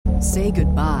Say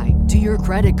goodbye to your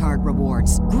credit card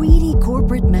rewards. Greedy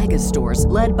corporate mega stores,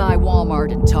 led by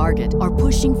Walmart and Target, are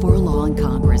pushing for a law in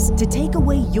Congress to take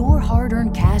away your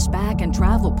hard-earned cash back and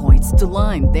travel points to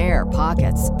line their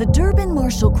pockets. The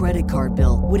Durbin-Marshall credit card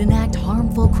bill would enact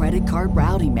harmful credit card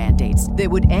routing mandates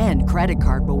that would end credit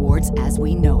card rewards as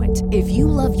we know it. If you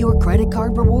love your credit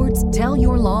card rewards, tell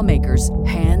your lawmakers,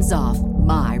 hands off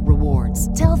my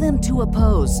rewards. Tell them to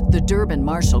oppose the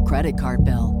Durbin-Marshall credit card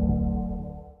bill.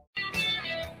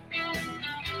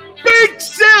 Big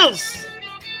Sills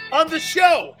on the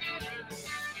show.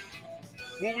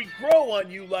 Will we grow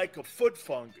on you like a foot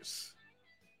fungus?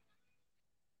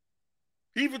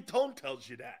 Even Tone tells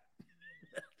you that.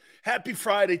 Happy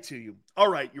Friday to you. All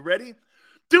right, you ready?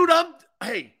 Dude,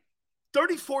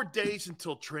 34 days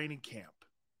until training camp.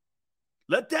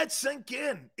 Let that sink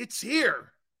in. It's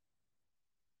here.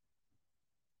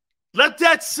 Let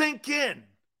that sink in.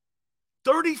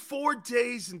 34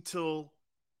 days until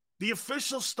the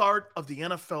official start of the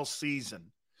NFL season.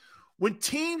 When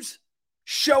teams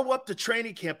show up to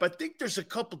training camp, I think there's a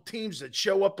couple teams that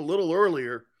show up a little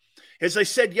earlier. As I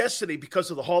said yesterday, because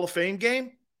of the Hall of Fame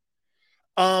game,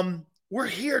 we're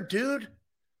here, dude.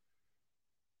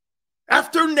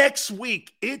 After next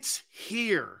week, it's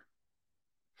here.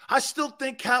 I still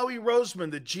think Howie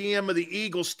Roseman, the GM of the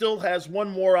Eagles, still has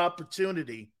one more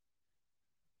opportunity,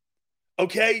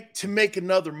 okay, to make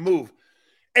another move.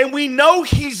 And we know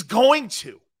he's going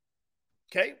to.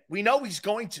 Okay? We know he's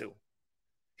going to.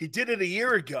 He did it a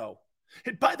year ago.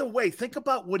 And by the way, think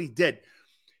about what he did.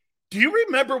 Do you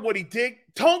remember what he did?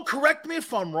 Don't correct me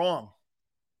if I'm wrong.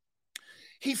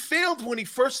 He failed when he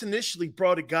first initially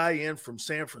brought a guy in from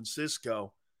San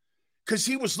Francisco because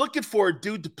he was looking for a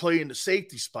dude to play in the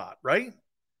safety spot, right?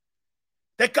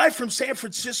 That guy from San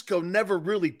Francisco never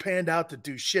really panned out to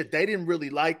do shit. They didn't really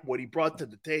like what he brought to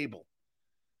the table.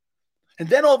 And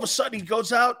then all of a sudden he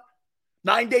goes out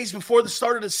 9 days before the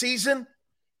start of the season.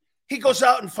 He goes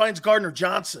out and finds Gardner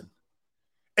Johnson.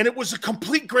 And it was a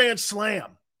complete grand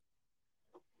slam.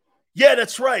 Yeah,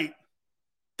 that's right.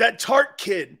 That Tart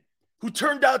kid who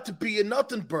turned out to be a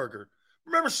nothing burger.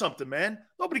 Remember something, man.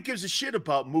 Nobody gives a shit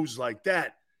about moves like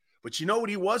that. But you know what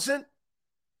he wasn't?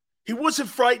 He wasn't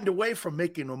frightened away from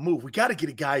making a move. We got to get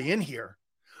a guy in here.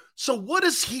 So what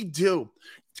does he do?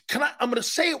 I'm going to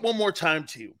say it one more time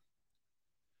to you.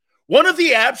 One of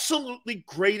the absolutely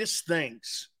greatest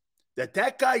things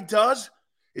that guy does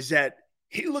is that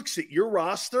he looks at your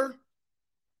roster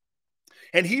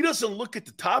and he doesn't look at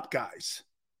the top guys.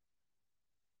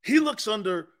 He looks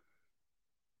under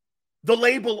the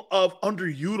label of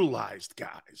underutilized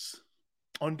guys,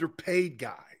 underpaid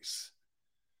guys.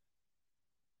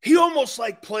 He almost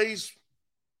like plays,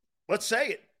 let's say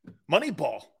it,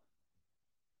 Moneyball.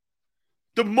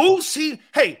 The moves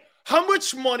how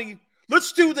much money?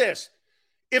 Let's do this.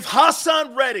 If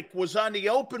Hassan Reddick was on the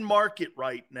open market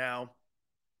right now,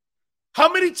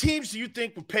 how many teams do you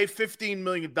think would pay $15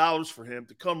 million for him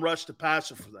to come rush the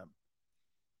passer for them?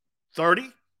 30?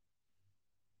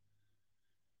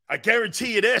 I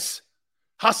guarantee you this.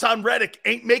 Hassan Reddick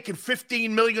ain't making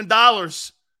 $15 million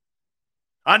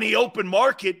on the open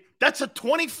market. That's a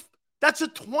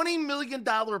 $20 million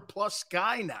plus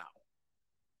guy now.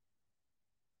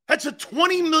 That's a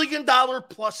 $20 million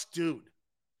plus dude.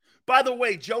 By the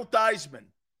way, Joe Theismann,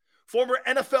 former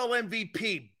NFL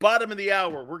MVP, bottom of the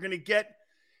hour. We're going to get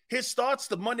his thoughts,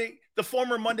 the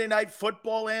former Monday Night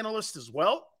Football analyst as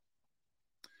well.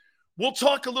 We'll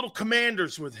talk a little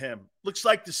Commanders with him. Looks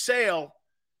like the sale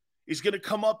is going to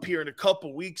come up here in a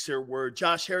couple weeks here where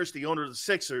Josh Harris, the owner of the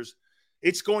Sixers,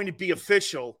 it's going to be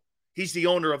official. He's the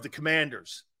owner of the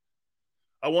Commanders.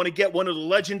 I want to get one of the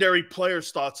legendary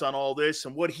players' thoughts on all this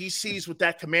and what he sees with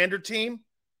that Commander team.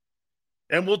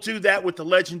 And we'll do that with the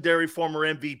legendary former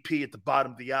MVP at the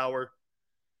bottom of the hour,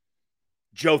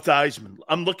 Joe Theismann.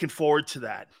 I'm looking forward to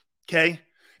that, okay?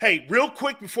 Hey, real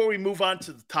quick before we move on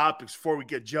to the topics, before we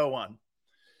get Joe on,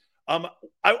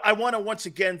 I want to once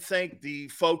again thank the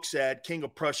folks at King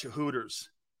of Prussia Hooters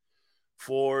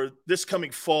for this coming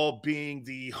fall being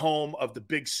the home of the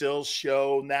Big Sills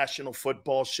Show, National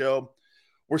Football Show.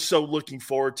 We're so looking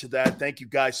forward to that. Thank you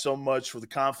guys so much for the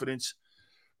confidence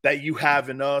that you have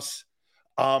in us.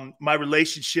 My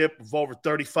relationship of over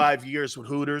 35 years with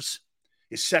Hooters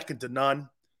is second to none.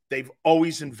 They've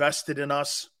always invested in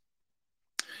us.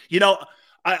 You know,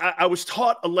 I was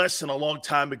taught a lesson a long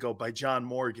time ago by John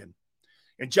Morgan.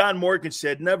 And John Morgan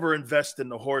said, never invest in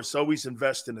the horse, always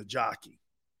invest in the jockey.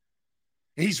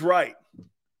 And he's right.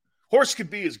 Horse could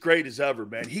be as great as ever,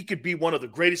 man. He could be one of the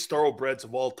greatest thoroughbreds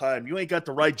of all time. You ain't got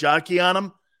the right jockey on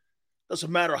him,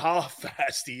 doesn't matter how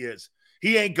fast he is.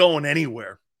 He ain't going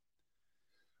anywhere.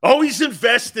 Always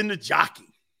invest in the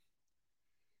jockey.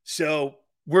 So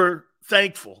we're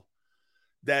thankful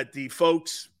that the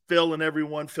folks, Phil and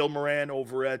everyone, Phil Moran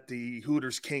over at the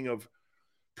Hooters King of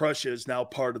Prussia is now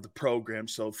part of the program.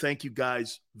 So thank you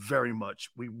guys very much.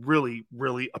 We really,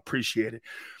 really appreciate it.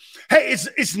 Hey,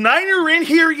 is Niner in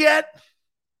here yet?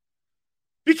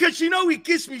 Because, he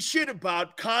gives me shit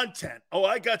about content. Oh,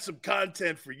 I got some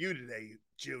content for you today,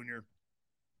 Junior.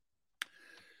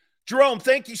 Jerome,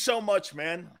 thank you so much,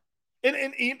 man.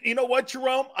 And you know what,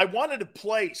 Jerome? I wanted a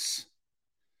place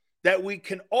that we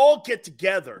can all get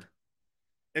together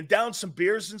and down some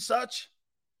beers and such.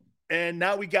 And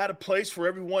now we got a place for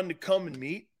everyone to come and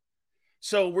meet.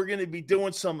 So we're going to be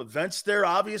doing some events there,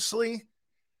 obviously.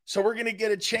 So we're going to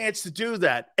get a chance to do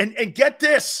that. And get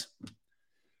this.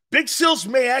 Big Sills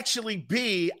may actually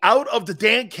be out of the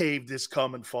Dan Cave this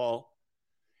coming fall.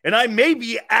 And I may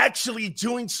be actually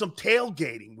doing some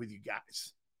tailgating with you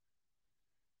guys.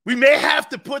 We may have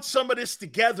to put some of this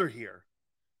together here.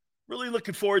 Really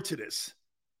looking forward to this.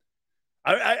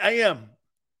 I am.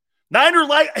 Niner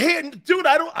hey, dude,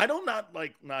 I don't not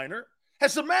like Niner.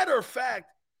 As a matter of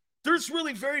fact, there's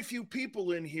really very few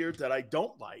people in here that I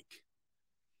don't like.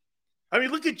 I mean,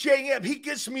 look at JM. He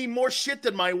gives me more shit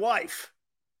than my wife.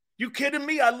 You kidding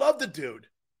me? I love the dude.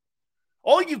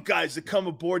 All you guys that come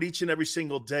aboard each and every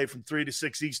single day from 3 to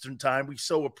 6 Eastern time, we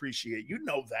so appreciate. You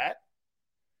know that.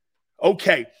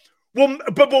 Okay. Well,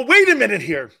 but wait a minute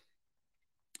here.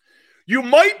 You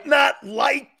might not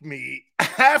like me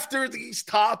after these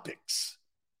topics.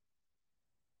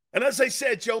 And as I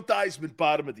said, Joe Theismann,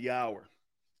 bottom of the hour.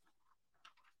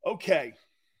 Okay.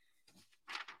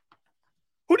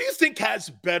 Who do you think has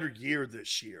a better year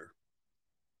this year?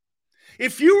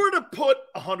 If you were to put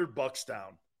 $100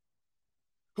 down,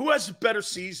 who has a better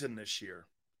season this year?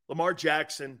 Lamar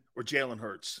Jackson or Jalen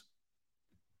Hurts?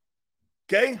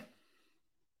 Okay?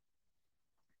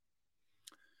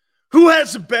 Who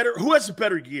has a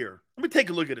better year? Let me take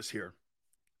a look at this here.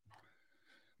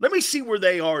 Let me see where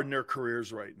they are in their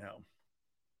careers right now.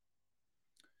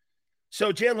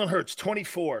 So Jalen Hurts,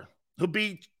 24. He'll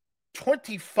be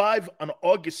 25 on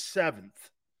August 7th.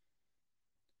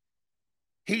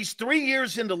 He's 3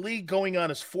 years in the league, going on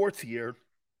his fourth year.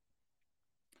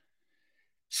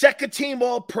 Second team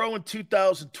All-Pro in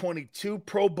 2022,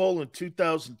 Pro Bowl in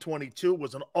 2022,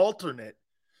 was an alternate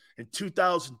in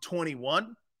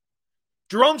 2021.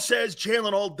 Jerome says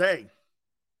Jalen all day.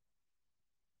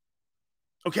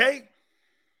 Okay?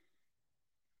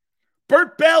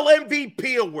 Burt Bell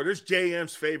MVP award. There's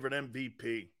JM's favorite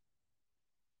MVP.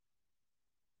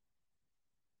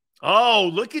 Oh,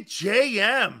 look at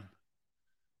JM.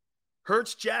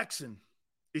 Hurts Jackson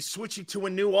is switching to a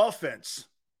new offense.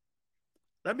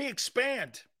 Let me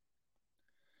expand.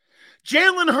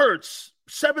 Jalen Hurts,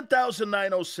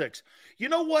 7,906. You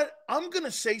know what? I'm going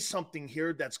to say something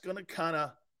here that's going to kind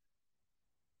of...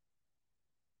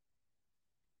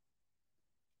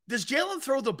 Does Jalen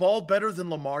throw the ball better than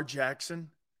Lamar Jackson?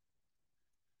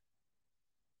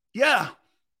 Yeah.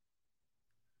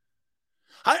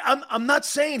 I'm not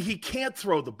saying he can't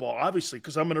throw the ball, obviously,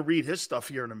 because I'm going to read his stuff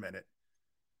here in a minute.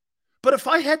 But if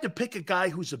I had to pick a guy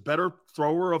who's a better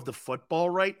thrower of the football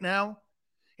right now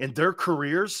in their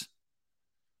careers,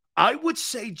 I would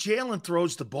say Jalen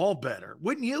throws the ball better.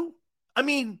 Wouldn't you? I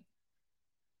mean,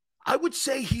 I would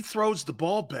say he throws the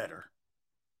ball better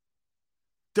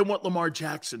than what Lamar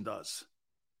Jackson does.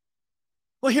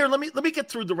 Well, here, let me get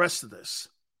through the rest of this.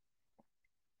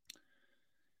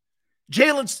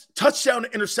 Jalen's touchdown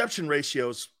to interception ratio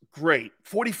is great.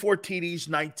 44 TDs,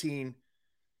 19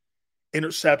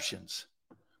 interceptions.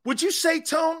 Would you say,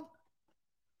 Tone?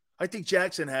 I think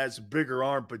Jackson has a bigger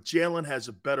arm, but Jalen has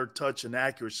a better touch and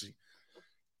accuracy.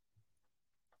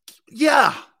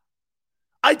 Yeah.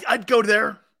 I'd go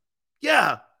there.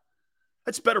 Yeah.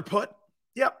 That's better put.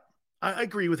 Yep. I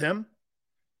agree with him.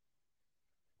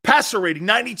 Passer rating,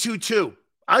 92.2.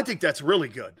 I think that's really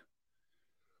good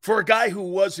for a guy who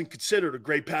wasn't considered a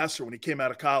great passer when he came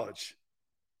out of college.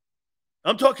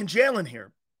 I'm talking Jalen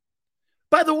here.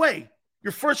 By the way,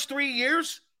 your first 3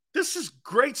 years, this is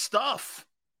great stuff.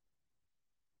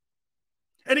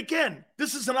 And again,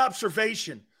 this is an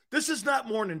observation. This is not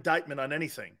more an indictment on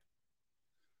anything.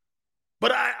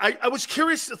 But I was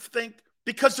curious to think,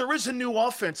 because there is a new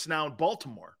offense now in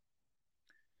Baltimore.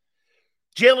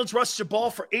 Jalen's rushed the ball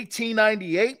for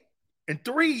 1898 in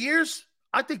 3 years.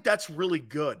 I think that's really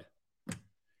good.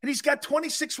 And he's got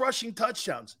 26 rushing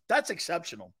touchdowns. That's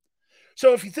exceptional.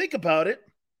 So if you think about it,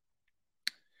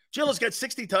 Jalen's got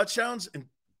 60 touchdowns in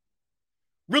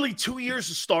really 2 years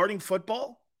of starting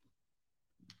football.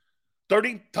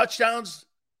 30 touchdowns,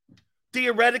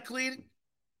 theoretically,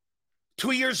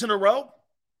 2 years in a row.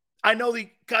 I know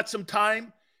he got some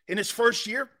time in his first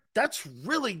year. That's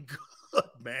really good,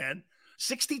 man.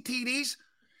 60 TDs.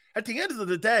 At the end of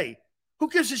the day, who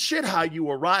gives a shit how you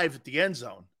arrive at the end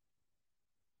zone?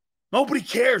 Nobody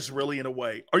cares, really, in a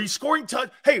way. Are you scoring touch?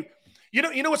 Hey, you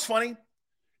know what's funny?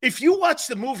 If you watch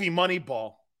the movie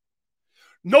Moneyball,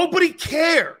 nobody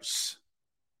cares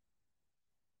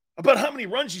about how many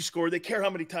runs you score. They care how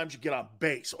many times you get on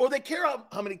base. Or they care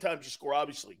how many times you score,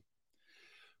 obviously.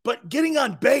 But getting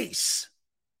on base,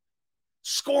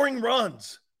 scoring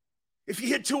runs. If you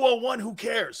hit 201, who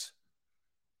cares?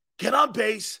 Get on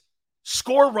base,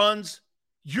 score runs.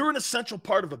 You're an essential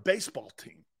part of a baseball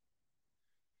team.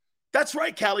 That's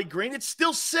right, Callie Green. It's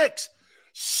still 60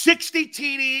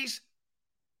 TDs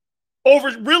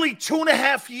over really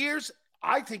 2.5 years,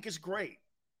 I think is great.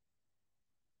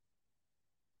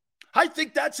 I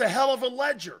think that's a hell of a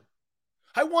ledger.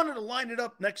 I wanted to line it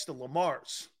up next to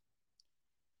Lamar's.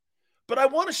 But I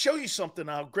want to show you something,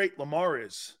 how great Lamar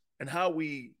is and how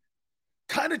we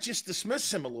kind of just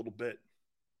dismiss him a little bit.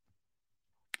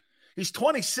 He's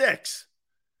 26.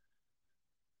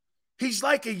 He's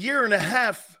like a year and a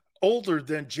half older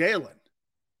than Jalen,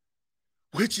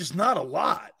 which is not a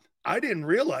lot. I didn't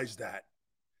realize that.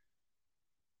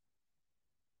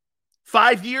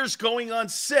 5 years going on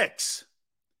 6.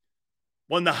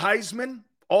 Won the Heisman,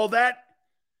 all that.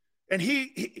 And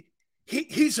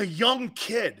he's a young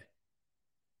kid.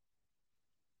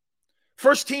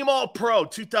 First team All-Pro,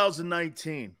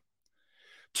 2019.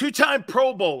 Two-time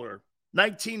Pro Bowler,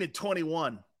 19 and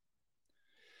 21.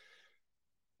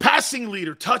 Passing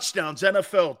leader, touchdowns,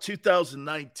 NFL,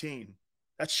 2019.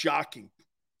 That's shocking.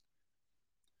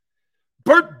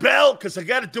 Burt Bell, because I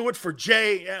got to do it for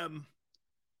JM,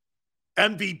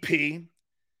 MVP.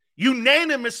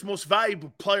 Unanimous most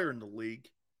valuable player in the league.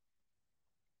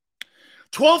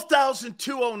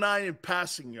 12,209 in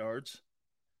passing yards.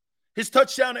 His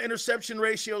touchdown to interception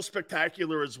ratio is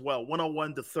spectacular as well.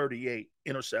 101 to 38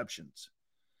 interceptions.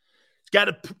 He's got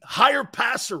a higher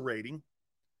passer rating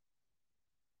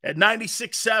at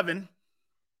 96.7.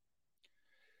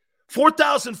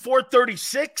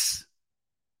 4,436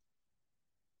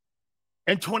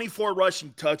 and 24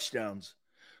 rushing touchdowns.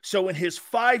 So in his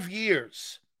 5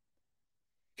 years,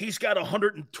 he's got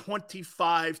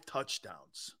 125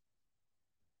 touchdowns.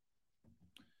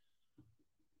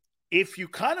 If you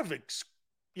kind of,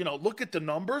 look at the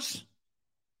numbers,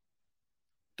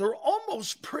 they're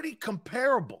almost pretty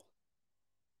comparable.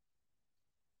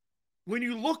 When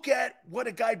you look at what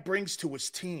a guy brings to his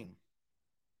team.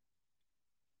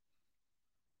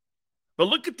 But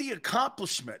look at the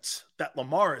accomplishments that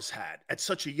Lamar has had at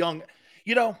such a young,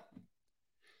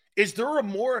 is there a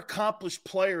more accomplished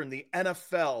player in the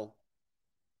NFL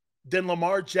than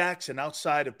Lamar Jackson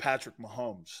outside of Patrick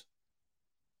Mahomes?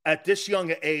 At this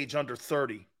young age, under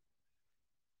 30.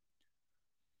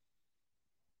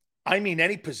 I mean,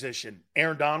 any position.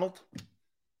 Aaron Donald.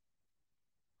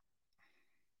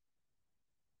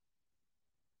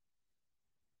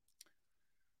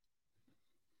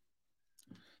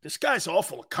 This guy's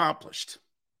awful accomplished.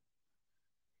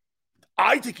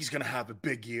 I think he's going to have a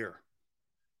big year.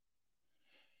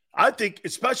 I think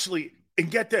especially,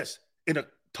 and get this, in a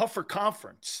tougher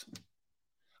conference.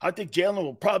 I think Jalen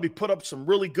will probably put up some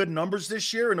really good numbers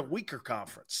this year in a weaker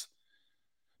conference.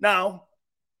 Now,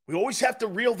 we always have to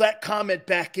reel that comment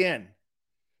back in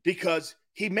because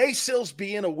he may still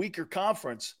be in a weaker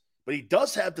conference, but he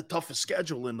does have the toughest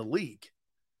schedule in the league.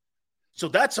 So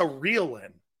that's a reel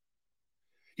in.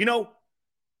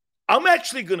 I'm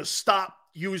actually going to stop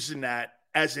using that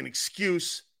as an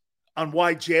excuse on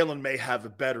why Jalen may have a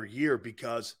better year,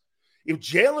 because if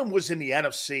Jalen was in the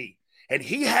NFC and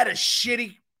he had a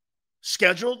shitty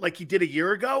schedule like he did a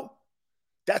year ago,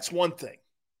 that's one thing.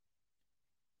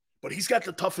 But he's got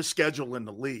the toughest schedule in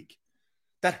the league.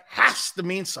 That has to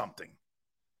mean something.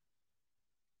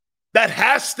 That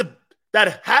has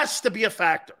to be a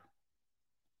factor.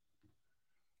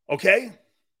 Okay?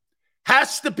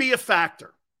 Has to be a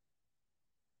factor.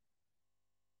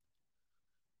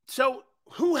 So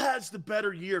who has the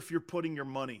better year if you're putting your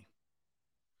money?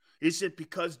 Is it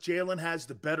because Jalen has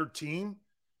the better team?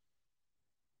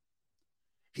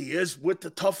 He is with the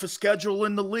toughest schedule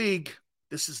in the league.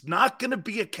 This is not going to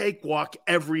be a cakewalk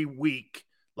every week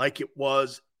like it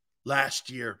was last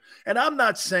year. And I'm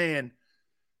not saying,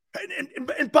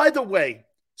 and by the way,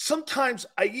 sometimes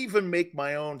I even make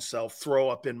my own self throw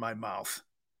up in my mouth.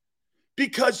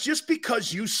 Because just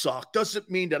because you suck doesn't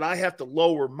mean that I have to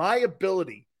lower my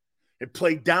ability and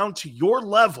play down to your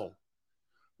level,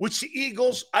 which the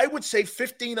Eagles, I would say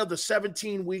 15 of the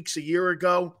 17 weeks a year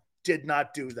ago, did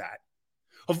not do that.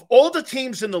 Of all the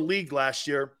teams in the league last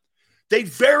year, they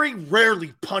very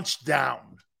rarely punched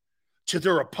down to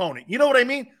their opponent. You know what I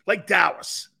mean? Like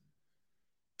Dallas.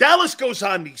 Dallas goes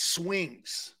on these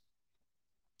swings.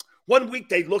 One week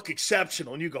they look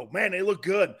exceptional, and you go, man, they look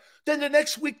good. Then the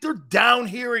next week they're down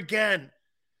here again,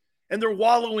 and they're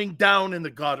wallowing down in the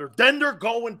gutter. Then they're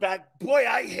going back. Boy,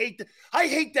 I hate that. I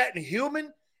hate that in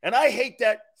human, and I hate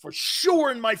that for sure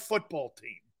in my football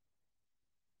team.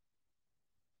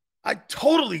 I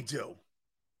totally do.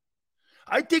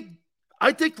 I think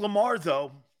Lamar,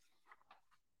 though,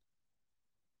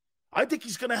 I think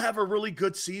he's going to have a really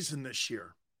good season this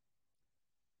year.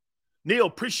 Neil,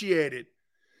 appreciate it.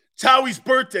 It's Howie's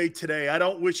birthday today. I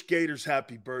don't wish Gators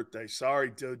happy birthday. Sorry,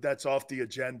 dude. That's off the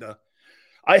agenda.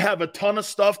 I have a ton of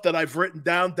stuff that I've written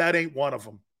down. That ain't one of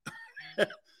them.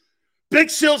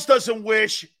 Big Sills doesn't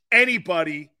wish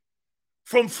anybody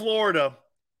from Florida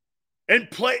and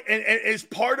is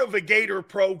part of a Gator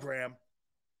program.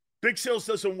 Big Sills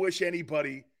doesn't wish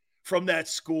anybody from that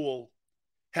school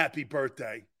happy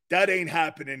birthday. That ain't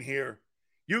happening here.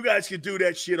 You guys can do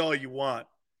that shit all you want.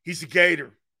 He's a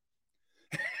Gator.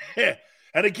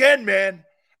 And again, man,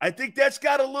 I think that's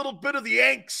got a little bit of the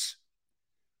angst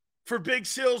for Big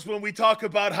Sills when we talk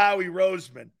about Howie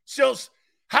Roseman. Sills,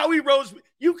 Howie Roseman,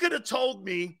 you could have told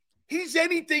me he's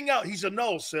anything else. He's a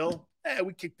no, Sill.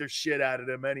 We kicked their shit out of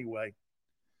them anyway.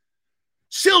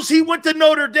 Sills, he went to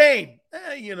Notre Dame.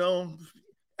 I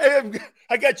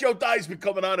got Joe Theismann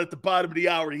coming on at the bottom of the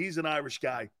hour. He's an Irish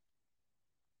guy.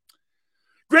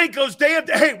 Greg goes, damn.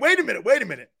 Hey, wait a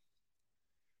minute.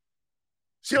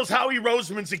 Sills, Howie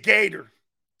Roseman's a Gator.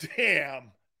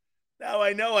 Damn. Now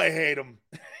I know I hate him.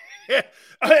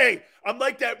 Hey, I'm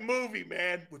like that movie,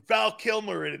 man, with Val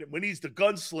Kilmer in it when he's the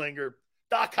gunslinger.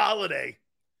 Doc Holliday.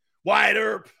 Wyatt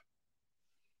Earp.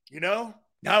 Now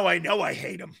I know I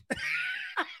hate him.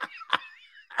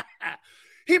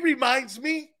 He reminds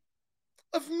me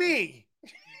of me.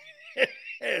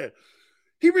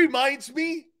 He reminds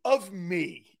me of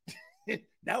me.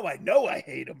 Now I know I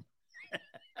hate him.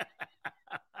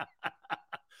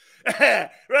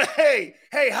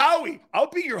 Hey, Howie, I'll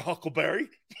be your Huckleberry.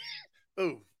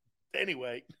 Oh,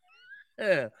 anyway.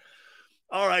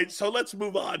 All right, so let's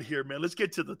move on here, man. Let's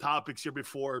get to the topics here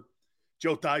before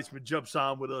Joe Theismann jumps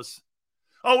on with us.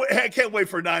 Oh, I can't wait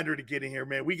for Niner to get in here,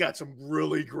 man. We got some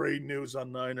really great news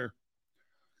on Niner.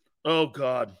 Oh,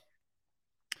 God.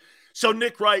 So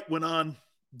Nick Wright went on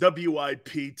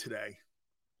WIP today.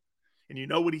 And you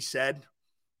know what he said?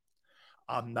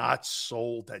 I'm not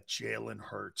sold that Jalen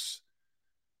Hurts.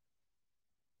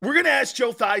 We're going to ask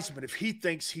Joe Theismann if he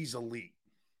thinks he's elite.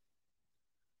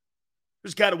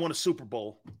 This guy that won a Super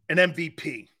Bowl, an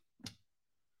MVP.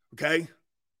 Okay?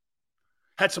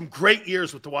 Had some great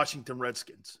years with the Washington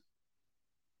Redskins.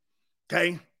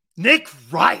 Okay? Nick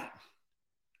Wright.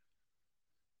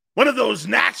 One of those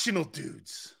national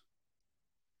dudes.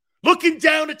 Looking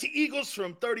down at the Eagles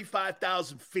from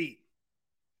 35,000 feet.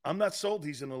 I'm not sold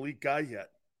he's an elite guy yet.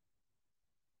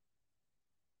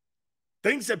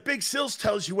 Things that Big Sills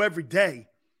tells you every day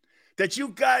that you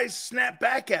guys snap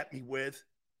back at me with.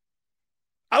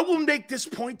 I will make this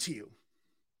point to you.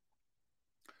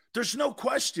 There's no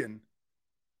question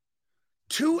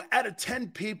 2 out of 10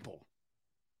 people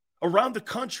around the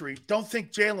country don't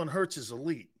think Jalen Hurts is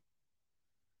elite.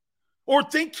 Or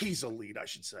think he's elite, I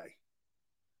should say.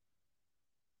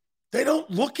 They don't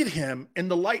look at him in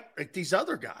the light like these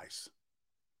other guys.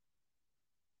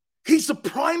 He's a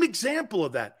prime example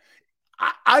of that.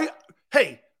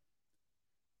 Hey,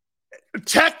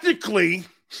 technically,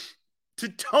 to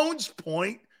Tone's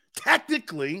point,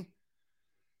 technically,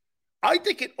 I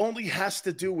think it only has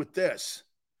to do with this.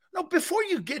 No, before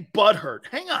you get butthurt,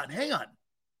 hang on.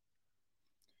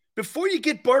 Before you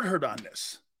get butthurt on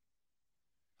this,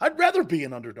 I'd rather be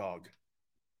an underdog.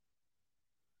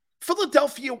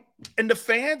 Philadelphia and the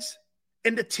fans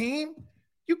and the team,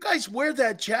 you guys wear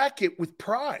that jacket with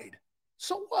pride.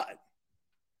 So what?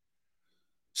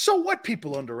 So what?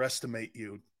 People underestimate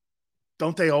you.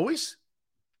 Don't they always?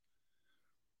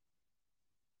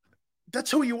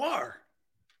 That's who you are.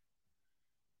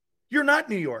 You're not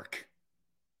New York.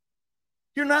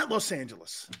 You're not Los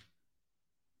Angeles.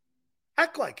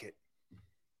 Act like it.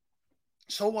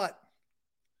 So what?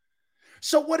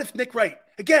 So what if Nick Wright,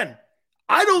 again,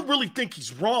 I don't really think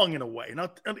he's wrong in a way. And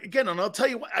I'll tell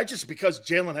you what, just because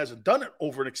Jalen hasn't done it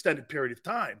over an extended period of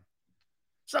time.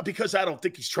 It's not because I don't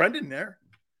think he's trending there.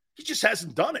 He just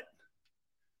hasn't done it.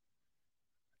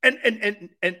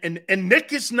 And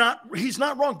Nick is not, he's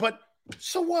not wrong, but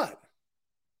so what?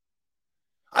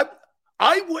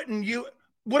 I wouldn't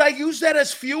would I use that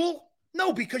as fuel?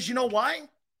 No, because you know why?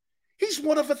 He's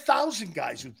one of 1,000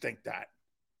 guys who think that.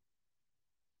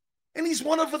 And he's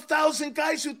one of 1,000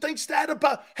 guys who thinks that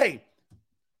about, hey,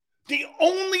 the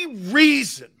only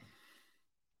reason,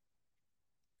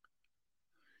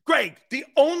 Greg, the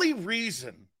only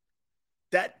reason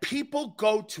that people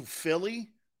go to Philly,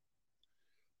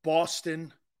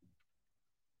 Boston,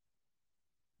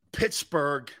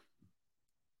 Pittsburgh,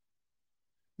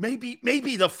 maybe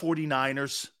the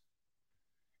 49ers,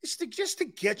 is just to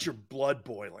get your blood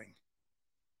boiling.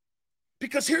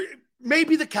 Because here,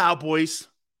 maybe the Cowboys,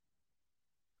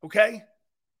 okay?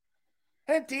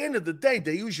 At the end of the day,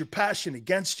 they use your passion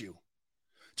against you.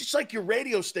 Just like your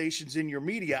radio stations and your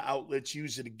media outlets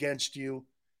use it against you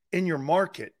in your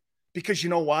market. Because you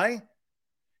know why?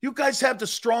 You guys have the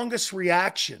strongest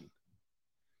reaction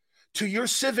to your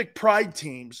civic pride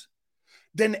teams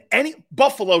than any.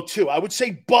 Buffalo, too. I would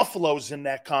say Buffalo's in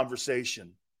that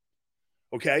conversation.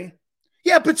 Okay?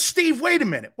 Yeah, but Steve, wait a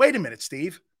minute. Wait a minute,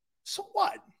 Steve. So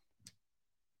what? At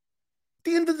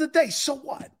the end of the day, so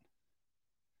what?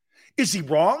 Is he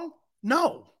wrong?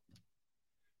 No.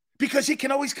 Because he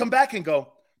can always come back and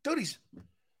go, he's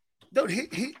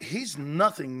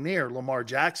nothing near Lamar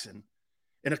Jackson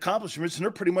in accomplishments, and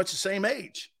they're pretty much the same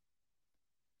age.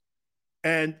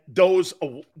 And those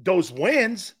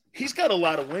wins, he's got a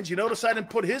lot of wins. You notice I didn't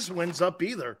put his wins up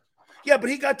either. Yeah, but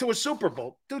he got to a Super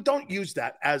Bowl. Dude, don't use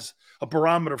that as a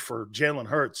barometer for Jalen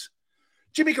Hurts.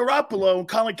 Jimmy Garoppolo and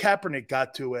Colin Kaepernick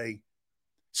got to a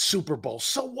Super Bowl.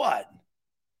 So what?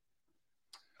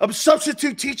 A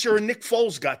substitute teacher and Nick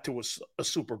Foles got to a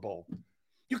Super Bowl.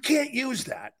 You can't use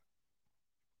that.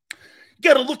 You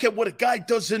got to look at what a guy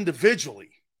does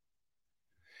individually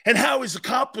and how his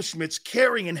accomplishments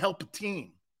carry and help a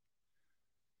team.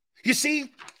 You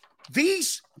see,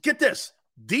 get this,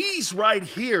 these right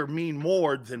here mean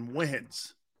more than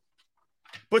wins.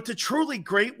 But the truly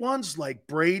great ones like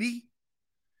Brady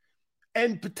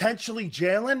and potentially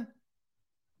Jalen,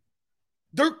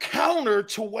 they're counter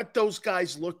to what those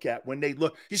guys look at when they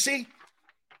look. You see,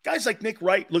 guys like Nick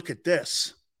Wright look at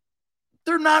this.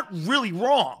 They're not really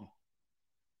wrong.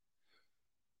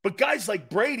 But guys like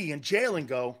Brady and Jalen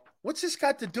go, what's this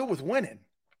got to do with winning?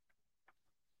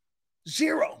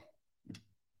 Zero.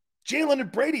 Jalen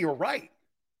and Brady are right.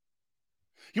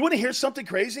 You want to hear something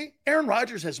crazy? Aaron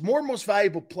Rodgers has more most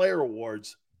valuable player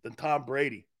awards than Tom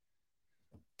Brady.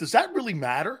 Does that really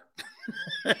matter?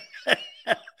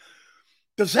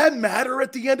 Does that matter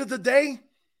at the end of the day?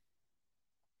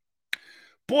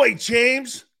 Boy,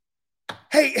 James.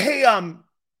 Hey,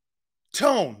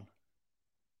 Tone.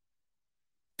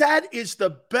 That is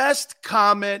the best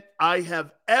comment I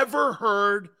have ever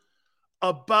heard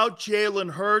about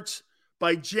Jalen Hurts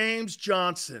by James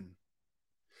Johnson.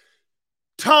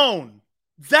 Tone,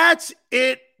 that's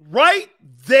it right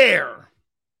there.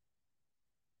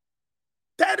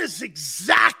 That is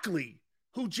exactly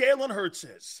who Jalen Hurts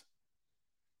is.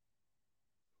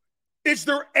 Is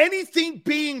there anything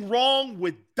being wrong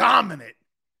with dominant?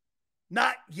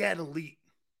 Not yet elite.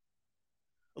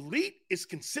 Elite is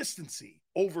consistency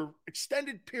over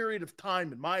extended period of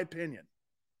time, in my opinion.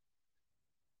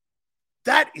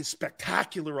 That is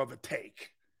spectacular of a take.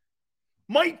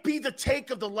 Might be the take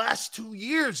of the last 2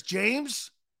 years,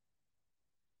 James.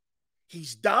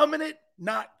 He's dominant,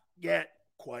 not yet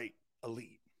quite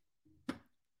elite.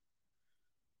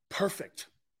 Perfect.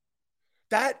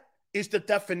 That is the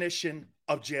definition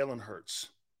of Jalen Hurts.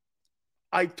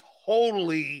 I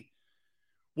totally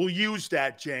will use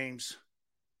that, James.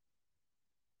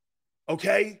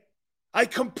 Okay? I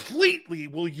completely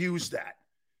will use that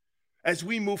as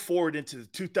we move forward into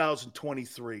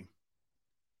 2023.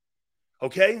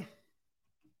 Okay?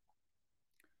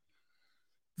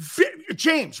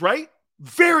 James, right?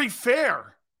 Very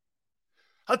fair.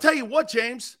 I'll tell you what,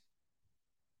 James.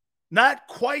 Not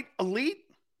quite elite.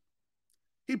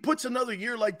 He puts another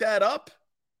year like that up.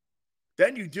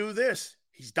 Then you do this.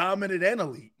 He's dominant and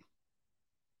elite.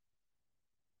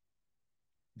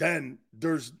 Then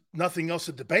there's nothing else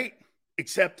to debate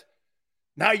except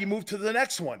now you move to the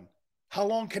next one. How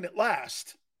long can it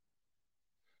last?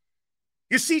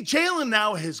 You see, Jalen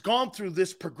now has gone through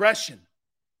this progression.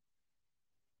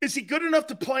 Is he good enough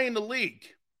to play in the league?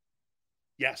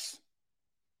 Yes.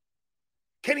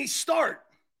 Can he start?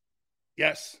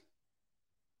 Yes.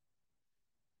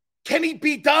 Can he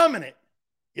be dominant?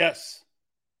 Yes.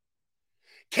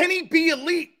 Can he be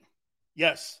elite?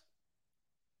 Yes.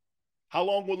 How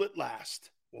long will it last?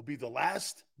 Will be the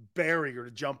last barrier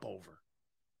to jump over.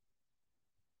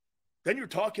 Then you're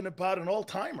talking about an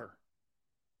all-timer.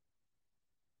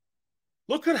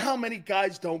 Look at how many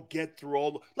guys don't get through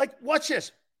all. Like, watch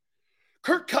this.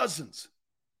 Kirk Cousins.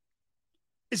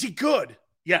 Is he good?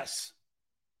 Yes.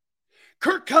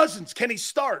 Kirk Cousins, can he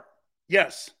start?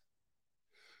 Yes.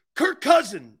 Kirk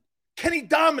Cousins, can he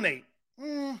dominate?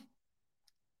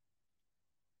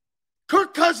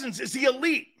 Kirk Cousins, is he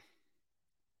elite?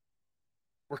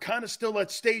 We're kind of still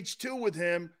at stage 2 with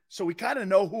him, so we kind of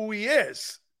know who he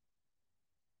is.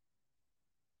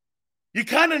 You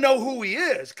kind of know who he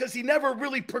is because he never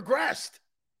really progressed.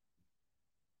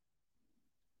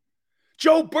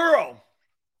 Joe Burrow,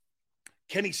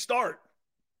 can he start?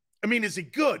 I mean, is he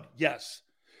good? Yes.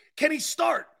 Can he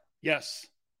start? Yes.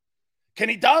 Can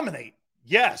he dominate?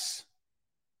 Yes.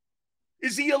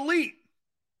 Is he elite?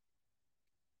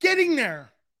 Getting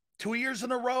there. 2 years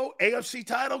in a row, AFC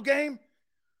title game.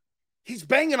 He's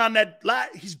banging on that.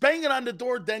 He's banging on the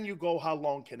door. Then you go, how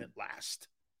long can it last?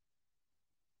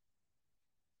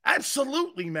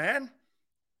 Absolutely, man.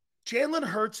 Jalen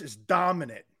Hurts is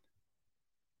dominant.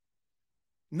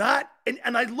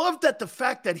 And I love that the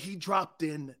fact that he dropped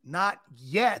in not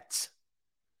yet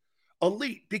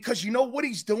elite, because you know what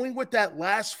he's doing with that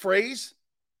last phrase?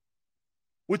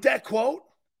 With that quote?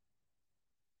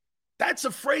 That's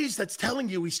a phrase that's telling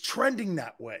you he's trending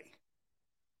that way.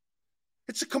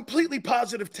 It's a completely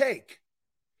positive take.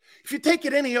 If you take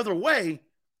it any other way,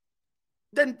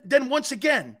 then once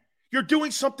again, you're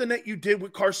doing something that you did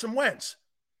with Carson Wentz.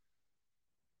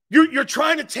 You're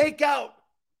trying to take out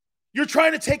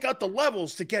the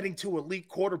levels to getting to elite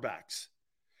quarterbacks.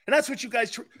 And that's what you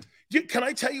guys can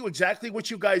I tell you exactly what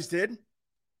you guys did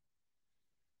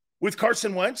with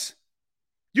Carson Wentz?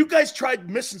 You guys tried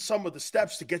missing some of the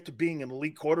steps to get to being an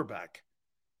elite quarterback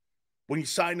when you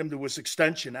signed him to his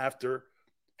extension after,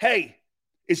 hey,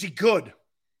 is he good?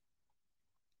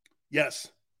 Yes.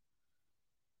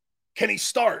 Can he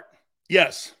start?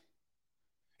 Yes.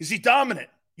 Is he dominant?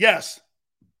 Yes.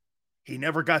 He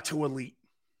never got to elite.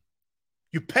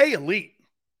 You pay elite.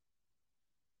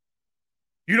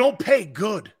 You don't pay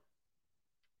good.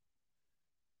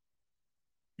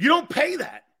 You don't pay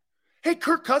that. Hey,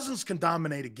 Kirk Cousins can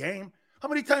dominate a game. How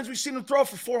many times have we seen him throw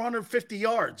for 450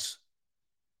 yards?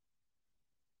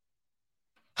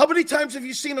 How many times have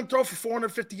you seen him throw for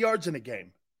 450 yards in a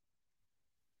game?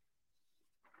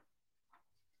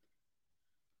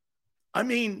 I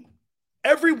mean,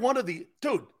 every one of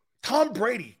dude, Tom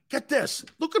Brady, get this.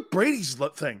 Look at Brady's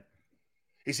thing.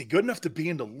 Is he good enough to be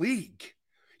in the league?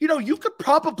 You know, you could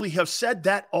probably have said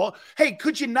that all. Hey,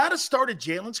 could you not have started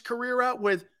Jalen's career out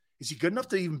with, is he good enough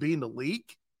to even be in the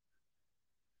league?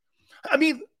 I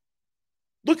mean,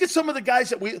 look at some of the guys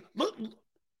that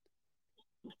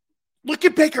look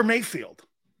at Baker Mayfield.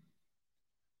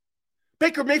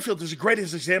 Baker Mayfield is the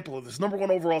greatest example of this, number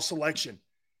 1 overall selection.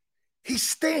 He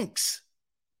stinks.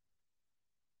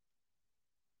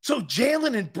 So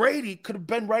Jalen and Brady could have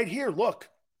been right here. Look,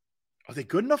 are they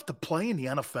good enough to play in the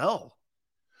NFL?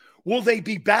 Will they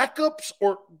be backups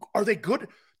or are they good?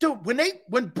 Dude,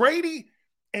 when Brady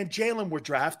and Jalen were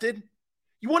drafted,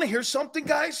 you want to hear something,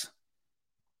 guys?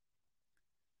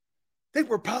 They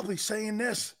were probably saying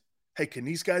this. Hey, can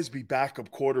these guys be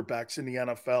backup quarterbacks in the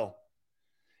NFL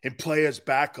and play as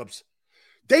backups?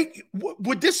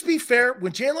 Would this be fair?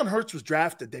 When Jalen Hurts was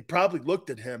drafted, they probably looked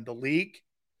at him, the league,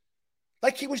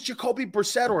 like he was Jacoby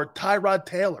Brissett or Tyrod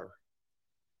Taylor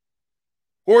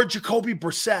or Jacoby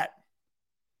Brissett.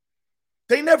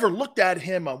 They never looked at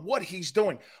him on what he's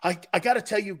doing. I got to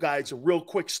tell you guys a real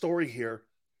quick story here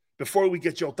before we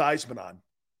get Joe Theismann on.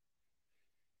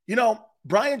 You know,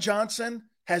 Brian Johnson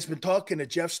has been talking to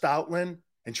Jeff Stoutland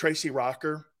and Tracy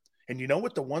Rocker, and you know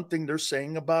what the one thing they're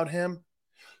saying about him?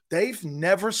 They've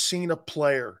never seen a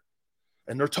player,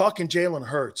 and they're talking Jalen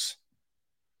Hurts,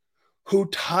 who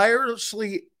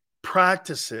tirelessly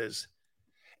practices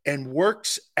and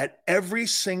works at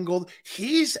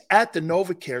he's at the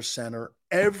NovaCare Center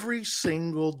every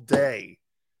single day,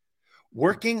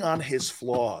 working on his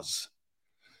flaws,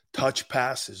 touch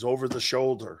passes, over the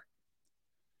shoulder,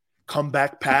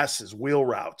 comeback passes, wheel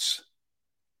routes,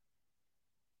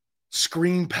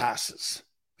 screen passes.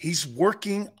 He's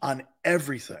working on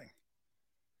everything.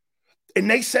 And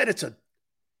they said it's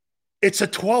a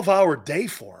 12-hour day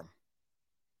for him.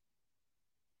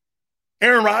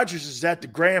 Aaron Rodgers is at the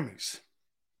Grammys,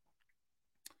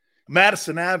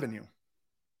 Madison Avenue.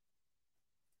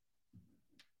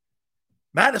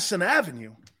 Madison Avenue.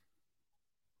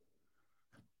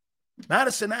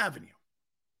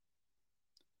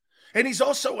 And he's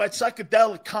also at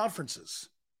psychedelic conferences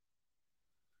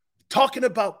talking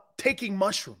about taking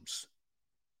mushrooms.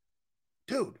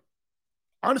 Dude,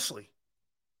 honestly,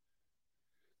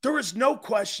 there is no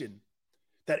question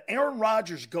that Aaron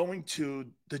Rodgers going to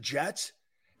the Jets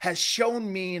has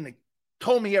shown me and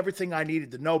told me everything I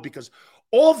needed to know, because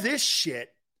all this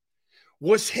shit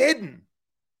was hidden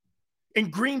in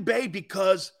Green Bay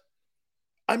because,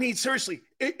 I mean, seriously,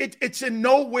 it's in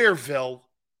Nowhereville,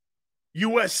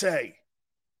 USA.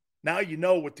 Now you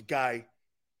know what the guy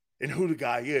and who the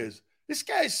guy is. This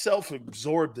guy's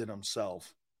self-absorbed in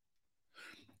himself.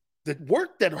 The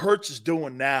work that Hurts is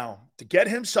doing now to get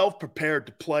himself prepared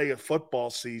to play a football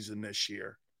season this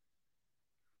year.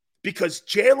 Because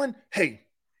Jalen, hey,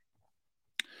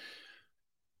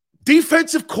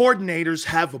 defensive coordinators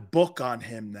have a book on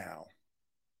him now.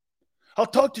 I'll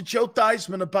talk to Joe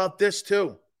Theismann about this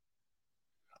too.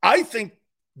 I think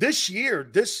this year,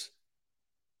 this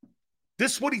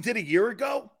what he did a year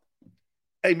ago,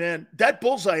 hey man, that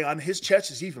bullseye on his chest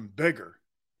is even bigger.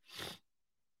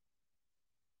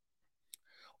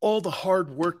 All the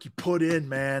hard work you put in,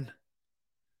 man.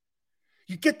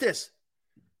 You get this.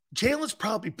 Jalen's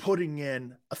probably putting in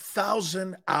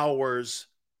 1,000 hours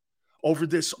over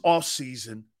this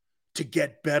offseason to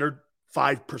get better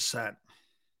 5%.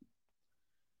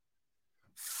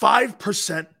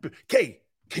 5%. Okay,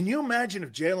 can you imagine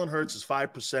if Jalen Hurts is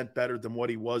 5% better than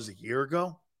what he was a year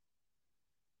ago?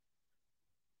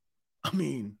 I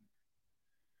mean,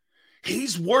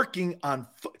 he's working on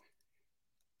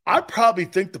I probably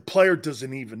think the player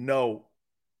doesn't even know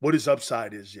what his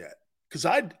upside is yet. Because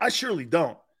I surely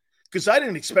don't. Because I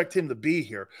didn't expect him to be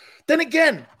here. Then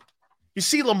again, you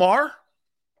see Lamar?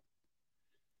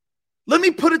 Let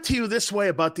me put it to you this way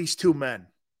about these two men.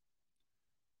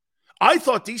 I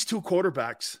thought these two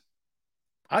quarterbacks,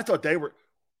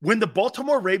 when the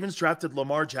Baltimore Ravens drafted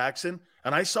Lamar Jackson,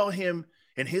 and I saw him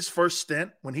in his first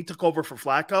stint when he took over for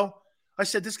Flacco, I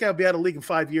said, this guy will be out of the league in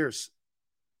 5 years.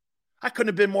 I couldn't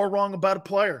have been more wrong about a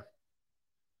player.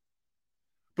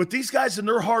 But these guys in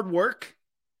their hard work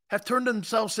have turned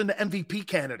themselves into MVP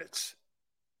candidates.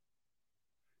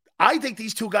 I think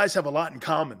these two guys have a lot in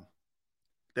common.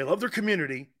 They love their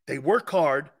community, they work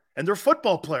hard, and they're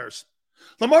football players.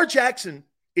 Lamar Jackson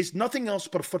is nothing else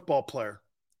but a football player.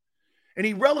 And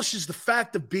he relishes the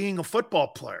fact of being a football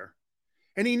player.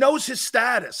 And he knows his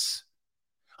status.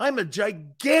 I'm a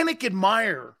gigantic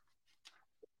admirer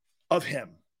of him.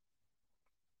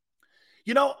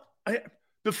 You know,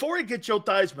 before I get Joe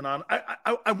Theismann on,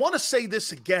 I want to say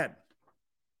this again.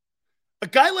 A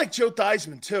guy like Joe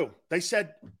Theismann, too, they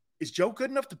said, is Joe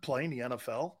good enough to play in the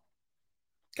NFL?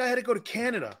 This guy had to go to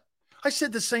Canada. I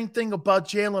said the same thing about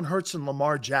Jalen Hurts and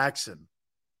Lamar Jackson.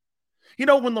 You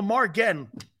know, when Lamar, again,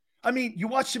 I mean, you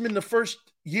watched him in the first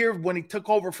year when he took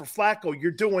over for Flacco,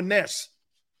 you're doing this.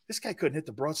 This guy couldn't hit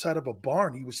the broadside of a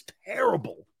barn. He was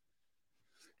terrible.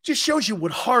 Just shows you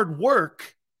what hard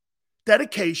work,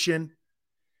 dedication,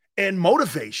 and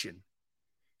motivation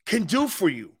can do for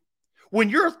you. When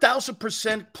you're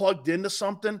 1,000% plugged into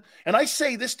something, and I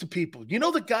say this to people, you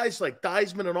know the guys like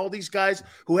Theismann and all these guys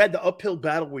who had the uphill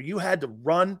battle where you had to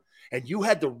run and you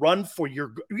had to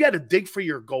you had to dig for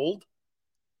your gold?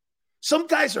 Some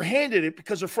guys are handed it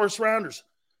because they're first rounders.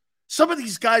 Some of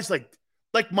these guys like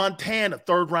Montana,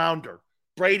 third rounder,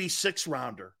 Brady, sixth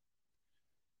rounder,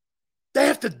 they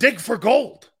have to dig for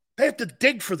gold. They have to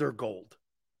dig for their gold.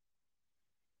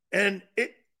 And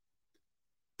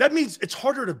that means it's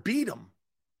harder to beat them.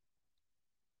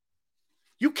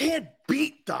 You can't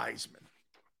beat Theismann.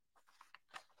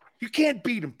 You can't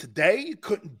beat him today. You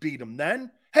couldn't beat him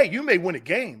then. Hey, you may win a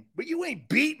game, but you ain't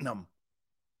beating them.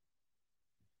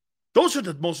 Those are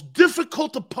the most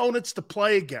difficult opponents to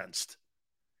play against.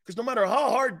 Because no matter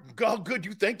how good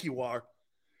you think you are,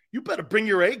 you better bring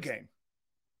your A game.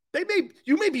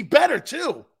 You may be better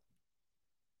too,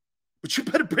 but you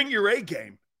better bring your A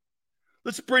game.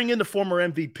 Let's bring in the former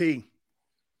MVP.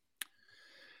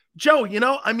 Joe,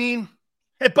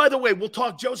 hey, by the way, we'll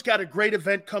talk. Joe's got a great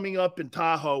event coming up in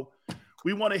Tahoe.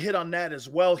 We want to hit on that as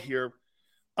well here.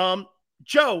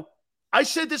 Joe, I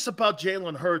said this about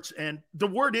Jalen Hurts, and the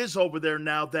word is over there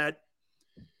now that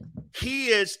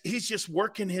he's just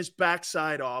working his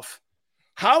backside off.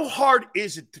 How hard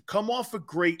is it to come off a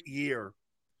great year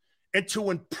and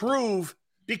to improve,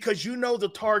 because you know the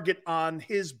target on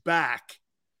his back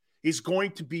is going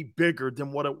to be bigger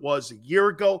than what it was a year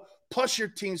ago, plus your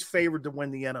team's favored to win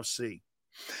the NFC?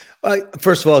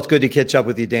 First of all, it's good to catch up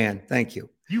with you, Dan. Thank you.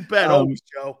 You bet, always,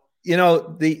 Joe. You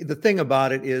know, the thing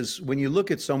about it is when you look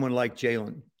at someone like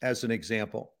Jalen as an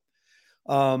example,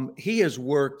 he has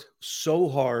worked so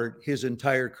hard his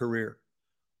entire career.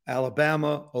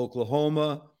 Alabama,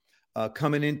 Oklahoma,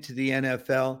 coming into the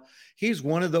NFL. He's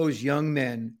one of those young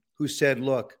men who said,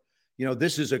 look,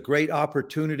 this is a great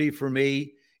opportunity for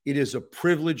me. It is a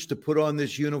privilege to put on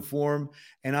this uniform,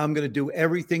 and I'm going to do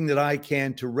everything that I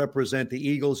can to represent the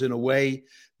Eagles in a way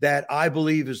that I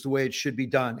believe is the way it should be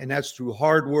done. And that's through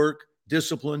hard work,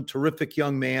 disciplined, terrific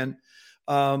young man.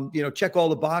 Check all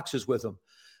the boxes with him.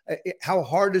 How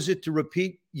hard is it to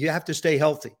repeat? You have to stay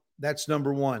healthy. That's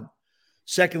number one.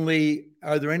 Secondly,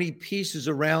 are there any pieces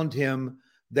around him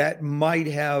that might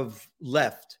have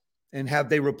left, and have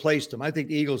they replaced him? I think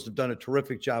the Eagles have done a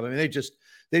terrific job. I mean,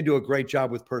 they do a great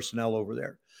job with personnel over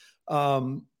there.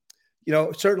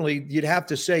 Certainly you'd have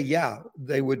to say, yeah,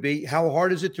 they would be. How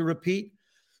hard is it to repeat?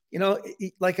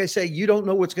 Like I say, you don't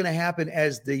know what's going to happen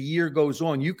as the year goes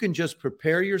on. You can just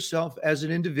prepare yourself as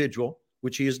an individual,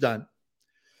 which he has done,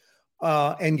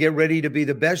 and get ready to be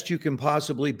the best you can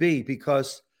possibly be,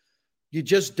 because you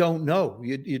just don't know.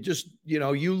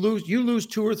 You lose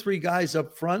 2 or 3 guys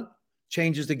up front,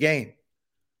 changes the game.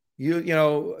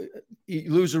 You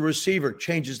lose a receiver,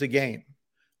 changes the game.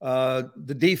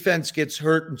 The defense gets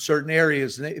hurt in certain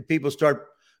areas, and people start,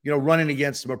 running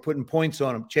against them or putting points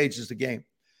on them, changes the game.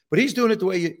 But he's doing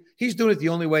it he's doing it the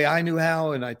only way I knew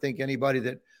how. And I think anybody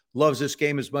that loves this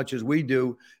game as much as we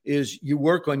do is you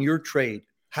work on your trade.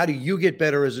 How do you get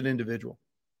better as an individual?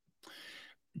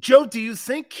 Joe, do you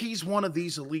think he's one of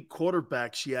these elite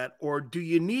quarterbacks yet, or do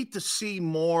you need to see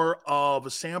more of a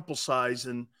sample size?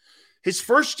 And his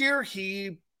first year,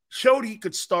 he showed he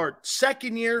could start.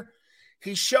 Second year,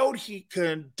 he showed he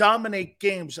could dominate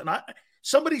games. And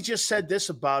somebody just said this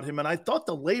about him, and I thought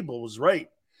the label was right.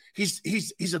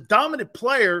 He's a dominant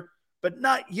player, but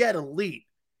not yet elite.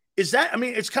 Is that? I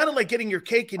mean, it's kind of like getting your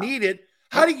cake and eat it.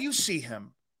 How do you see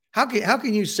him? How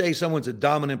can you say someone's a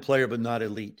dominant player but not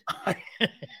elite? I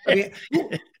mean,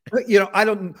 I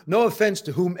don't. No offense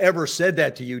to whomever said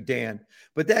that to you, Dan,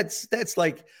 but that's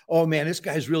like, oh man, this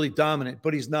guy's really dominant,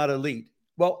 but he's not elite.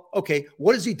 Well, okay,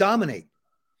 what does he dominate?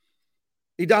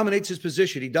 He dominates his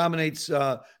position. He dominates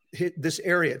this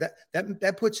area.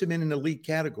 That puts him in an elite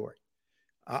category.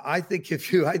 I think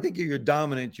if you're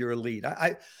dominant, you're elite.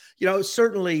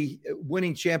 Certainly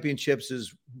winning championships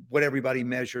is what everybody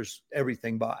measures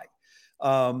everything by.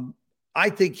 I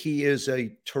think he is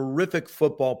a terrific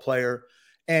football player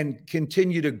and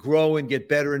continue to grow and get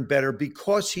better and better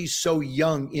because he's so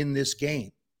young in this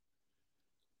game.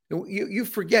 You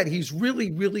forget he's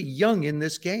really, really young in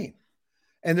this game.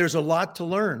 And there's a lot to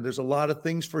learn. There's a lot of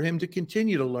things for him to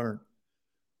continue to learn.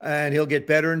 And he'll get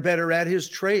better and better at his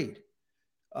trade.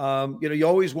 You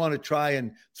always want to try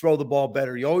and throw the ball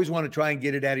better. You always want to try and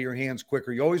get it out of your hands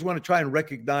quicker. You always want to try and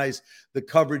recognize the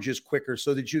coverages quicker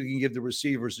so that you can give the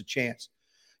receivers a chance.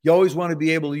 You always want to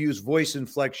be able to use voice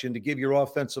inflection to give your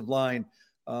offensive line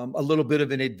a little bit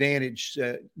of an advantage.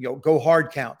 Go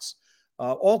hard counts,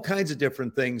 all kinds of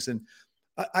different things. And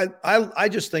I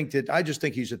just think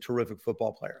he's a terrific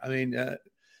football player. I mean,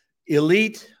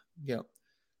 elite.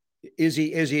 Is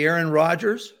he Aaron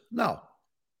Rodgers? No.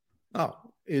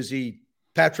 Is he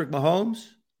Patrick Mahomes?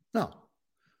 No.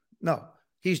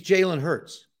 He's Jalen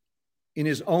Hurts in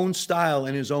his own style,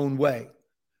 in his own way.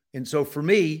 And so for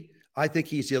me, I think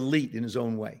he's elite in his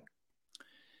own way.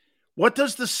 What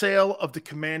does the sale of the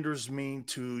Commanders mean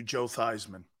to Joe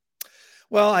Theismann?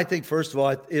 Well, I think, first of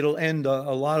all, it'll end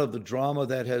a lot of the drama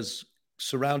that has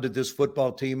surrounded this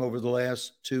football team over the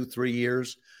last 2-3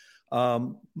 years. A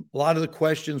lot of the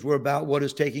questions were about what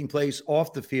is taking place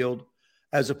off the field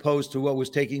as opposed to what was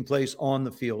taking place on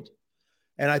the field.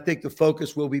 And I think the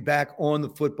focus will be back on the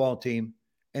football team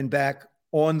and back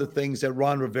on the things that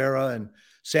Ron Rivera and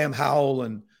Sam Howell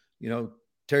and,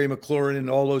 Terry McLaurin and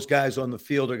all those guys on the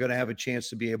field are going to have a chance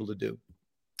to be able to do.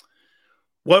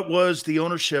 What was the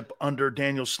ownership under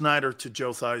Daniel Snyder to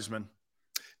Joe Theismann?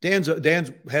 Dan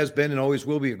has been and always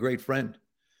will be a great friend.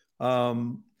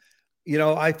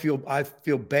 I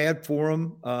feel bad for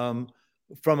him.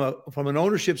 From an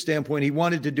ownership standpoint, he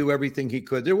wanted to do everything he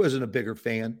could. There wasn't a bigger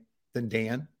fan than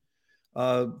Dan.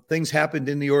 Things happened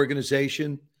in the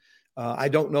organization. I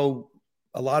don't know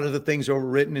a lot of the things that were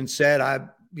written and said.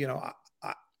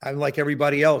 I'm like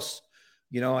everybody else.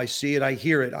 I see it, I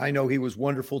hear it. I know he was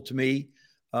wonderful to me,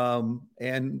 and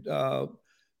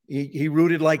he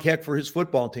rooted like heck for his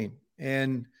football team.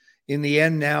 And in the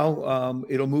end, now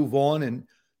it'll move on, and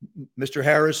Mr.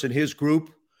 Harris and his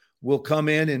group will come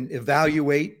in and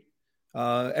evaluate.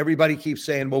 Everybody keeps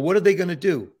saying, well, what are they going to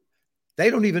do?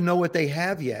 They don't even know what they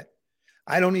have yet.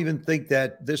 I don't even think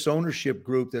that this ownership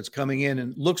group that's coming in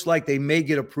and looks like they may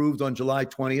get approved on July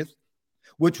 20th,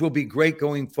 which will be great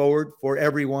going forward for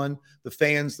everyone, the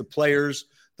fans, the players,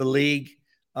 the league.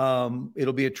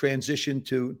 It'll be a transition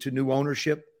to new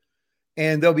ownership,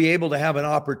 and they'll be able to have an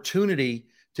opportunity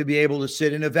to be able to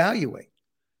sit and evaluate.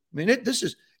 I mean,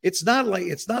 it's not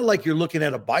like you're looking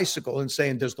at a bicycle and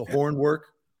saying, does the horn work?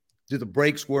 Do the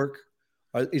brakes work?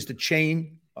 Is the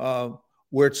chain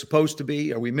where it's supposed to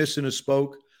be? Are we missing a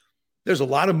spoke? There's a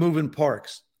lot of moving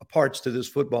parts to this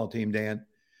football team, Dan.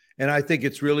 And I think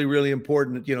it's really, really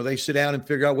important that, they sit down and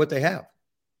figure out what they have.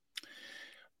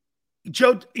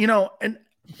 Joe, and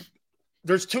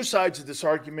there's two sides of this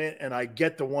argument, and I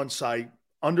get the one side.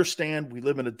 Understand we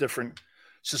live in a different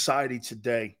society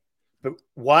today. But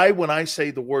why, when I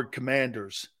say the word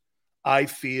Commanders, I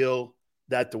feel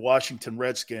that the Washington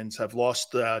Redskins have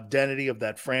lost the identity of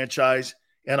that franchise.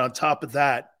 And on top of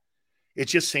that, it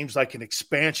just seems like an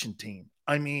expansion team.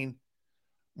 I mean,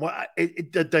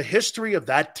 the history of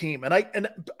that team, and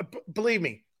believe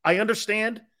me, I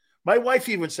understand. My wife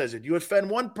even says it. You offend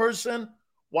one person,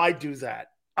 why do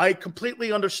that? I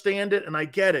completely understand it, and I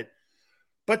get it.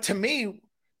 But to me,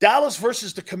 Dallas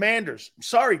versus the Commanders. I'm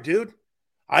sorry, dude.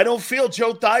 I don't feel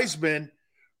Joe Theismann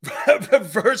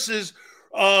versus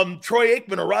Troy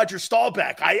Aikman or Roger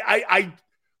Staubach. I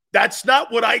that's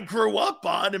not what I grew up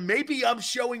on, and maybe I'm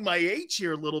showing my age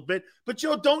here a little bit. But,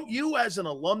 Joe, don't you, as an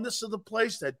alumnus of the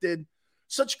place that did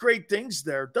such great things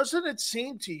there, doesn't it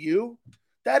seem to you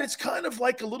that it's kind of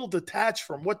like a little detached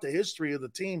from what the history of the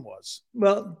team was?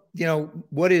 Well,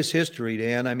 what is history,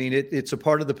 Dan? I mean, it's a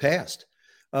part of the past.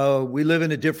 We live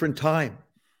in a different time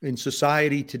in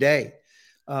society today.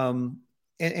 And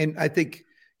I think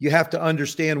you have to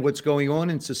understand what's going on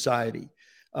in society.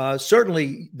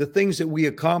 Certainly, the things that we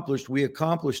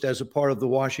accomplished as a part of the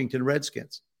Washington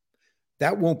Redskins.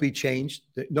 That won't be changed.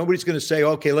 Nobody's going to say,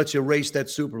 okay, let's erase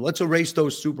those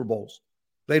Super Bowls.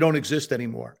 They don't exist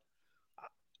anymore.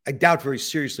 I doubt very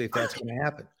seriously if that's going to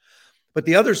happen. But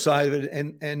the other side of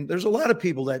it, and there's a lot of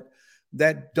people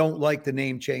that don't like the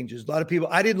name changes. A lot of people,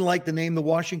 I didn't like the name the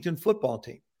Washington Football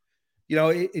Team.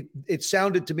 It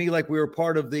sounded to me like we were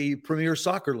part of the Premier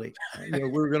Soccer League. We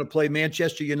were going to play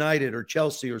Manchester United or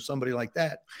Chelsea or somebody like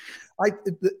that.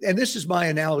 And this is my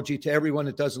analogy to everyone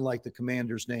that doesn't like the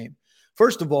Commanders name.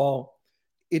 First of all,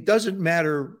 it doesn't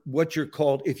matter what you're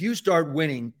called. If you start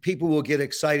winning, people will get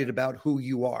excited about who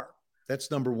you are.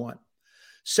 That's number one.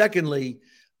 Secondly,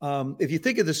 if you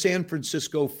think of the San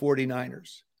Francisco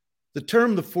 49ers, the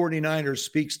term the 49ers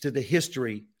speaks to the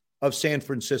history of San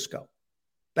Francisco.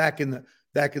 Back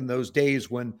in those days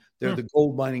when the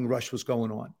gold mining rush was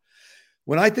going on.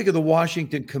 When I think of the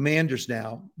Washington Commanders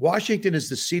now, Washington is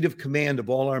the seat of command of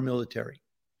all our military.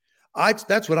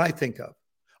 That's what I think of.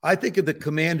 I think of the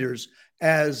Commanders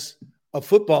as a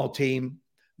football team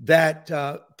that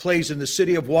plays in the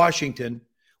city of Washington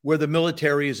where the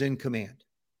military is in command.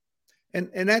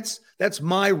 And that's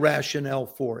my rationale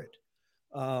for it.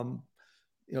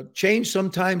 Change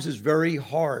sometimes is very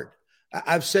hard.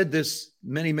 I've said this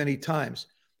many, many times.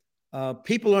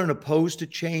 People aren't opposed to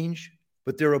change,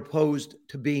 but they're opposed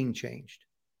to being changed.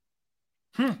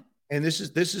 And this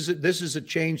is a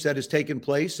change that has taken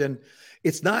place, and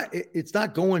it's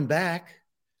not going back.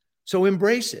 So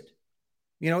embrace it.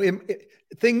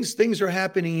 Things are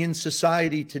happening in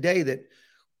society today that,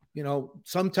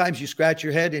 sometimes you scratch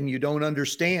your head and you don't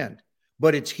understand,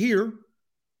 but it's here.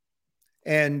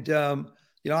 And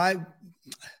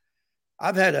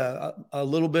I've had a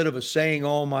little bit of a saying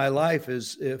all my life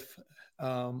is if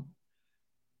I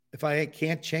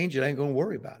can't change it, I ain't going to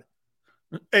worry about it.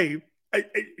 Hey,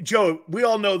 Joe, we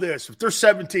all know this. If they're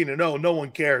 17-0, no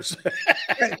one cares.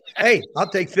 Hey, I'll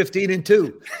take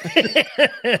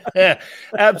 15-2.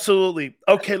 Absolutely.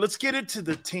 Okay, let's get into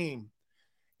the team.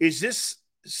 Is this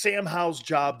Sam Howell's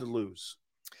job to lose?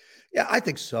 Yeah, I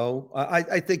think so.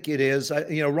 I think it is.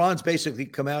 Ron's basically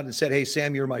come out and said, hey,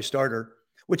 Sam, you're my starter,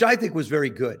 which I think was very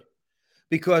good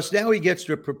because now he gets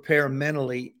to prepare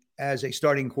mentally as a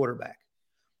starting quarterback.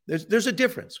 There's a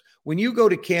difference. When you go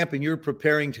to camp and you're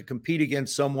preparing to compete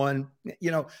against someone,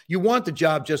 you want the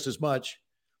job just as much,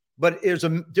 but there's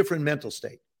a different mental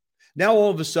state. Now, all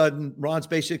of a sudden, Ron's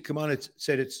basically come on and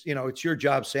said, it's your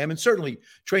job, Sam. And certainly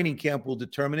training camp will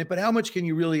determine it, but how much can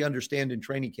you really understand in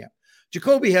training camp?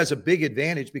 Jacoby has a big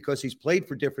advantage because he's played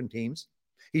for different teams.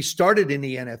 He started in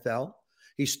the NFL.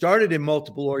 He started in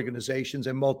multiple organizations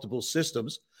and multiple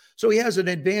systems. So he has an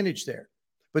advantage there.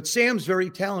 But Sam's very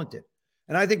talented.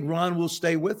 And I think Ron will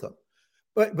stay with him.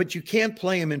 But you can't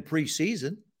play him in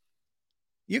preseason.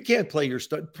 You can't play your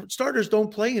starters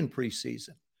don't play in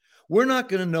preseason. We're not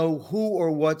going to know who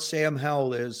or what Sam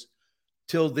Howell is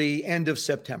till the end of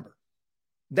September.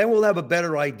 Then we'll have a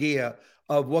better idea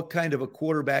of what kind of a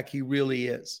quarterback he really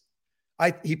is.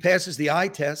 He passes the eye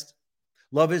test.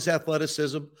 Love his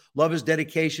athleticism. Love his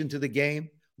dedication to the game.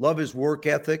 Love his work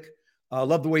ethic.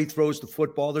 Love the way he throws the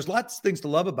football. There's lots of things to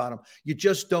love about him. You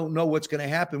just don't know what's going to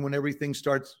happen when everything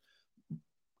starts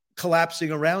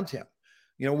collapsing around him.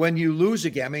 When you lose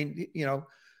again,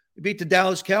 He beat the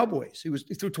Dallas Cowboys.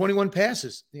 He threw 21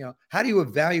 passes. How do you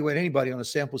evaluate anybody on a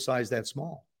sample size that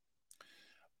small?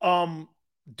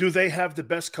 Do they have the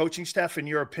best coaching staff, in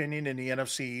your opinion, in the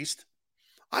NFC East?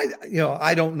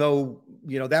 I don't know.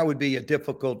 That would be a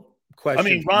difficult question. I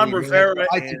mean, Ron Rivera.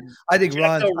 I think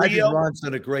Ron's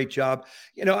done a great job.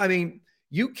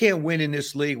 You can't win in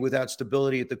this league without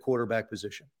stability at the quarterback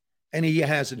position, and he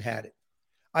hasn't had it.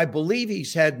 I believe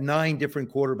he's had 9 different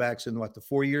quarterbacks in the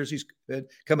 4 years he's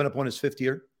coming up on his 5th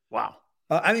year. Wow.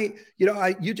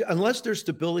 Unless there's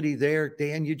stability there,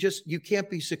 Dan, you can't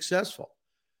be successful.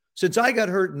 Since I got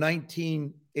hurt in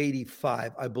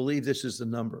 1985, I believe this is the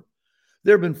number.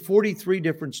 There have been 43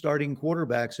 different starting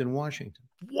quarterbacks in Washington.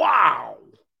 Wow.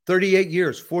 38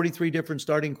 years, 43 different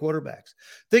starting quarterbacks.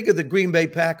 Think of the Green Bay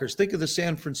Packers. Think of the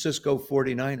San Francisco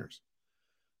 49ers.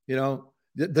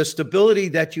 The stability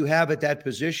that you have at that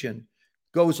position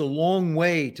goes a long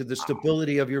way to the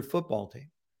stability of your football team.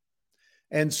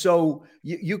 And so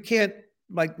you can't,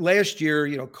 like last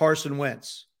year, Carson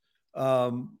Wentz,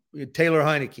 Taylor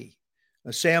Heineke,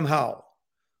 Sam Howell.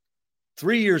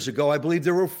 3 years ago, I believe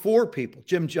there were 4 people,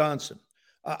 Jim Johnson.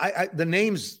 The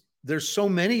names, there's so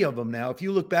many of them now. If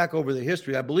you look back over the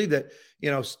history, I believe that,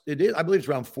 it is, I believe it's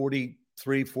around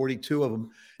 43, 42 of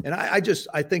them. And I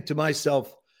think to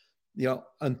myself,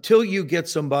 until you get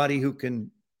somebody who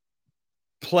can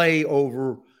play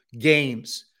over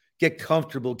games, get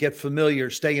comfortable, get familiar,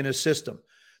 stay in a system.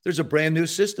 There's a brand new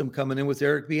system coming in with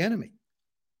Eric Bieniemy.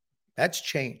 That's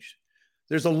changed.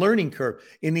 There's a learning curve.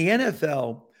 In the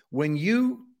NFL, when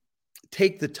you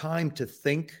take the time to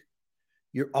think,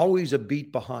 you're always a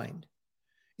beat behind.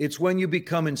 It's when you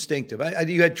become instinctive.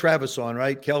 You had Travis on,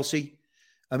 right, Kelsey?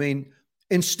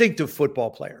 Instinctive football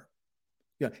player.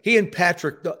 He and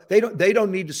Patrick, they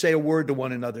don't need to say a word to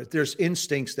one another. There's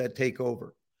instincts that take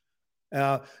over.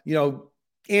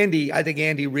 Andy, I think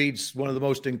Andy Reid's one of the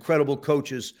most incredible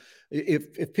coaches.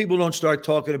 If people don't start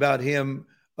talking about him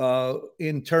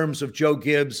in terms of Joe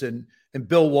Gibbs and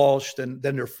Bill Walsh, then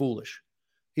they're foolish.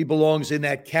 He belongs in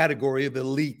that category of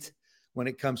elite when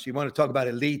it comes to, you want to talk about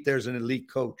elite, there's an elite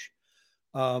coach.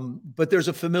 But there's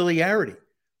a familiarity.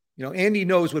 Andy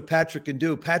knows what Patrick can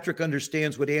do. Patrick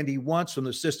understands what Andy wants from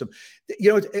the system.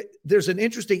 There's an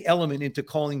interesting element into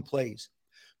calling plays.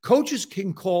 Coaches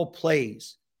can call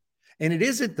plays, and it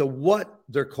isn't the what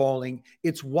they're calling,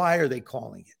 it's why are they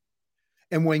calling it.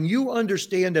 And when you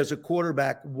understand as a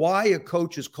quarterback why a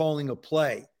coach is calling a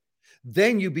play,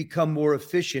 then you become more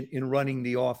efficient in running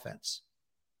the offense.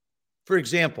 For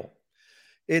example,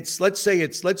 let's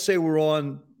take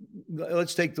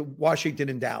the Washington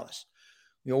and Dallas.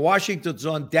 Washington's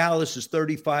on Dallas's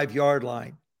 35-yard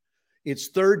line.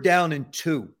 It's 3rd down and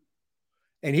 2.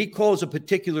 And he calls a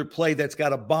particular play that's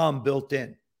got a bomb built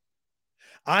in.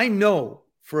 I know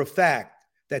for a fact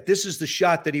that this is the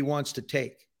shot that he wants to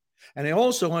take. And I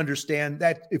also understand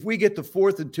that if we get to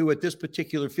 4th and 2 at this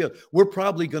particular field, we're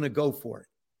probably going to go for it.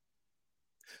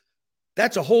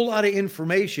 That's a whole lot of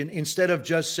information instead of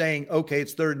just saying, okay,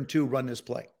 it's 3rd and 2, run this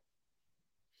play.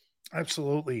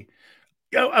 Absolutely.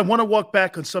 I want to walk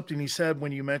back on something he said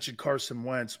when you mentioned Carson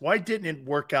Wentz. Why didn't it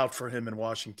work out for him in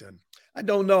Washington? I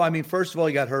don't know. First of all,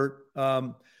 he got hurt.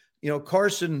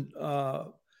 Carson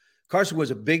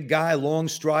was a big guy, long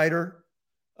strider.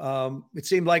 It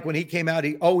seemed like when he came out,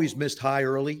 he always missed high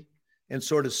early and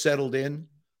sort of settled in.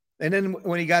 And then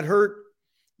when he got hurt,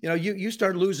 you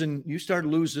start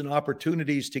losing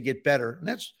opportunities to get better. And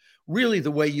that's really the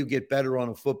way you get better on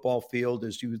a football field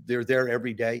is they're there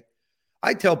every day.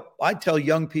 I tell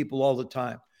young people all the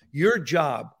time, your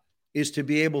job is to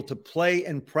be able to play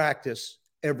and practice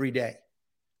every day.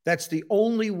 That's the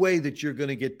only way that you're going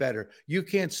to get better. You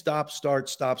can't stop, start,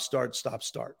 stop, start, stop,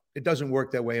 start. It doesn't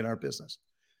work that way in our business.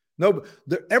 No,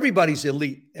 everybody's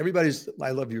elite.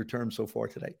 I love your term so far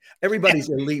today. Everybody's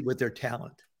elite with their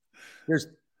talent. There's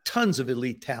tons of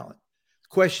elite talent. The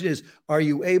question is, are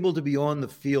you able to be on the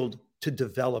field to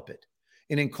develop it?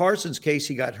 And in Carson's case,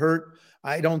 he got hurt.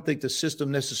 I don't think the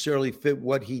system necessarily fit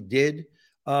what he did.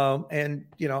 I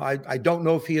don't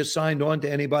know if he has signed on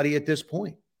to anybody at this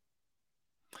point.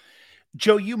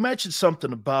 Joe, you mentioned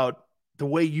something about the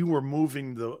way you were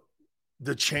moving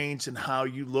the chains and how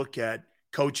you look at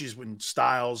coaches and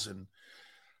styles and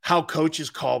how coaches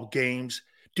call games.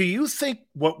 Do you think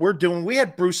what we're doing, we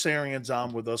had Bruce Arians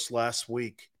on with us last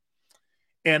week,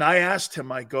 and I asked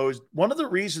him, one of the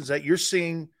reasons that you're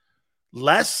seeing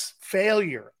less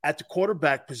failure at the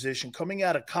quarterback position coming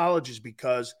out of college is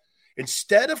because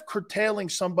instead of curtailing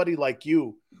somebody like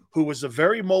you, who was a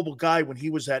very mobile guy when he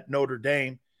was at Notre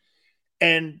Dame,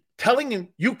 and telling him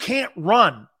you can't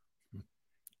run,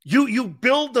 You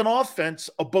build an offense,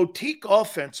 a boutique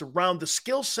offense around the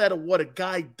skill set of what a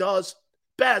guy does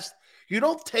best. You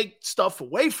don't take stuff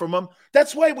away from him.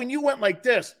 That's why when you went like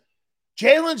this,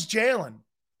 Jalen's Jalen.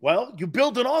 Well, you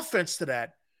build an offense to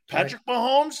that. Patrick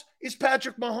Mahomes is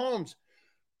Patrick Mahomes.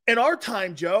 In our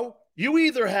time, Joe, you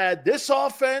either had this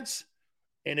offense,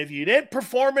 and if you didn't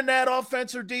perform in that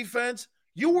offense or defense,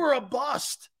 you were a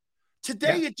bust.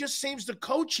 Today, it just seems the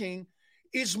coaching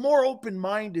is more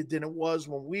open-minded than it was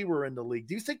when we were in the league.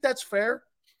 Do you think that's fair?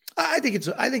 I think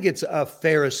it's a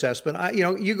fair assessment.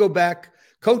 You go back,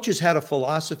 coaches had a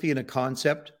philosophy and a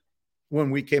concept when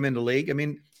we came into league. I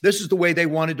mean, this is the way they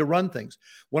wanted to run things.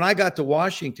 When I got to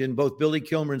Washington, both Billy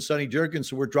Kilmer and Sonny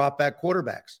Jurgensen were drop-back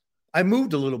quarterbacks. I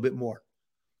moved a little bit more.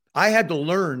 I had to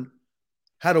learn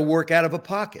how to work out of a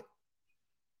pocket.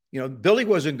 Billy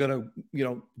wasn't going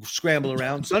to, scramble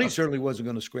around. Sonny certainly wasn't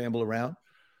going to scramble around.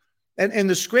 And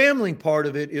the scrambling part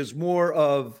of it is more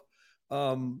of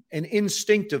an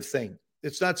instinctive thing.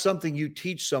 It's not something you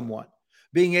teach someone.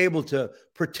 Being able to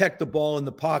protect the ball in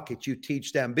the pocket, you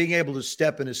teach them. Being able to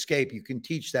step and escape, you can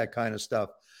teach that kind of stuff.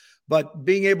 But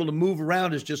being able to move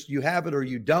around is just you have it or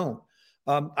you don't.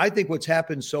 I think what's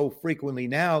happened so frequently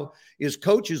now is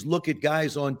coaches look at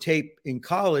guys on tape in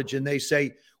college and they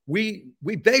say, we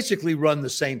basically run the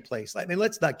same place. I mean,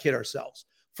 let's not kid ourselves.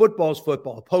 Football's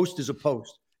football. A post is a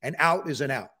post. An out is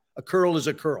an out. A curl is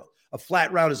a curl. A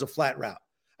flat route is a flat route.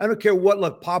 I don't care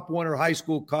what Pop Warner, high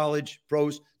school, college,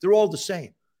 pros, they're all the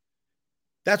same.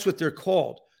 That's what they're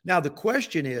called. Now, the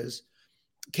question is,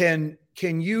 can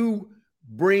you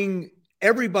bring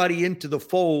everybody into the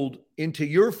fold, into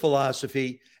your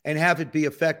philosophy, and have it be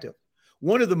effective?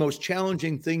 One of the most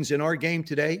challenging things in our game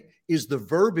today is the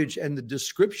verbiage and the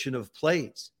description of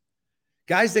plays.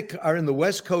 Guys that are in the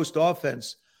West Coast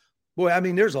offense, boy, I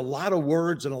mean, there's a lot of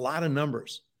words and a lot of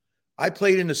numbers. I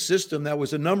played in a system that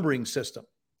was a numbering system.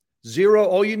 0,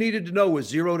 all you needed to know was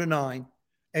 0 to 9,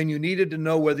 and you needed to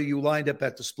know whether you lined up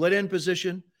at the split end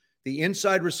position, the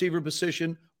inside receiver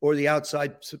position, or the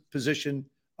outside position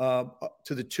to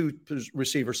the 2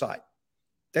 receiver side.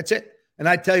 That's it. And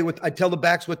I tell the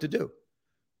backs what to do.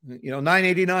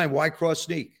 989, Y cross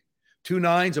sneak. 2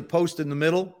 9s, a post in the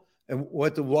middle, and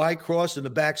what the Y cross and the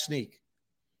back sneak.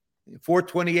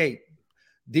 428,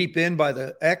 deep in by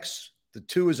the X, the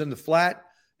 2 is in the flat.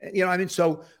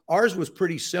 So ours was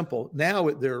pretty simple. Now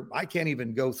I can't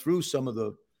even go through some of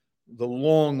the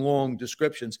long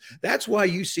descriptions. That's why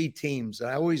you see teams,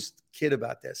 and I always kid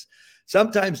about this.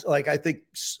 Sometimes, I think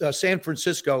San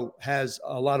Francisco has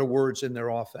a lot of words in their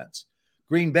offense.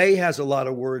 Green Bay has a lot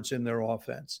of words in their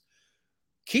offense.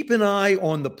 Keep an eye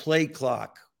on the play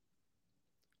clock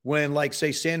when,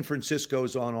 say, San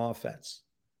Francisco's on offense.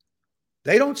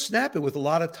 They don't snap it with a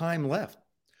lot of time left.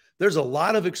 There's a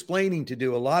lot of explaining to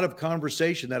do, a lot of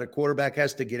conversation that a quarterback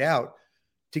has to get out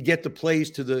to get the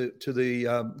plays to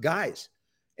the guys.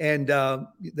 And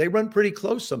they run pretty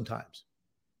close sometimes.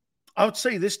 I would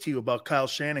say this to you about Kyle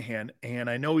Shanahan, and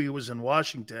I know he was in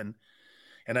Washington,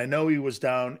 and I know he was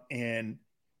down in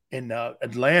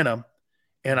Atlanta,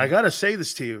 and I got to say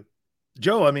this to you,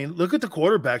 Joe. I mean, look at the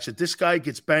quarterbacks. If this guy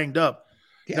gets banged up,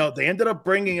 they ended up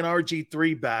bringing an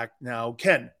RG3 back. Now,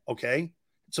 Ken, okay,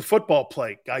 it's a football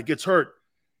play. Guy gets hurt.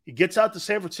 He gets out to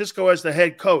San Francisco as the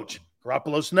head coach.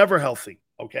 Garoppolo's never healthy,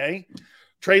 okay?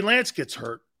 Trey Lance gets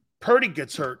hurt. Purdy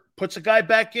gets hurt. Puts a guy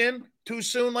back in too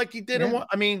soon like he did. Yeah.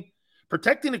 I mean,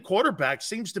 protecting the quarterback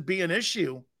seems to be an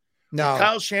issue. No.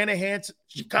 Kyle Shanahan's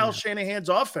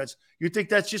offense. You think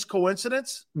that's just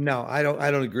coincidence? No, I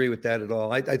don't agree with that at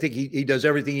all. I think he does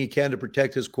everything he can to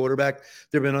protect his quarterback.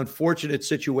 There have been unfortunate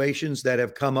situations that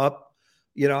have come up.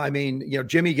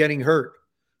 Jimmy getting hurt,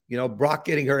 Brock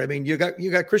getting hurt. I mean, you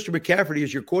got Christian McCaffrey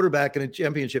as your quarterback in a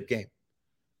championship game.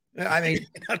 I mean,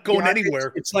 not going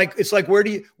anywhere. It's like where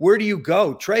do you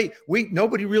go? Trey,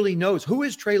 nobody really knows who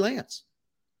is Trey Lance.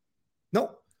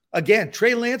 No. Again,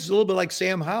 Trey Lance is a little bit like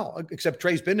Sam Howell, except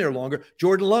Trey's been there longer.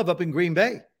 Jordan Love up in Green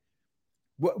Bay.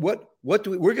 We're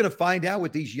going to find out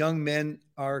what these young men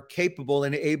are capable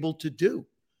and able to do.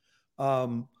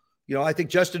 I think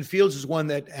Justin Fields is one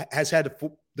that has had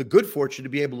the good fortune to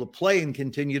be able to play and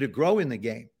continue to grow in the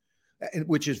game,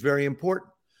 which is very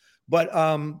important. But,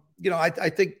 I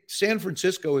think San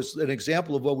Francisco is an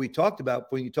example of what we talked about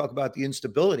when you talk about the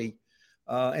instability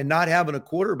and not having a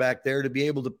quarterback there to be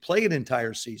able to play an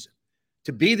entire season,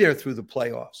 to be there through the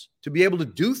playoffs, to be able to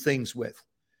do things with.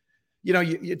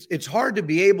 It's hard to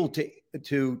be able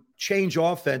to change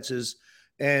offenses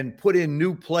and put in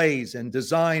new plays and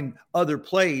design other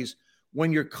plays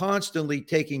when you're constantly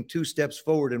taking 2 steps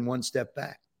forward and 1 step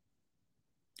back.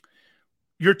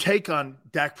 Your take on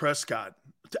Dak Prescott.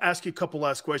 to ask you a couple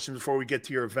last questions before we get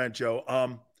to your event,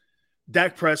 Joe.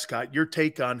 Dak Prescott, your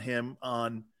take on him,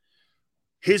 on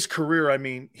his career. I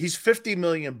mean, he's $50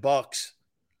 million bucks.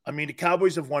 I mean, the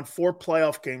Cowboys have won 4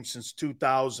 playoff games since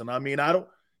 2000. I mean,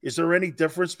 is there any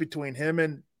difference between him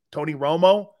and Tony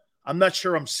Romo? I'm not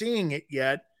sure I'm seeing it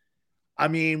yet. I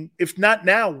mean, if not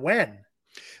now, when?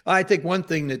 I think one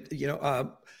thing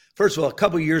that, first of all, a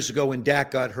couple of years ago when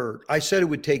Dak got hurt, I said it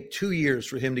would take 2 years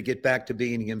for him to get back to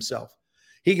being himself.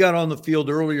 He got on the field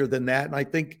earlier than that,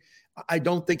 and I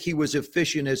don't think he was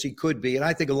efficient as he could be, and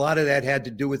I think a lot of that had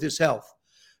to do with his health.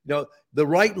 The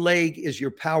right leg is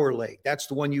your power leg. That's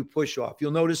the one you push off.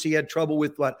 You'll notice he had trouble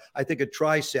with a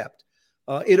tricep.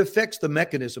 It affects the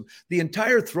mechanism. The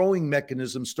entire throwing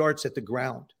mechanism starts at the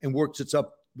ground and works its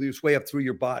way up through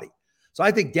your body. So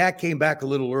I think Dak came back a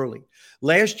little early.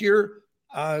 Last year,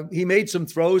 he made some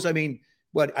throws. I mean,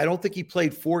 I don't think he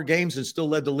played 4 games and still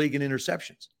led the league in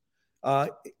interceptions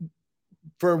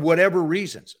for whatever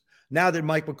reasons. Now that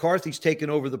Mike McCarthy's taken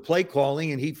over the play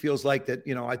calling and he feels like that,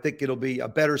 I think it'll be a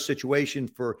better situation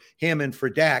for him and for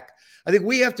Dak. I think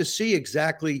we have to see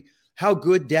exactly how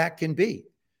good Dak can be.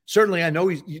 Certainly, I know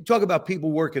you talk about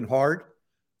people working hard.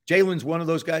 Jalen's one of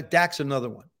those guys. Dak's another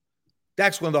one.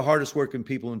 Dak's one of the hardest working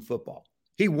people in football.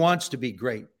 He wants to be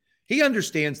great. He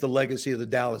understands the legacy of the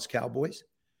Dallas Cowboys.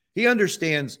 He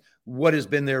understands what has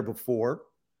been there before,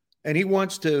 and he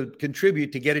wants to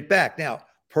contribute to get it back. Now,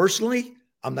 personally,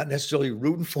 I'm not necessarily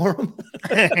rooting for him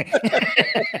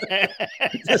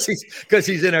because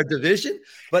he's in our division.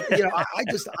 But,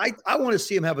 I want to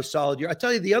see him have a solid year. I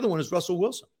tell you, the other one is Russell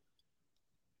Wilson.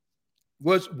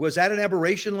 Was that an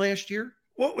aberration last year?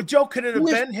 Well, Joe, could it have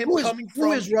been him coming from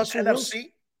who is Russell NFC? Wilson?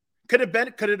 Could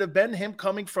it have been him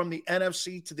coming from the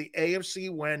NFC to the AFC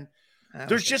when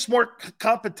there's just more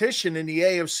competition in the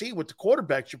AFC with the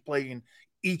quarterbacks you're playing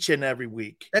each and every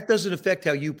week? That doesn't affect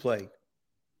how you play.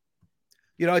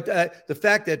 The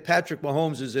fact that Patrick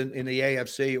Mahomes is in the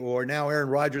AFC or now Aaron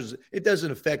Rodgers, it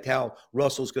doesn't affect how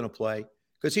Russell's going to play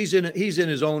because he's in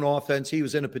his own offense. He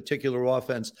was in a particular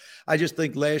offense. I just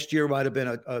think last year might have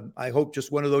been I hope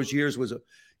just one of those years was it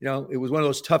was one of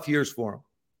those tough years for him.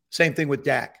 Same thing with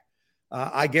Dak.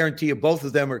 I guarantee you both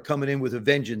of them are coming in with a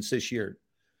vengeance this year.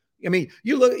 I mean,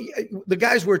 you look, the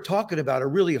guys we're talking about are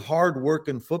really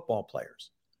hard-working football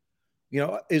players.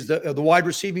 Is the wide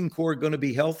receiving core going to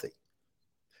be healthy?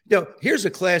 Here's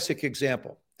a classic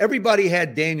example. Everybody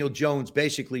had Daniel Jones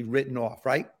basically written off,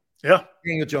 right? Yeah.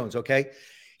 Daniel Jones, okay?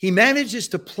 He manages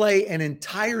to play an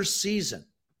entire season.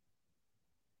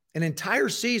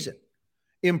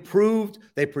 Improved.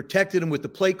 They protected him with the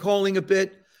play calling a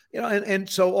bit. And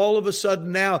so all of a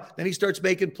sudden now, then he starts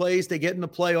making plays. They get in the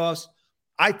playoffs.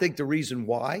 I think the reason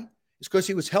why is because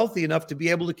he was healthy enough to be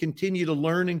able to continue to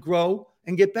learn and grow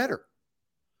and get better.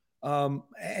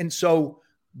 And so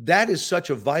that is such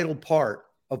a vital part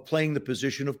of playing the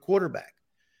position of quarterback,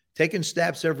 taking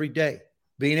snaps every day,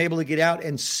 being able to get out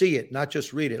and see it, not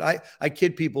just read it. I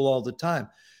kid people all the time.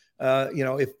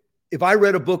 If I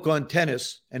read a book on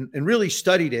tennis and really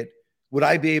studied it, would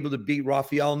I be able to beat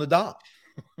Rafael Nadal?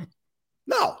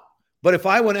 No. But if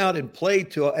I went out and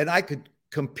played and I could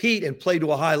compete and play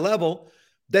to a high level,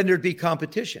 then there'd be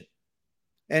competition.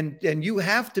 And you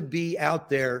have to be out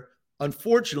there,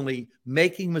 unfortunately,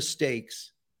 making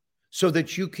mistakes so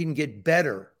that you can get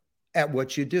better at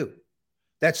what you do.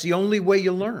 That's the only way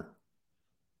you learn.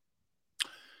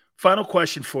 Final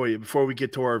question for you before we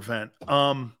get to our event.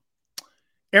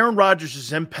 Aaron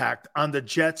Rodgers' impact on the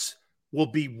Jets will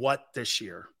be what this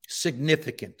year?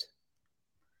 Significant.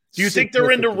 Do you think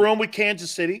they're in the room with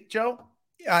Kansas City, Joe?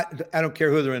 I don't care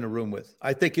who they're in the room with.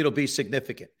 I think it'll be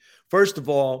significant. First of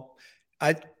all,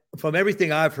 from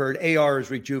everything I've heard, AR is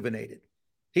rejuvenated.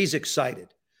 He's excited.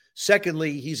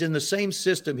 Secondly, he's in the same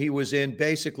system he was in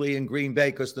basically in Green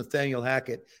Bay because Nathaniel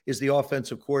Hackett is the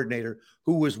offensive coordinator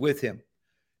who was with him.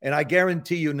 And I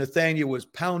guarantee you Nathaniel was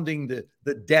pounding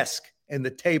the desk and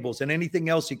the tables and anything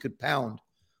else he could pound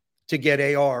to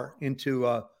get AR into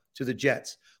to the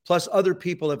Jets. Plus other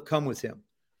people have come with him.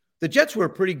 The Jets were a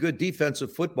pretty good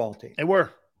defensive football team. They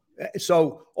were.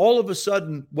 So all of a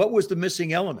sudden, what was the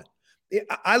missing element?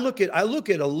 I look at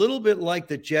a little bit like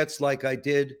the Jets, like I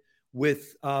did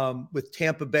with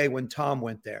Tampa Bay when Tom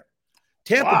went there.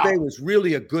 Tampa Bay was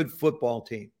really a good football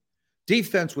team.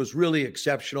 Defense was really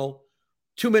exceptional.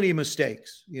 Too many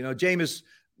mistakes. Jameis,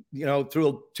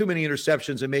 threw too many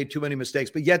interceptions and made too many mistakes,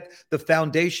 but yet the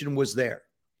foundation was there.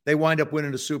 They wind up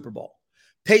winning a Super Bowl.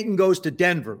 Peyton goes to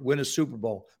Denver, win a Super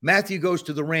Bowl. Matthew goes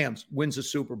to the Rams, wins a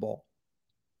Super Bowl.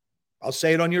 I'll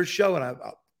say it on your show, and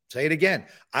I'll say it again.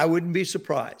 I wouldn't be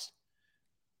surprised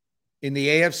in the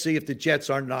AFC if the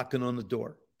Jets aren't knocking on the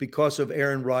door. because of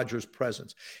Aaron Rodgers'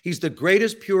 presence. He's the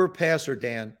greatest pure passer,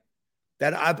 Dan,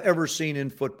 that I've ever seen in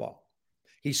football.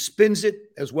 He spins it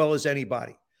as well as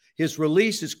anybody. His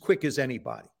release is quick as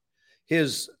anybody.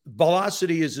 His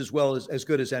velocity is as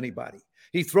good as anybody.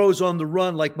 He throws on the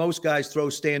run like most guys throw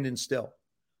standing still.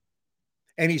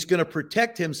 And he's going to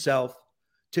protect himself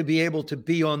to be able to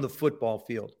be on the football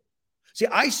field. See,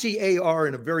 I see AR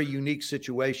in a very unique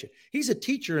situation. He's a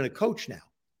teacher and a coach now.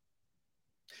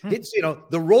 It's,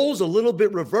 the role's a little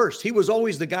bit reversed. He was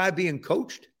always the guy being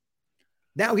coached.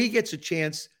 Now he gets a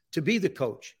chance to be the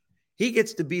coach. He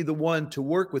gets to be the one to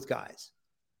work with guys.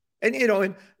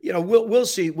 And we'll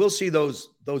see those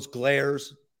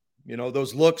glares,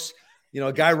 those looks.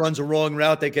 A guy runs a wrong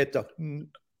route, they get the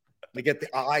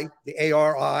eye, the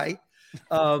AR eye.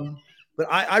 But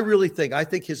I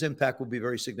think his impact will be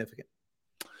very significant.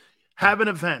 Have an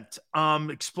event.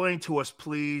 Explain to us,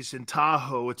 please, in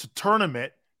Tahoe. It's a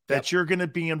tournament that you're going to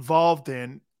be involved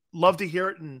in. Love to hear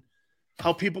it and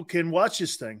how people can watch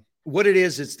this thing. What it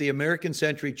is, it's the American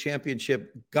Century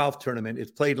Championship Golf Tournament.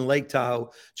 It's played in Lake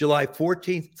Tahoe, July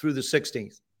 14th through the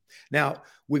 16th. Now,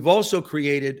 we've also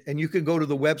created, and you can go to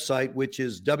the website, which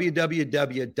is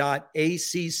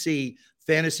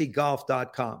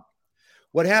www.accfantasygolf.com.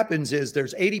 What happens is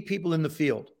there's 80 people in the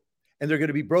field, and they're going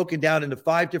to be broken down into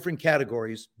 5 different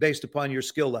categories based upon your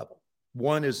skill level.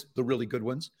 1 is the really good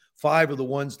ones. 5 are the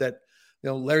ones that,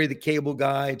 Larry the Cable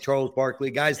Guy, Charles Barkley,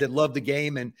 guys that love the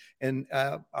game and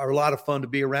are a lot of fun to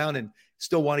be around and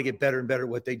still want to get better and better at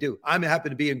what they do. I'm happy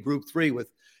to be in group 3 with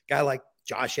a guy like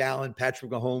Josh Allen,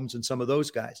 Patrick Mahomes, and some of those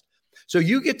guys. So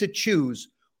you get to choose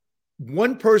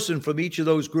one person from each of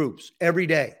those groups every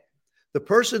day. The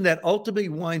person that ultimately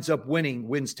winds up winning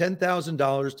wins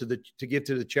 $10,000 to give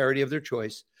to the charity of their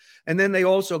choice. And then they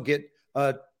also get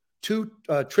a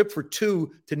trip for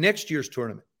 2 to next year's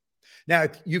tournament. Now,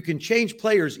 you can change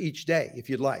players each day if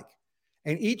you'd like.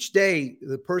 And each day,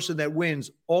 the person that wins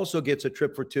also gets a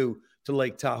trip for 2 to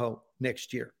Lake Tahoe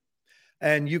next year.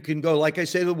 And you can go, like I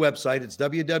say, to the website. It's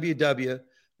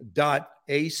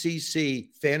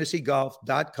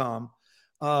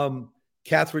www.accfantasygolf.com.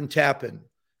 Catherine Tappan,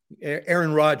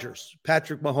 Aaron Rodgers,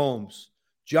 Patrick Mahomes,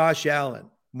 Josh Allen,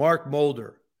 Mark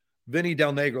Mulder, Vinny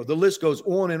Del Negro. The list goes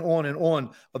on and on and on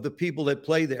of the people that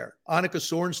play there. Annika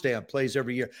Sorenstam plays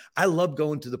every year. I love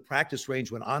going to the practice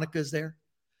range when Annika's there,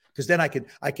 because then I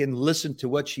can listen to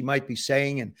what she might be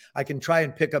saying, and I can try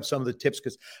and pick up some of the tips,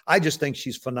 because I just think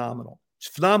she's phenomenal.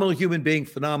 She's a phenomenal human being,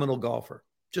 phenomenal golfer,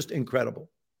 just incredible.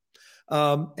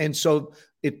 And so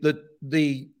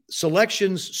the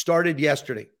selections started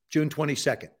yesterday, June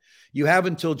 22nd. You have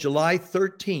until July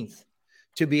 13th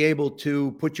to be able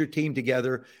to put your team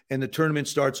together, and the tournament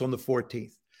starts on the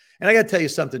 14th. And I got to tell you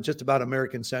something just about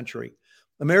American Century.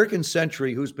 American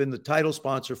Century, who's been the title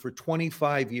sponsor for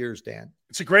 25 years, Dan.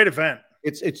 It's a great event.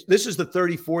 This is the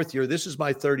 34th year. This is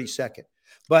my 32nd.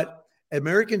 But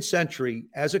American Century,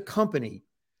 as a company,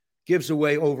 gives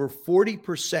away over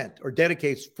 40% or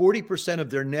dedicates 40% of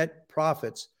their net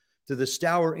profits to the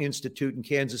Stour Institute in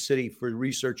Kansas City for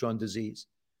research on disease.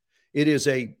 It is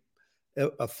a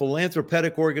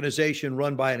philanthropic organization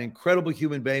run by an incredible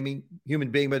human being by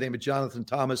the name of Jonathan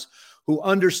Thomas, who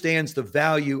understands the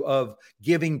value of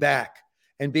giving back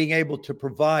and being able to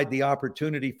provide the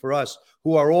opportunity for us,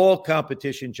 who are all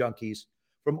competition junkies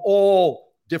from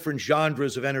all different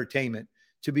genres of entertainment,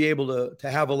 to be able to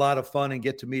have a lot of fun and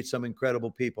get to meet some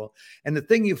incredible people. And the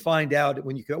thing you find out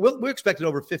when you go, well, we're expecting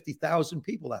over 50,000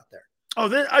 people out there. Oh,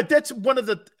 that's one of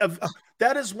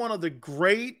that is one of the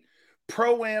great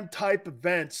pro-am type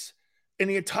events in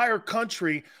the entire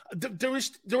country. There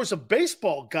was a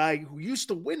baseball guy who used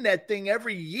to win that thing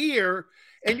every year,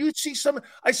 and you'd see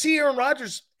I see Aaron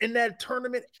Rodgers in that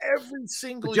tournament every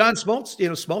single John Smoltz,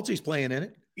 Smoltzy's playing in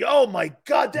it. Oh my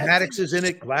God, Maddox is in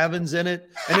it, Glavin's in it,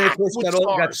 and then of course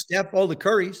got Steph, all the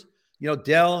Currys,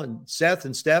 Dell and Seth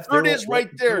and Steph. There it is right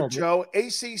there, Joe.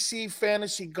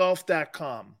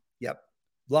 ACCFantasyGolf.com. Yep.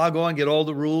 Log on, get all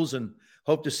the rules, and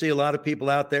hope to see a lot of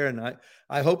people out there. And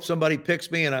I hope somebody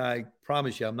picks me, and I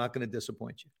promise you I'm not going to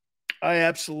disappoint you. I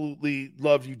absolutely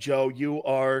love you, Joe. You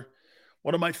are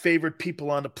one of my favorite people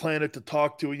on the planet to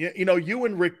talk to. You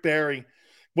and Rick Barry,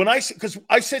 because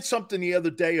I said something the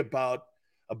other day about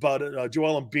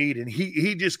Joel Embiid, and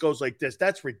he just goes like this.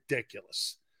 That's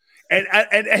ridiculous. And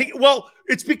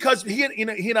it's because he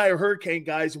and I are Hurricane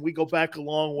guys, and we go back a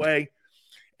long way.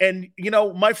 And,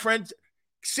 my friends,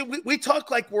 see, we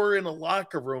talk like we're in a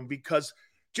locker room, because,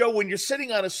 Joe, when you're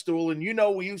sitting on a stool, and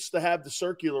we used to have the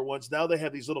circular ones. Now they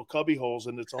have these little cubby holes,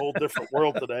 and it's a whole different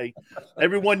world today.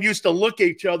 Everyone used to look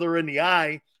each other in the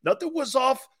eye. Nothing was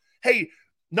off. Hey,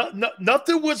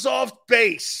 Nothing was off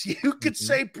base. You could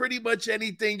say pretty much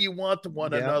anything you want to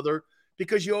one another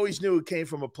because you always knew it came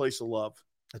from a place of love.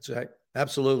 That's right.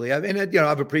 Absolutely. I mean,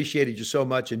 I've appreciated you so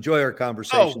much. Enjoy our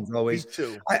conversations always. Me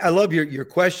too. I love your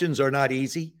questions are not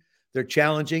easy. They're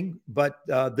challenging, but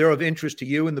they're of interest to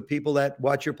you and the people that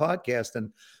watch your podcast.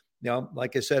 And,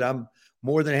 like I said, I'm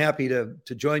more than happy to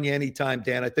join you anytime,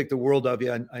 Dan. I think the world of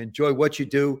you. I enjoy what you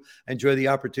do. I enjoy the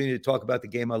opportunity to talk about the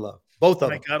game I love. Both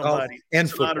of them. Golf and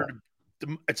football.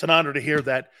 It's an honor to hear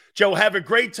that. Joe, have a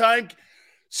great time.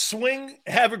 Swing.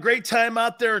 Have a great time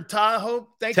out there in Tahoe.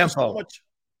 Thank you so much.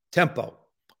 Tempo.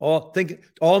 All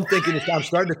I'm thinking is I'm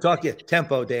starting to talk you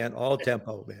tempo, Dan. All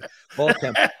tempo, man. All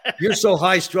tempo. You're so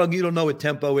high strung, you don't know what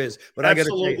tempo is. But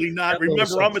absolutely not.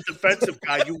 Remember, I'm a defensive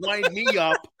guy. You wind me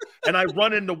up, and I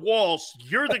run into walls.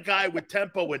 You're the guy with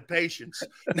tempo and patience.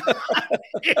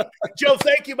 Joe,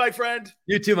 thank you, my friend.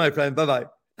 You too, my friend. Bye-bye.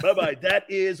 Bye-bye. That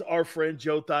is our friend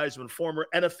Joe Theismann, former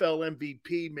NFL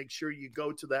MVP. Make sure you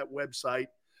go to that website.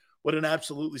 What an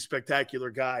absolutely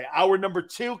spectacular guy. Hour number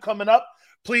 2 coming up.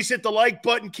 Please hit the like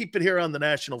button. Keep it here on the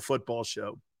National Football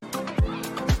Show.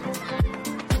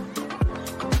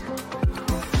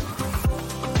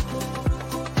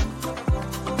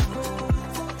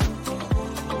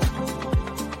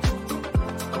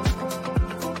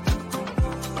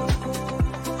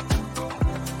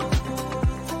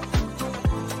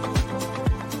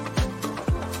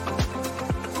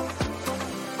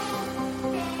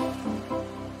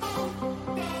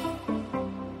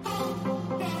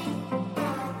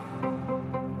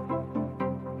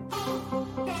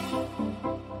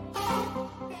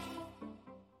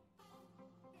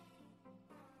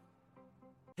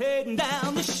 Heading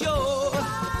down the shore,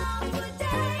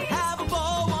 have a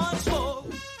ball once more.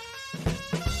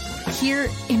 Here,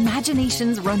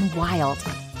 imaginations run wild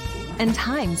and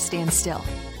time stands still.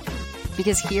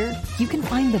 Because here, you can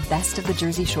find the best of the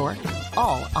Jersey Shore,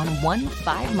 all on one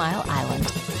 5-mile island.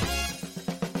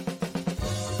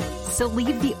 So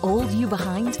leave the old you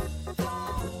behind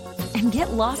and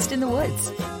get lost in the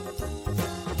woods.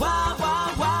 Wild,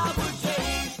 wild, wild wood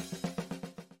days.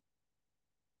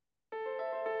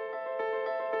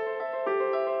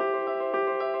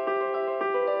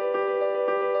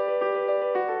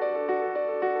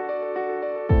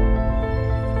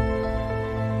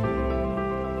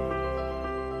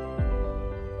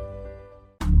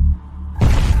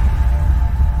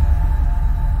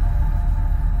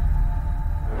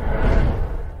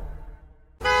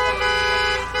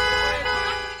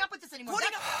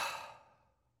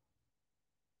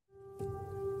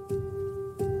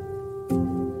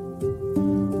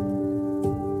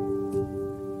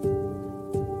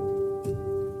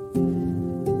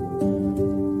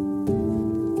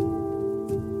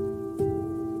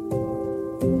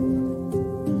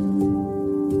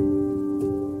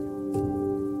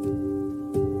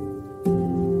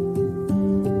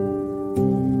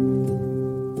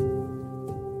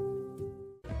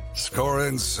 Score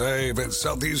and save at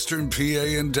Southeastern PA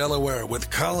and Delaware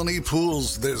with Colony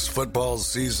Pools this football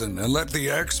season, and let the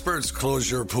experts close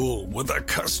your pool with a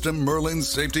custom Merlin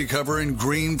safety cover in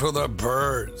green for the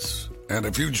birds. And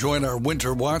if you join our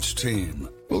Winter Watch team,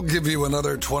 we'll give you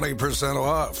another 20%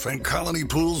 off, and Colony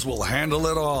Pools will handle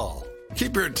it all.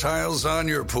 Keep your tiles on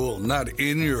your pool, not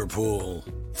in your pool.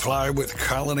 Fly with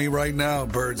Colony right now,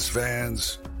 birds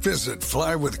fans. Visit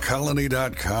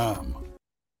flywithcolony.com.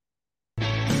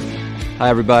 Hi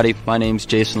everybody, my name's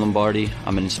Jason Lombardi.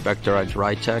 I'm an inspector at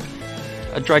DryTech.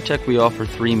 At DryTech we offer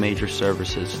 3 major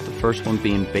services, the first one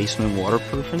being basement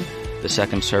waterproofing. The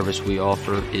second service we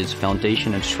offer is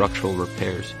foundation and structural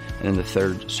repairs. And then the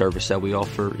third service that we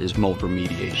offer is mold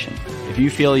remediation. If you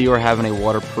feel you are having a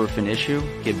waterproofing issue,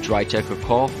 give DryTech a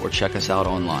call or check us out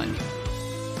online.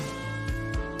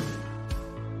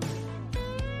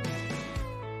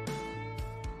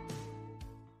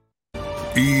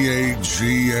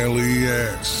 EAGLES,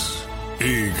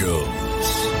 Eagles.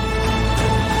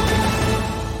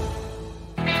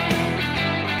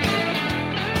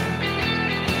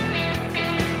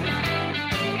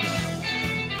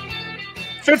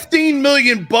 $15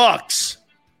 million.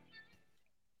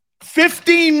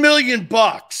 $15 million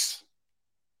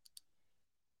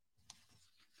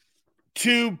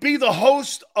to be the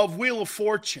host of Wheel of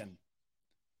Fortune.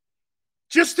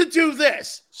 Just to do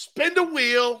this, spin the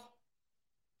wheel,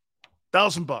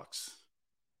 $1,000.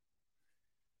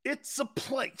 It's a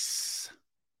place.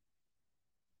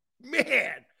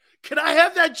 Man, can I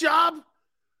have that job?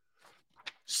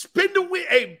 Spin the wheel.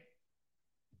 Hey,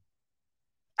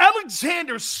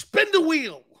 Alexander, spin the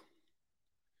wheel.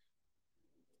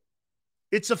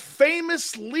 It's a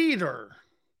famous leader.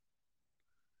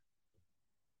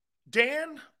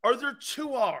 Dan, Are there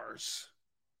two R's?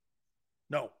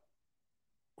 No.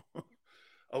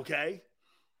 Okay.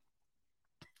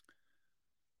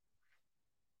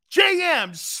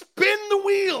 JM, spin the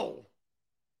wheel.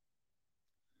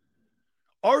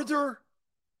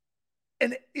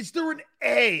 Is there an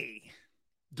A?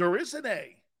 There is an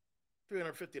A.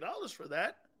 $350 for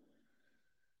that.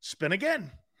 Spin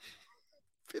again.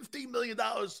 $15 million.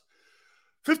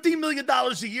 $15 million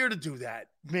a year to do that.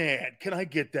 Man, can I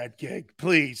get that gig,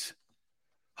 please?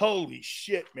 Holy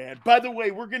shit, man. By the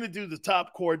way, we're going to do the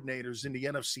top coordinators in the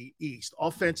NFC East,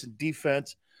 offense and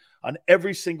defense on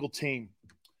every single team.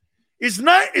 Is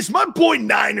my boy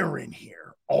Niner in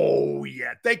here? Oh,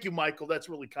 yeah. Thank you, Michael. That's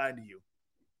really kind of you.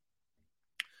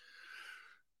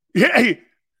 Yeah, hey,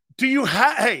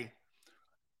 hey,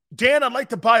 Dan, I'd like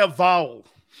to buy a vowel.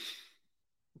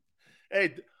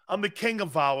 Hey, I'm the king of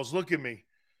vowels. Look at me.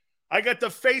 I got the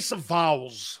face of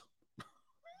vowels.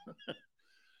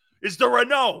 Is there a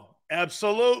no?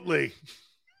 Absolutely.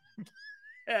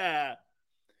 Yeah.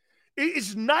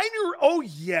 Is Niner? Oh,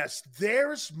 yes.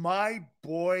 There's my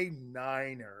boy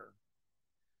Niner.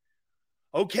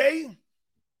 Okay?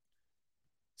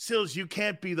 Sills, you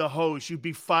can't be the host. You'd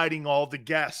be fighting all the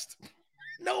guests.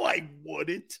 No, I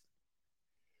wouldn't.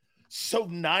 So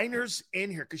Niner's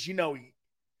in here because, he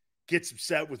gets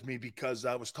upset with me because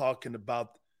I was talking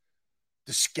about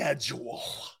the schedule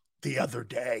the other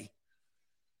day.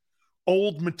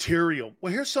 Old material.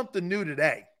 Well, here's something new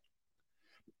today.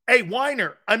 Hey,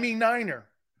 Niner,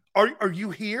 are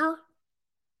you here?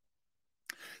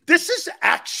 This is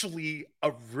actually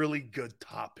a really good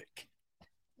topic.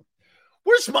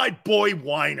 Where's my boy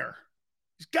Weiner?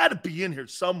 He's got to be in here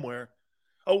somewhere.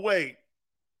 Oh, wait.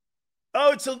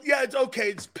 Oh, it's okay.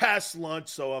 It's past lunch,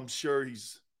 so I'm sure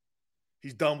he's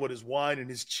done with his wine and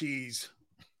his cheese.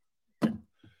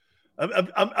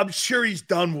 I'm sure he's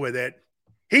done with it.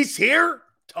 He's here?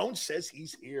 Tone says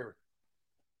he's here.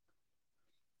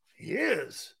 He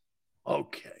is.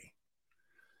 Okay.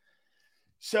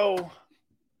 So,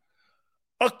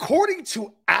 according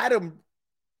to Adam,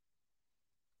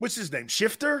 what's his name?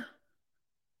 Schefter?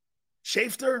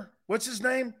 What's his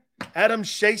name? Adam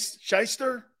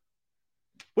Scheister?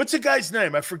 What's the guy's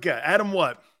name? I forget. Adam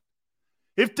what?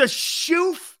 If the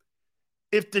shoe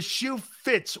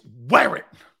fits, wear it.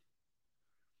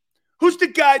 Who's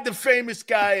the famous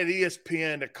guy at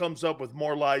ESPN that comes up with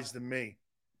more lies than me?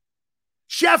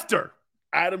 Schefter.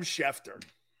 Adam Schefter.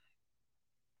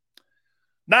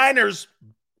 Niners,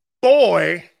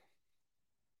 boy.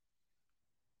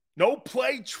 No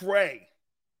play Trey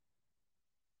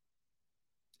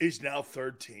is now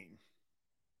third team.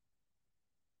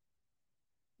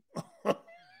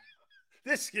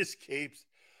 This just keeps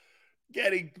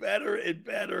getting better and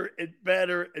better and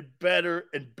better and better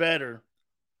and better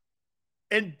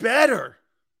and better.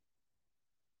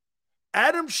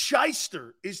 Adam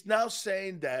Scheister is now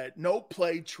saying that no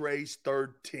play Trey's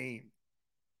third team.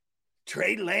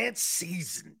 Trey Lance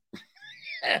season.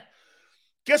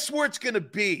 Guess where it's going to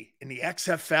be? In the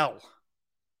XFL.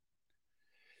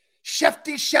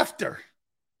 Schefter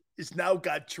has now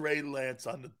got Trey Lance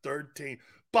on the third team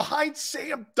behind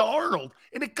Sam Darnold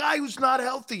and a guy who's not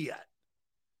healthy yet.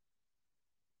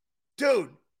 Dude,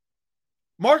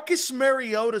 Marcus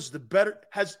Mariota's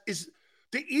is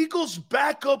the Eagles'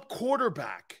 backup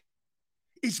quarterback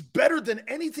is better than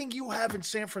anything you have in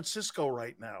San Francisco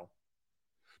right now.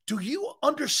 Do you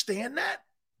understand that?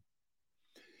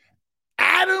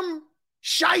 Adam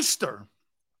Schefter,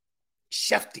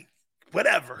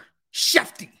 whatever,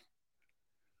 Shefty.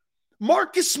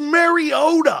 Marcus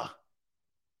Mariota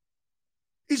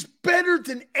is better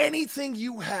than anything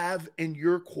you have in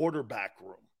your quarterback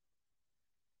room.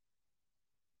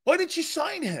 Why didn't you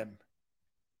sign him?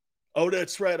 Oh,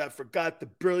 that's right. I forgot the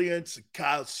brilliance of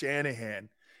Kyle Shanahan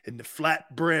and the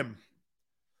flat brim.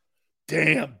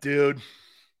 Damn, dude.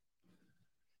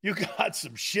 You got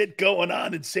some shit going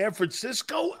on in San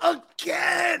Francisco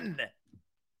again.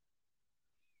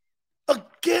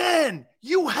 Again.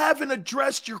 You haven't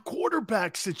addressed your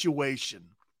quarterback situation.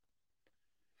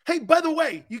 Hey, by the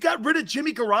way, you got rid of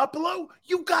Jimmy Garoppolo?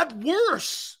 You got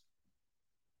worse.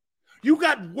 You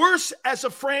got worse as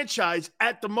a franchise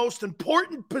at the most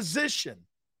important position.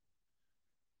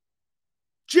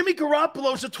 Jimmy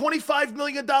Garoppolo's a $25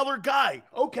 million guy.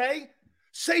 Okay.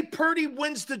 Say Purdy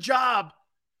wins the job.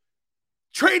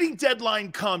 Trading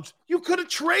deadline comes. You could have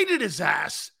traded his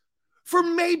ass for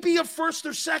maybe a first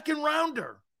or second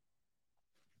rounder.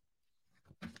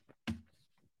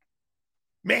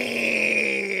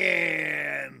 Man.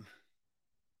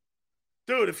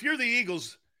 Dude, if you're the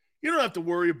Eagles, you don't have to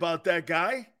worry about that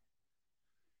guy.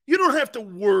 You don't have to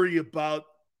worry about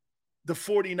the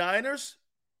 49ers,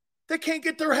 they can't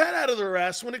get their head out of their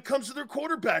ass when it comes to their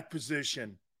quarterback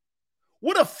position.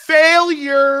 What a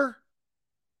failure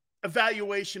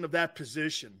evaluation of that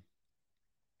position.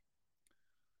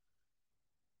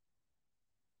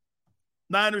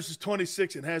 Niners is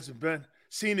 26 and hasn't been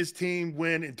seen his team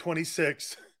win in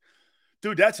 26.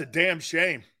 Dude, that's a damn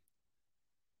shame.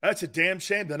 That's a damn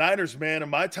shame. The Niners, man, in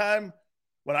my time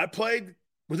when I played,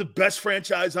 were the best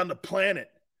franchise on the planet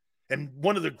and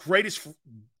one of the greatest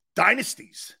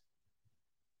dynasties.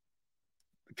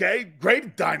 Okay?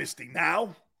 Great dynasty.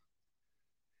 Now,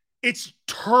 it's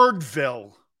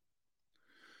Turdville.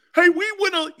 Hey, we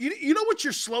win a. You know what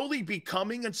you're slowly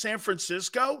becoming in San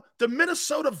Francisco? The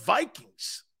Minnesota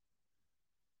Vikings.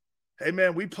 Hey,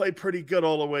 man, we played pretty good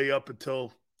all the way up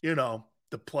until, the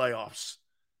playoffs.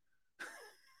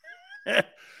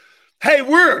 Hey,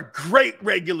 we're a great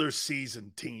regular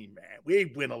season team, man.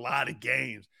 We win a lot of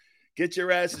games. Get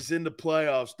your asses in the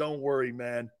playoffs. Don't worry,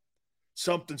 man.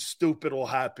 Something stupid will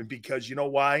happen because you know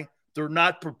why? They're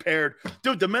not prepared.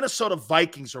 Dude, the Minnesota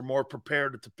Vikings are more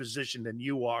prepared at the position than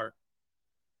you are.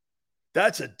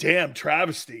 That's a damn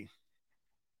travesty.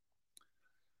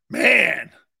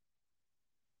 Man.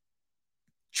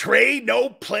 Trade no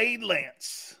play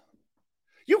Lance.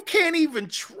 You can't even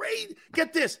trade.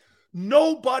 Get this.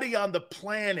 Nobody on the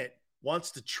planet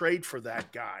wants to trade for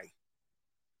that guy.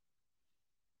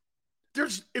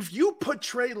 If you put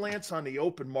Trey Lance on the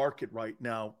open market right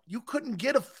now, you couldn't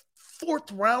get a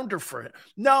fourth rounder for him.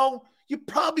 No, you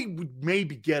probably would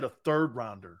maybe get a third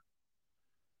rounder.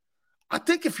 I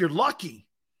think if you're lucky.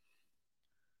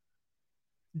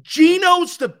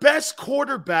 Geno's the best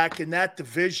quarterback in that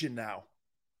division now.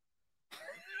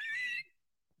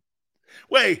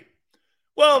 Wait,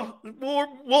 well,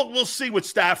 we'll see what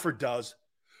Stafford does.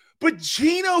 But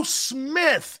Geno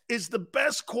Smith is the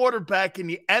best quarterback in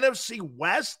the NFC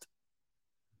West?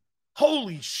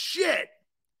 Holy shit.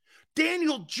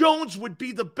 Daniel Jones would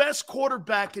be the best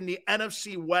quarterback in the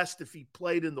NFC West if he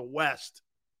played in the West.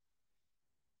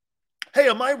 Hey,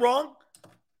 am I wrong?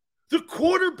 The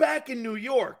quarterback in New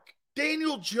York,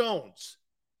 Daniel Jones,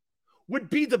 would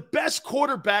be the best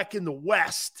quarterback in the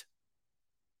West.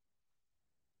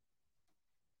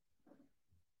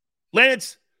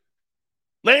 Lance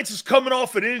is coming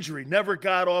off an injury, never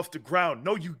got off the ground.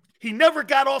 No, he never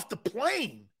got off the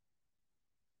plane.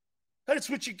 That's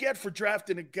what you get for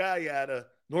drafting a guy out of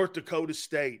North Dakota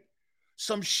State.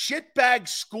 Some shitbag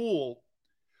school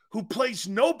who plays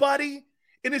nobody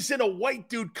and is in a white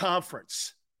dude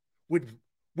conference with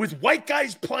white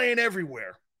guys playing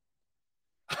everywhere.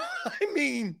 I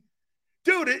mean,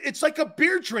 dude, it's like a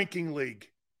beer drinking league.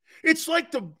 It's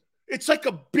like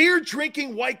a beer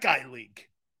drinking white guy league.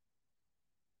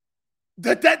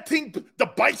 That thing, the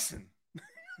Bison.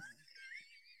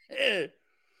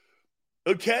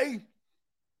 Okay?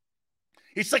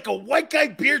 It's like a white guy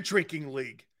beer drinking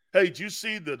league. Hey, did you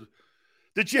see the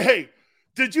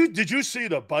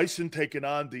Bison taking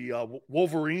on the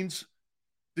Wolverines?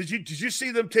 Did you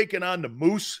see them taking on the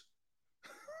Moose?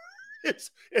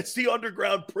 It's the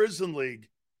underground prison league.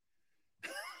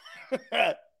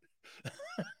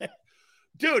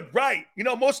 Dude, right.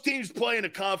 Most teams play in a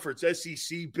conference,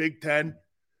 SEC, Big Ten.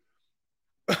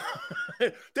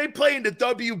 They play in the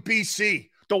WBC,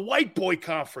 the white boy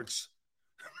conference.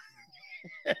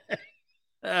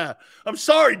 I'm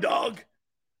sorry, dog.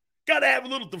 Got to have a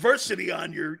little diversity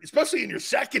on especially in your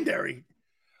secondary.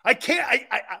 I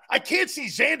can't see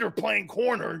Xander playing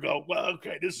corner and go, well,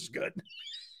 okay, this is good.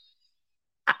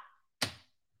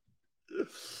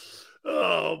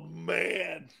 Oh,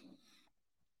 man.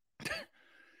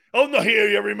 Oh, no, here,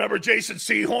 you remember Jason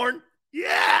Sehorn?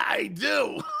 Yeah, I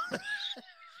do.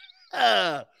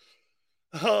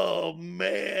 Oh,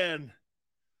 man.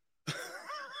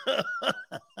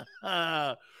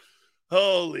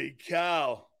 Holy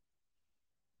cow.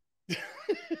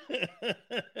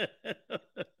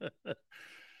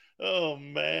 Oh,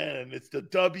 man. It's the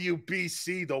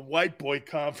WBC, the white boy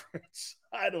conference.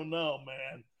 I don't know,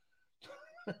 man.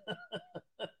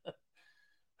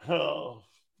 Oh,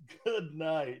 good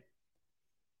night.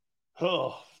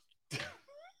 Oh.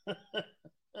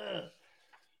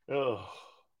 Oh.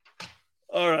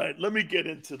 All right, let me get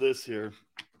into this here.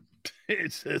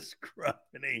 It's just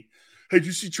crappy. Hey, did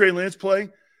you see Trey Lance play?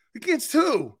 Against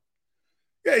who?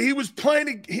 Yeah, he was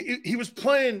playing. He was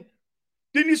playing.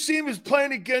 Didn't you see him? He was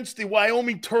playing against the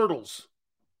Wyoming Turtles.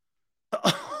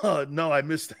 Oh, no, I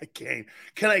missed that game.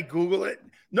 Can I Google it?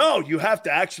 No, you have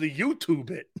to actually YouTube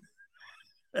it.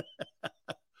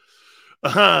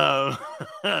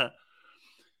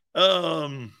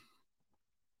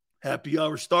 Happy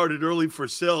hour started early for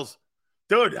sales.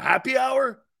 Dude, happy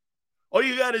hour? All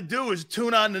you got to do is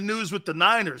tune on the news with the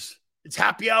Niners. It's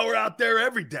happy hour out there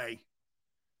every day.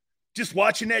 Just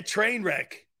watching that train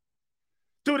wreck.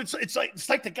 Dude, it's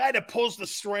like the guy that pulls the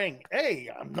string. Hey,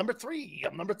 I'm number 3.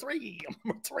 I'm number 3. I'm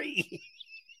number 3.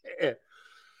 The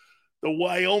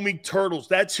Wyoming Turtles.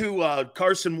 That's who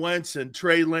Carson Wentz and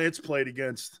Trey Lance played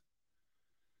against.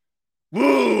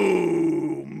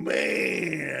 Woo,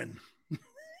 man.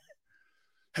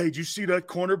 Hey, did you see that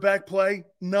cornerback play?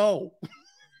 No.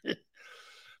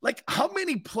 Like, how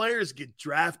many players get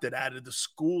drafted out of the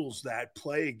schools that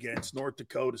play against North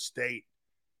Dakota State?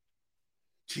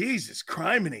 Jesus,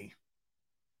 criminy.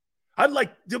 I'd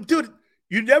like, dude,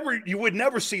 you would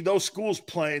never see those schools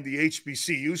playing the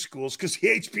HBCU schools because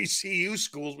the HBCU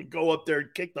schools would go up there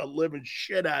and kick the living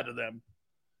shit out of them.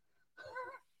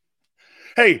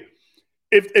 Hey,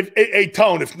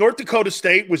 Tone, if North Dakota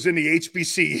State was in the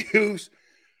HBCUs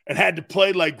and had to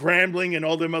play like Grambling and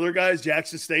all them other guys,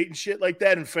 Jackson State and shit like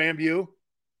that, and FAMU,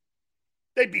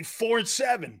 they'd be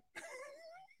 4-7.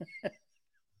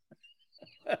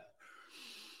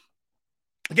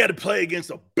 You got to play against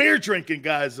the beer drinking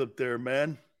guys up there,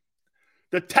 man.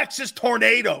 The Texas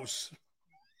Tornadoes.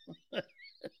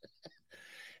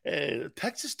 The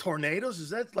Texas Tornadoes,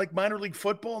 is that like minor league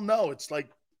football? No, it's like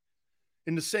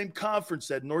in the same conference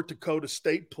that North Dakota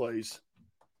State plays.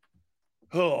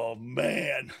 Oh,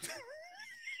 man.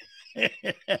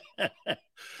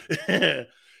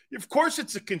 Of course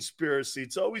it's a conspiracy.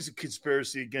 It's always a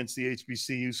conspiracy against the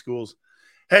HBCU schools.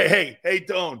 Hey,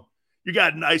 Don, you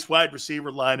got a nice wide receiver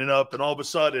lining up, and all of a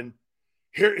sudden,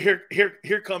 here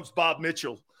comes Bob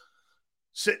Mitchell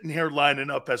sitting here lining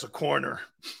up as a corner.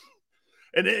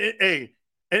 And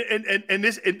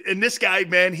this guy,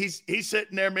 man, he's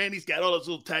sitting there, man. He's got all those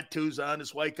little tattoos on.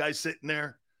 This white guy sitting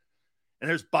there. And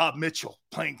there's Bob Mitchell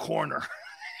playing corner.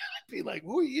 I'd be like,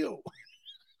 who are you?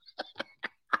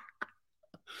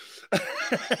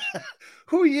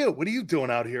 Who are you? What are you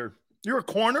doing out here? You're a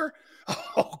corner?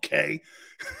 Okay.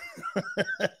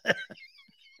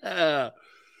 Hey,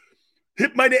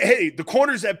 the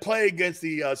corners that play against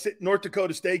the North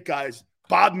Dakota State guys,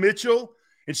 Bob Mitchell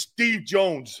and Steve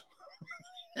Jones.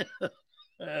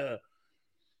 And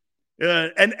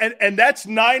that's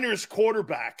Niners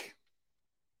quarterback.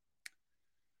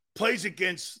 Plays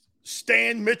against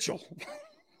Stan Mitchell.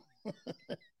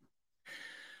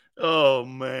 Oh,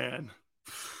 man.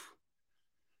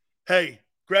 Hey,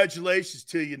 congratulations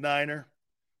to you, Niner.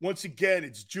 Once again,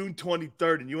 it's June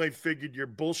 23rd, and you ain't figured your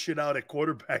bullshit out at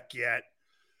quarterback yet.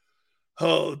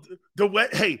 Oh, the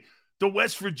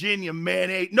West Virginia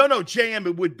mayonnaise. No, JM,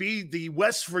 it would be the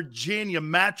West Virginia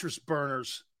mattress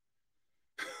burners.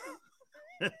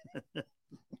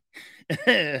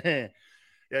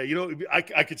 Yeah, you know, I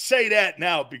could say that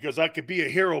now because I could be a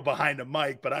hero behind the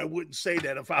mic, but I wouldn't say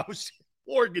that if I was in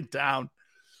Morgantown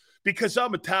because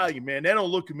I'm Italian, man. They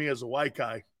don't look at me as a white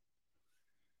guy.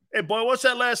 Hey, boy, what's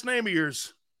that last name of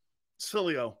yours?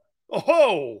 Sileo.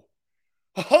 Oh,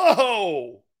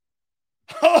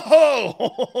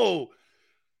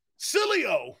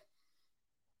 Sileo.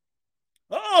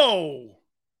 Oh,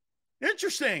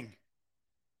 interesting.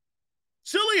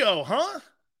 Sileo, huh?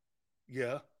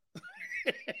 Yeah.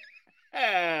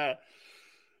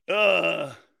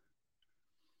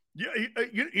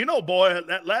 You know, boy,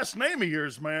 that last name of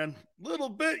yours, man, little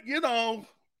bit, no.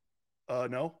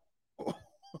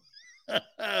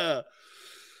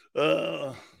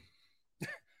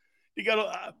 You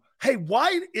gotta, hey,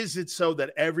 why is it so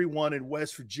that everyone in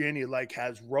West Virginia like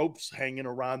has ropes hanging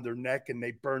around their neck and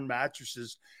they burn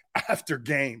mattresses after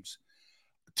games?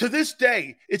 To this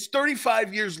day, it's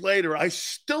 35 years later. I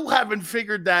still haven't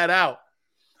figured that out.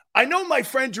 I know my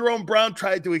friend Jerome Brown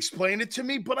tried to explain it to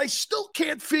me, but I still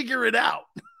can't figure it out.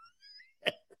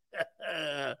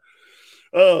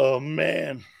 Oh,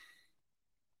 man.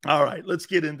 All right, let's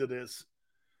get into this.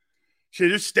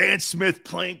 There's Stan Smith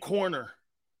playing corner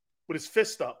with his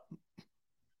fist up.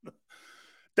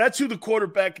 That's who the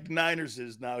quarterback of the Niners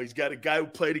is now. He's got a guy who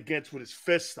played against with his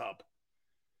fist up.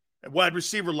 And wide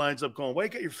receiver lines up going, why you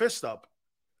got your fist up?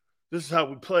 This is how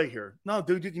we play here. No,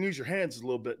 dude, you can use your hands a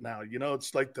little bit now. You know,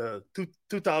 it's like the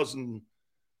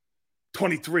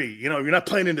 2023. You know, you're not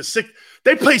playing in the six.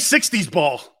 They play 60s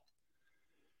ball.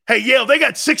 Hey, Yale, they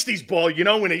got 60s ball, you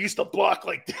know, when they used to block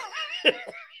like that.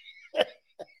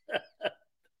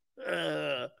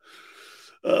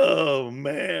 Oh,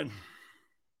 man.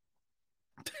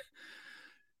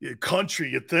 Your country,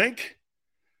 you think?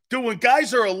 Dude, when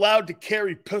guys are allowed to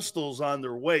carry pistols on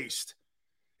their waist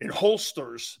in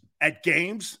holsters at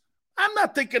games, I'm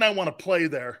not thinking I want to play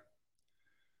there.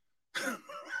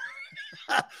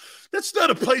 That's not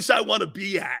a place I want to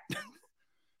be at.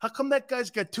 How come that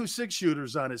guy's got 2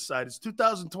 6-shooters on his side? It's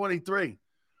 2023.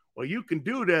 Well, you can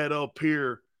do that up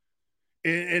here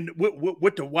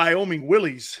with the Wyoming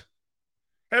Willies.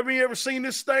 Have you ever seen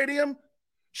this stadium?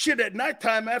 Shit, at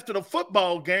nighttime after the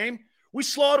football game, we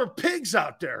slaughter pigs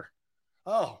out there.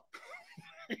 Oh.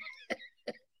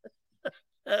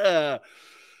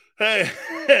 Hey,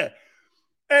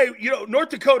 North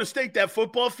Dakota State, that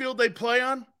football field they play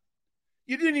on,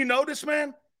 didn't you notice,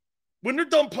 man? When they're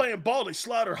done playing ball, they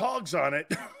slaughter hogs on it.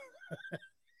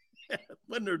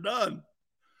 When they're done.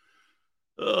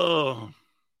 Oh.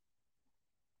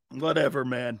 Whatever,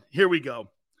 man. Here we go.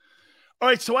 All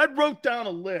right, so I wrote down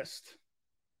a list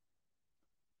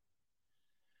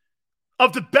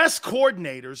of the best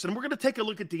coordinators, and we're going to take a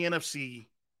look at the NFC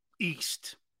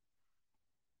East.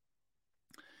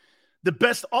 The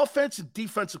best offensive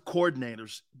defensive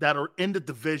coordinators that are in the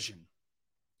division.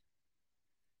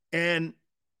 And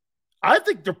I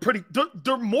think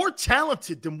they're more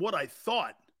talented than what I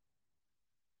thought.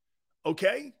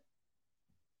 Okay?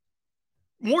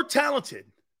 More talented.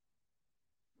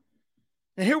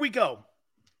 And here we go.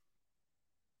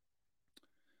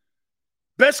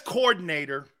 Best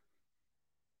coordinator.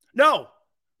 No,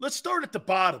 let's start at the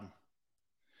bottom.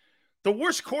 The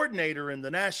worst coordinator in the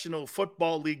National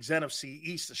Football League's NFC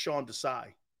East is Sean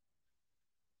Desai.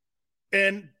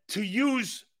 And to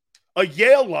use a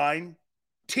Yale line,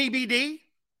 TBD,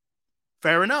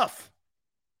 fair enough.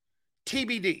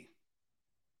 TBD,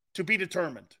 to be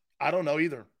determined. I don't know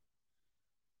either.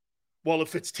 Well,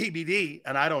 if it's TBD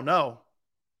and I don't know,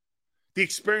 the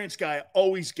experienced guy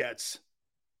always gets,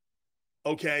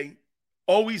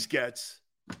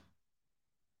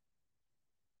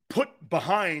 put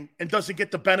behind and doesn't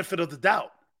get the benefit of the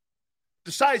doubt.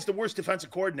 Desai's the worst defensive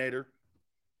coordinator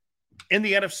in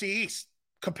the NFC East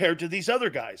compared to these other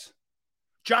guys.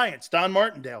 Giants, Don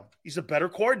Martindale, he's a better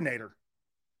coordinator.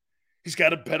 He's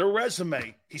got a better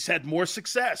resume. He's had more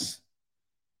success.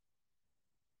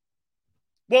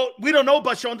 Well, we don't know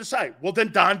about Sean Desai. Well,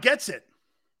 then Don gets it.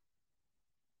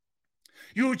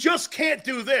 You just can't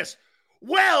do this.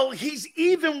 Well, he's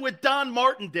even with Don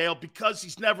Martindale because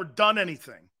he's never done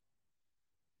anything.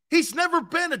 He's never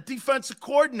been a defensive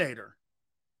coordinator.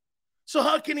 So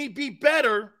how can he be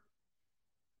better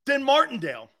than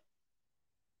Martindale?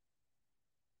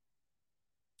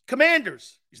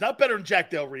 Commanders, he's not better than Jack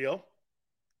Del Rio.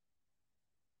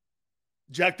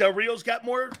 Jack Del Rio's got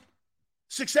more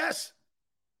success.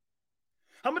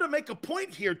 I'm going to make a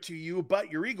point here to you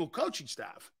about your Eagle coaching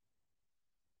staff.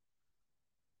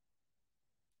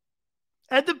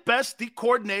 And the best D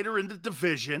coordinator in the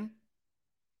division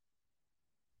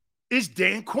is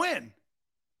Dan Quinn.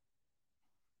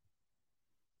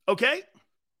 Okay?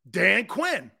 Dan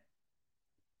Quinn.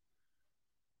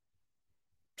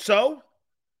 So,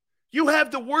 you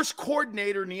have the worst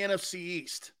coordinator in the NFC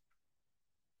East.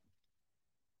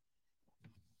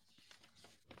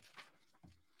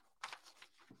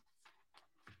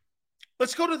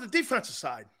 Let's go to the defensive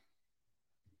side.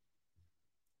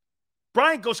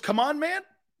 Brian goes, come on, man.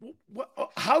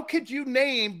 How could you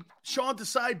name Sean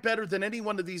Desai better than any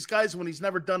one of these guys when he's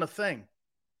never done a thing?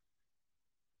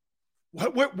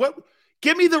 What?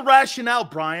 Give me the rationale,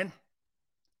 Brian.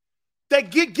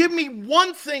 Give me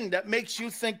one thing that makes you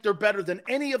think they're better than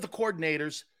any of the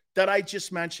coordinators that I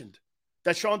just mentioned,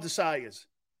 that Sean Desai is.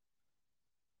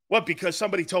 What, because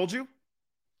somebody told you?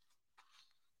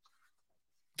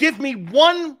 Give me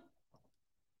one.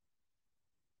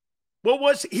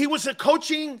 He was a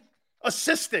coaching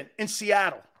assistant in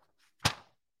Seattle.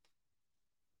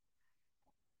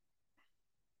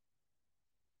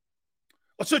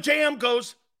 So JM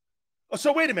goes,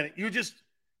 so wait a minute.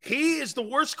 He is the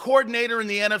worst coordinator in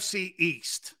the NFC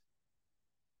East.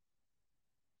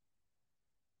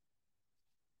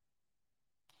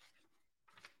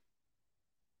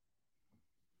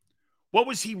 What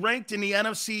was he ranked in the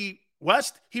NFC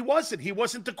West? He wasn't. He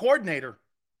wasn't the coordinator.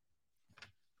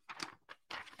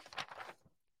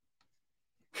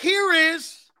 Here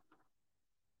is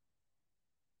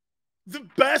the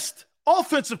best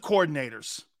offensive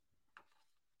coordinators.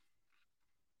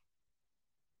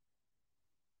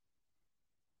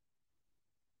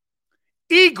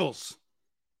 Eagles.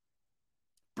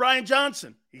 Brian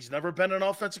Johnson. He's never been an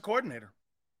offensive coordinator.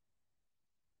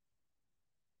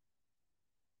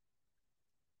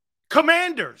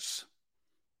 Commanders.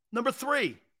 Number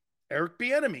 3, Eric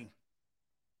Bieniemy.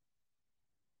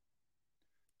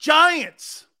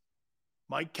 Giants.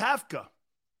 Mike Kafka.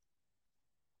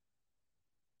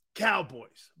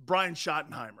 Cowboys. Brian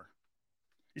Schottenheimer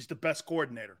is the best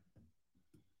coordinator.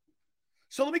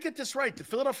 So let me get this right. The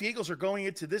Philadelphia Eagles are going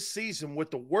into this season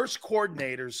with the worst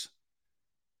coordinators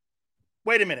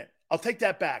Wait a minute. I'll take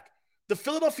that back. The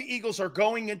Philadelphia Eagles are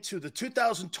going into the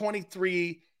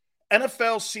 2023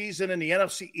 NFL season in the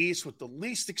NFC East with the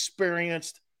least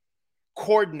experienced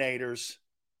coordinators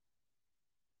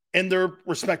in their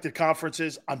respective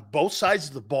conferences on both sides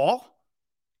of the ball.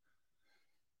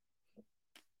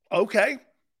 Okay.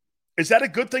 Is that a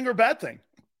good thing or bad thing?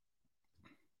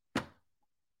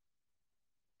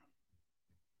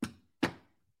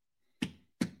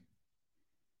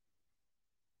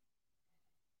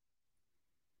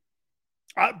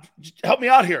 Help me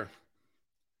out here.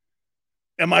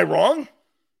 Am I wrong?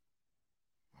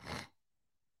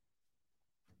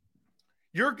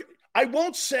 I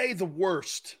won't say the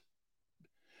worst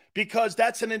because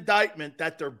that's an indictment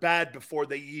that they're bad before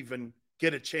they even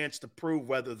get a chance to prove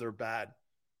whether they're bad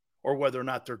or whether or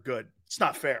not they're good. It's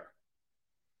not fair.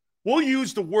 We'll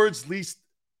use the words least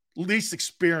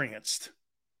experienced.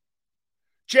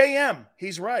 JM,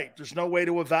 he's right. There's no way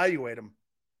to evaluate him,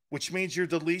 which means you're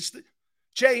the least.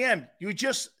 JM, you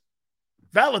just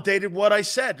validated what I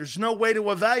said. There's no way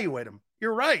to evaluate him.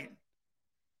 You're right.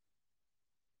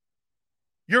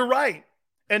 You're right.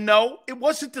 And no, it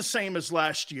wasn't the same as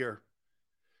last year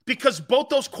because both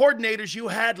those coordinators you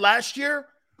had last year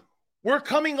were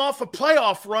coming off a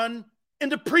playoff run in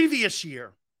the previous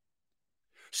year.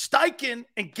 Steichen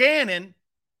and Gannon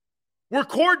were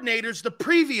coordinators the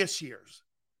previous years.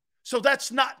 So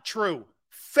that's not true.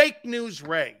 Fake news,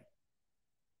 Ray.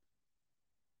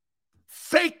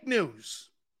 Fake news.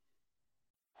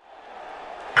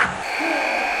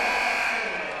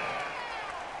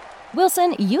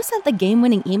 Wilson, you sent the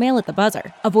game-winning email at the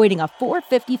buzzer, avoiding a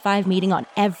 4:55 meeting on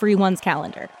everyone's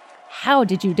calendar. How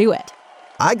did you do it?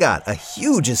 I got a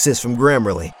huge assist from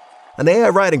Grammarly, an AI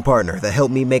writing partner that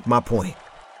helped me make my point.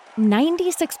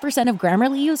 96% of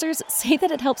Grammarly users say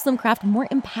that it helps them craft more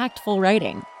impactful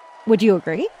writing. Would you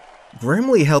agree?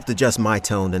 Grammarly helped adjust my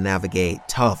tone to navigate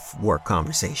tough work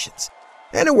conversations.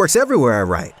 And it works everywhere I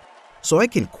write, so I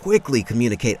can quickly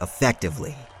communicate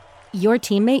effectively. Your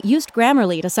teammate used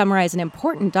Grammarly to summarize an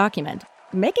important document,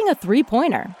 making a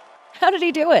 3-pointer. How did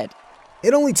he do it?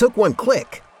 It only took one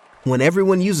click. When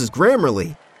everyone uses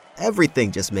Grammarly,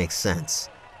 everything just makes sense.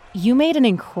 You made an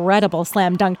incredible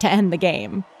slam dunk to end the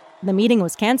game. The meeting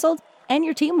was canceled, and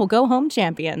your team will go home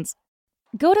champions.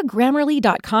 Go to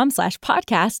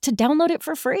Grammarly.com/podcast to download it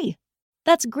for free.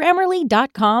 That's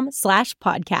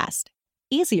Grammarly.com/podcast.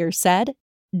 Easier said,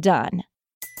 done.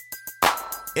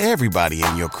 Everybody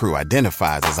in your crew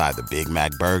identifies as either Big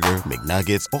Mac Burger,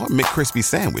 McNuggets, or McCrispy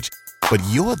Sandwich. But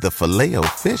you're the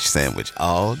Filet-O-Fish Sandwich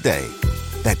all day.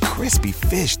 That crispy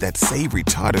fish, that savory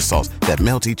tartar sauce, that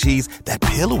melty cheese, that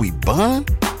pillowy bun.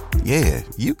 Yeah,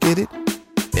 you get it.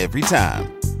 Every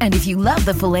time. And if you love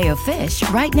the Filet-O-Fish,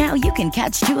 right now you can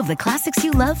catch 2 of the classics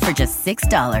you love for just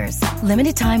 $6.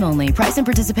 Limited time only. Price and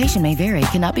participation may vary.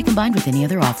 Cannot be combined with any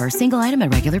other offer. Single item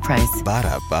at regular price.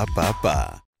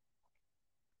 Ba-da-ba-ba-ba.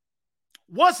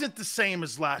 Wasn't the same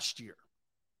as last year.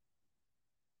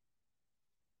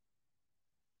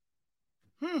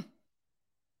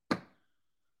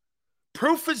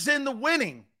 Proof is in the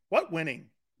winning. What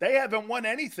winning? They haven't won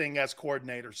anything as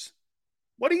coordinators.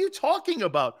 What are you talking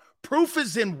about? Proof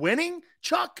is in winning?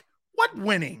 Chuck, what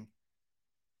winning?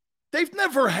 They've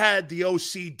never had the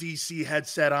OCDC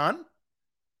headset on.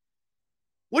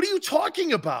 What are you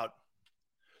talking about?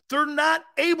 They're not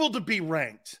able to be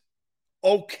ranked.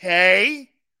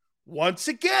 Okay, once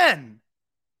again,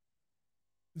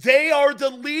 they are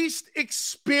the least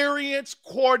experienced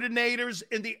coordinators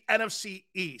in the NFC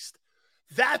East.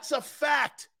 That's a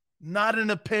fact, not an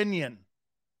opinion.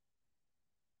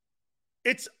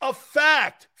 It's a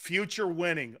fact. Future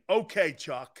winning. Okay,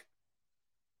 Chuck.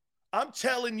 I'm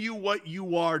telling you what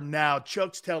you are now.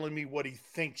 Chuck's telling me what he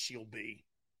thinks you'll be.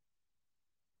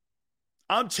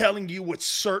 I'm telling you what's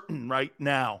certain right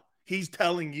now. He's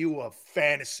telling you a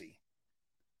fantasy.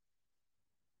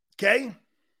 Okay?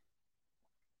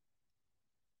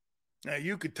 Now,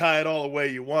 you could tie it all the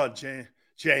way you want,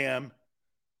 JM.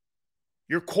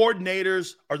 Your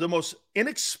coordinators are the most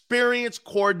inexperienced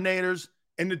coordinators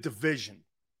in the division.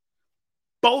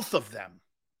 Both of them.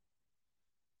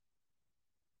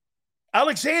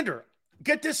 Alexander,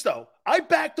 get this, though. I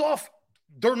backed off.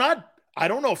 They're not, I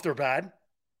don't know if they're bad.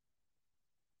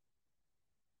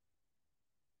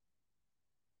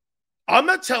 I'm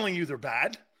not telling you they're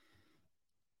bad.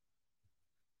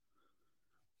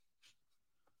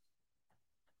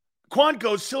 Quan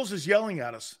goes, Sills is yelling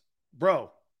at us.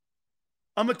 Bro,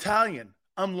 I'm Italian.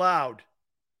 I'm loud.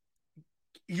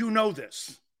 You know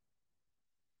this.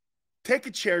 Take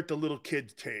a chair at the little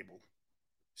kid's table.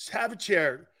 Just have a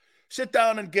chair. Sit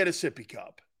down and get a sippy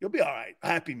cup. You'll be all right. A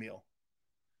Happy Meal.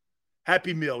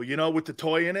 Happy Meal, with the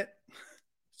toy in it.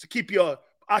 To keep you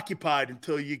occupied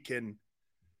until you can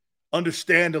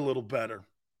understand a little better.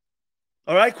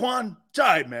 All right, Quan? It's all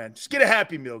right, man. Just get a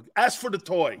Happy Meal. Ask for the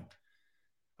toy.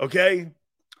 Okay?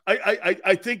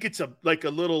 I think it's I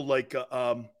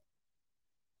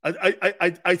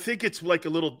think it's like a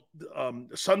little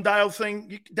sundial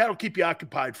thing. That'll keep you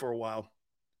occupied for a while.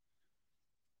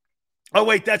 Oh,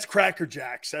 wait, that's Cracker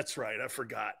Jacks. That's right. I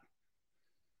forgot.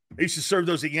 I used to serve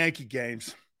those at Yankee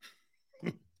games.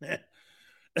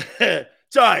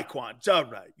 It's all right, Quan. It's all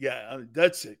right. Yeah,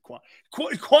 that's it, Quan.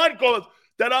 Quan goes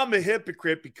that I'm a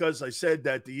hypocrite because I said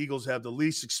that the Eagles have the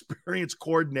least experienced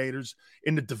coordinators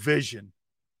in the division.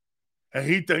 And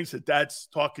he thinks that that's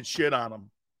talking shit on him.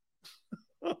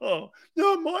 Oh,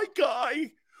 no, my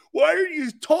guy. Why are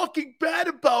you talking bad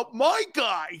about my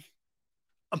guy?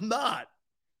 I'm not.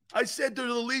 I said they're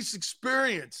the least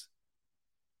experienced.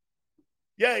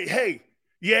 Yeah, hey,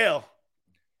 Yale.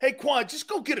 Hey, Quan, just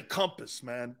go get a compass,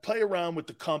 man. Play around with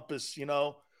the compass,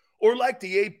 or like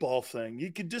the 8-ball thing.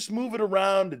 You can just move it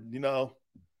around and,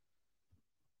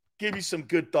 give you some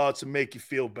good thoughts and make you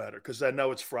feel better because I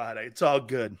know it's Friday. It's all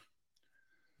good.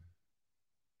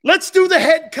 Let's do the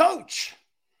head coach.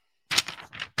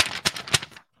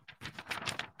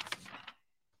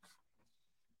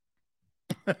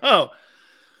 Oh,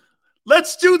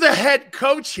 let's do the head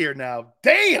coach here now.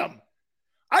 Damn.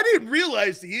 I didn't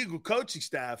realize the Eagle coaching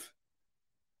staff.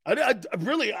 I'm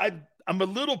a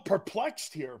little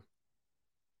perplexed here.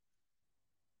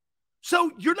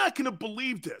 So you're not going to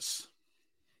believe this.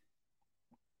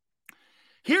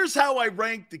 Here's how I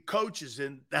rank the coaches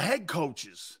and the head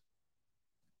coaches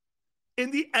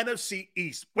in the NFC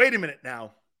East. Wait a minute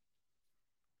now.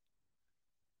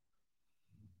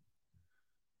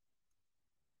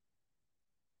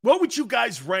 What would you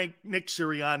guys rank Nick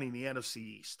Sirianni in the NFC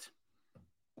East?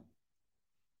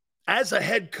 As a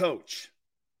head coach,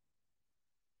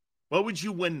 what would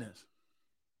you win this?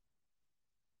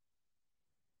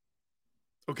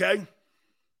 Okay?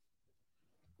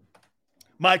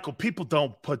 Michael, people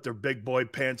don't put their big boy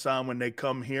pants on when they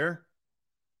come here.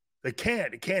 They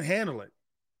can't. They can't handle it.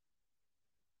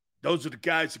 Those are the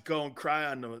guys that go and cry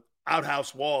on the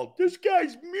outhouse wall. This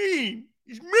guy's mean.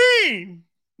 He's mean.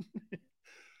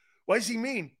 Why is he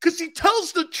mean? Because he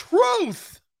tells the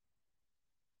truth.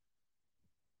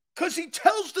 Because he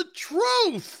tells the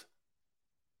truth.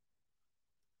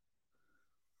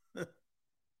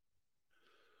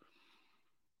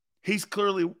 He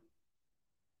clearly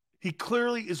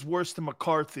is worse than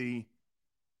McCarthy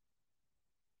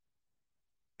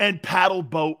and paddle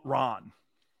boat Ron.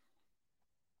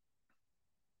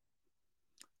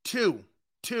 Two.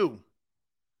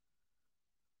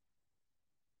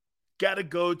 Got to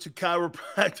go to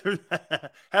chiropractor.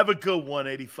 Have a good one,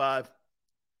 85.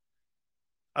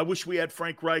 I wish we had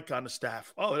Frank Reich on the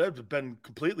staff. Oh, that would have been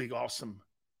completely awesome.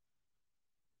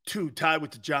 2, tied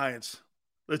with the Giants.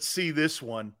 Let's see this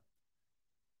one.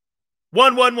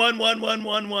 1. I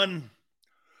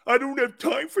don't have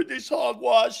time for this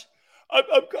hogwash. I'm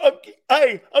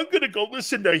going to go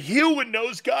listen to Hugh and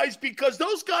those guys because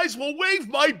those guys will wave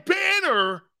my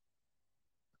banner.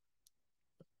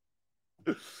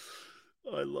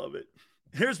 I love it.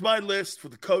 Here's my list for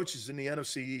the coaches in the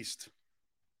NFC East.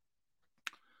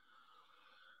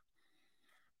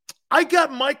 I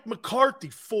got Mike McCarthy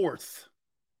 4th.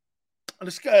 And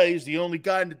this guy is the only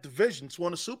guy in the division that's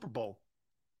won a Super Bowl.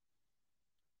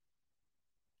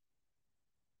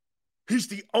 He's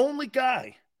the only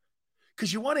guy.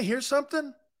 Because you want to hear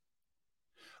something?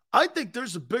 I think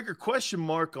there's a bigger question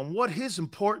mark on what his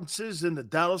importance is in the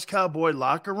Dallas Cowboy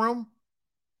locker room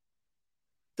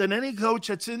than any coach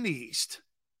that's in the East.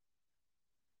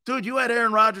 Dude, you had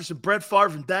Aaron Rodgers and Brett Favre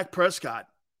and Dak Prescott.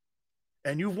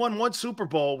 And you've won 1 Super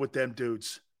Bowl with them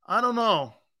dudes. I don't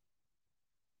know.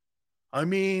 I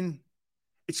mean,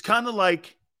 it's kind of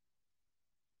like,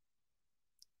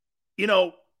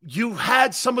 you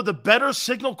had some of the better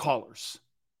signal callers.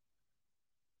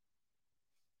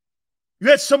 You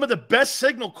had some of the best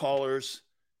signal callers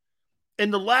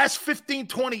in the last 15,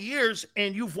 20 years,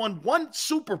 and you've won 1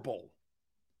 Super Bowl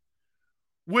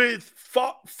with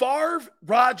Favre,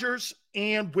 Rodgers,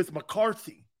 and with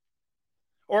McCarthy.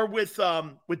 Or with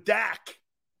Dak.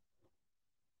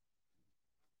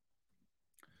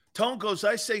 Tone goes,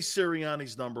 I say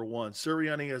Sirianni's number 1.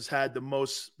 Sirianni has had the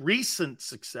most recent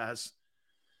success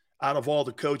out of all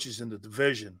the coaches in the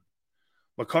division.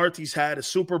 McCarthy's had a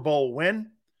Super Bowl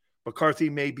win. McCarthy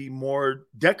may be more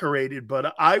decorated,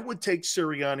 but I would take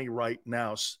Sirianni right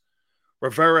now.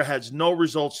 Rivera has no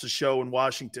results to show in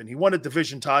Washington. He won a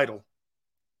division title.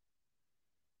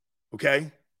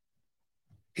 Okay?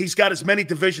 he's got as many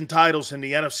division titles in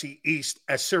the NFC East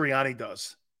as Sirianni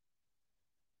does.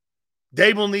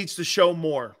 Dable needs to show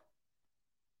more.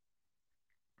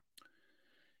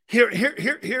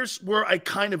 Here's where I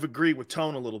kind of agree with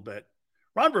Tone a little bit.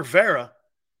 Ron Rivera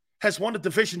has won a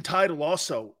division title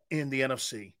also in the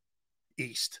NFC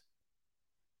East.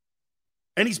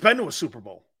 And he's been to a Super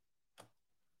Bowl.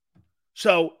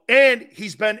 So, and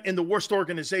he's been in the worst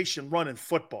organization run in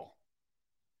football.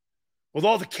 With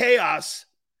all the chaos,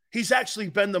 he's actually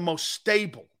been the most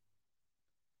stable.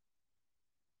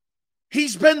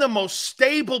 He's been the most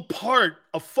stable part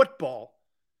of football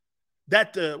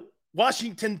that the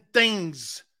Washington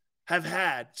Things have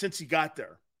had since he got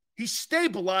there. He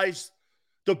stabilized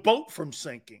the boat from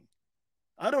sinking.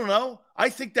 I don't know. I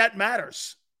think that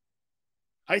matters.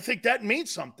 I think that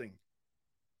means something.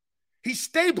 He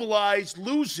stabilized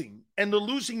losing and the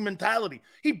losing mentality.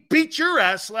 He beat your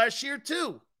ass last year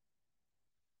too.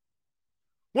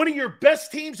 One of your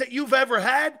best teams that you've ever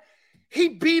had, he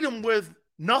beat him with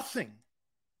nothing.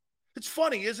 It's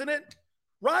funny, isn't it?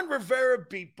 Ron Rivera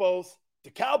beat both the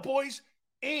Cowboys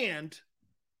and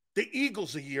the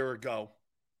Eagles a year ago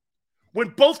when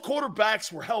both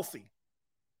quarterbacks were healthy.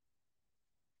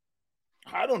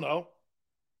 I don't know.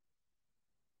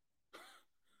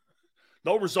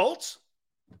 No results?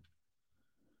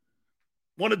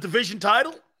 Won a division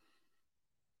title?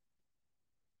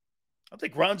 I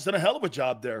think Ron's done a hell of a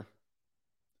job there.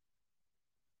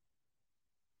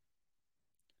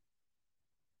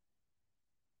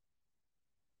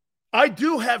 I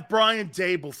do have Brian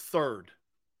Dable third.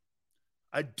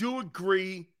 I do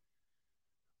agree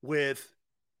with,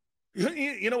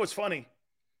 you know what's funny?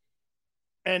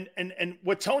 And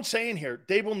what Tone's saying here,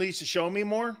 Dable needs to show me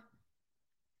more.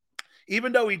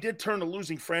 Even though he did turn a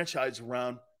losing franchise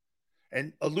around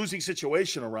and a losing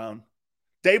situation around,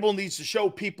 Dable needs to show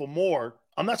people more.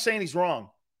 I'm not saying he's wrong.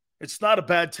 It's not a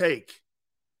bad take.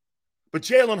 But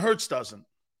Jalen Hurts doesn't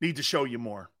need to show you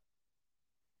more.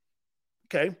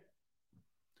 Okay.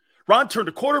 Ron turned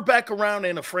a quarterback around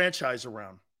and a franchise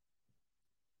around.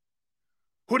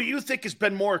 Who do you think has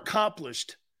been more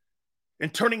accomplished in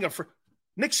turning a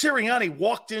Nick Sirianni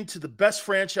walked into the best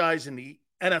franchise in the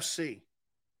NFC.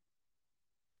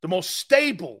 The most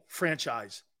stable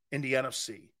franchise in the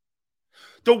NFC.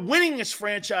 The winningest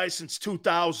franchise since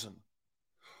 2000.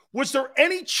 Was there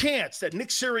any chance that Nick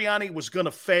Sirianni was going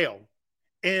to fail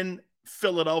in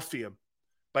Philadelphia?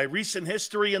 By recent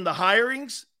history in the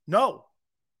hirings? No.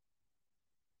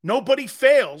 Nobody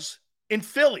fails in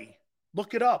Philly.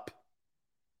 Look it up.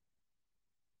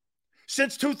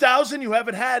 Since 2000, you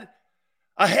haven't had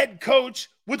a head coach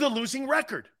with a losing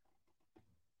record.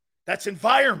 That's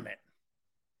environment.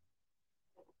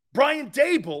 Brian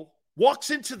Dable walks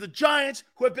into the Giants,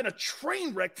 who have been a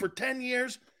train wreck for 10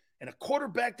 years, and a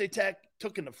quarterback they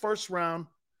took in the first round,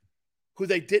 who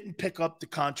they didn't pick up the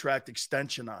contract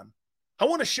extension on. I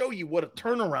want to show you what a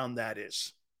turnaround that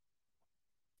is.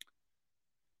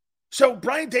 So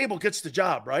Brian Dable gets the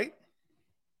job, right?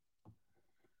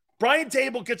 Brian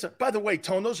Dable gets by the way,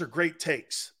 Tone, those are great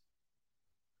takes.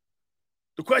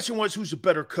 The question was, who's a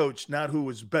better coach, not who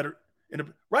is better.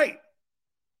 Right.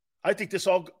 I think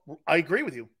I agree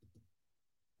with you.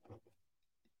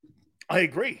 I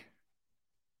agree.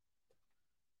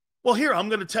 Well, here, I'm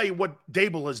going to tell you what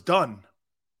Dable has done.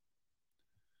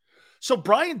 So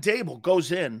Brian Dable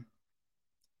goes in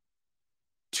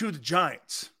to the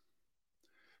Giants.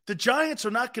 The Giants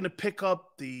are not going to pick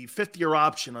up the fifth-year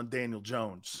option on Daniel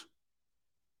Jones.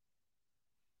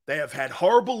 They have had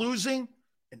horrible losing,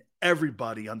 and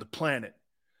everybody on the planet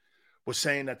was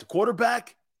saying that the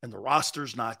quarterback and the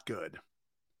roster's not good.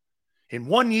 In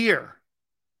 1 year,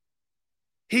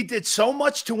 he did so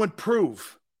much to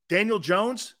improve. Daniel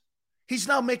Jones, he's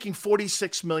now making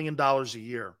 $46 million a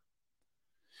year.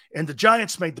 And the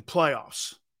Giants made the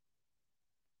playoffs.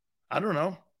 I don't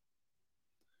know.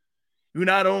 You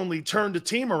not only turned the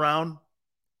team around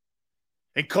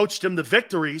and coached him to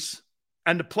victories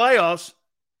and the playoffs,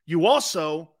 you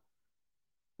also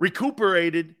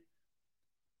recuperated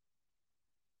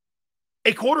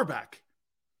a quarterback,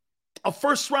 a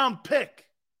first-round pick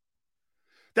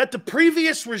that the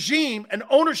previous regime and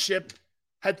ownership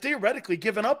had theoretically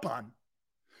given up on.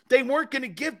 They weren't going to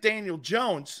give Daniel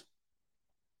Jones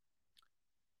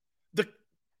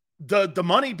the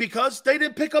money because they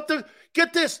didn't pick up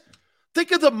get this.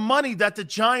 Think of the money that the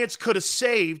Giants could have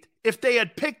saved if they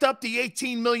had picked up the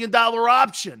 $18 million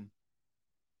option.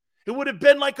 It would have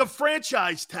been like a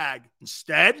franchise tag.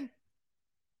 Instead,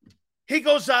 he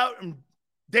goes out and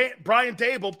Brian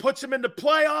Dable puts him in the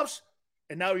playoffs,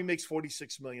 and now he makes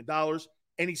 $46 million,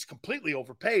 and he's completely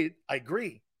overpaid. I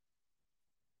agree.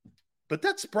 But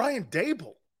that's Brian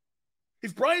Dable.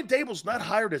 If Brian Dable's not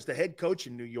hired as the head coach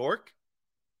in New York,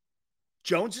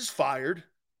 Jones is fired.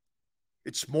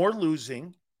 It's more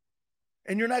losing,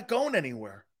 and you're not going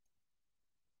anywhere.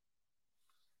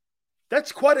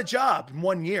 That's quite a job in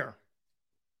 1 year.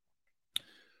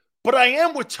 But I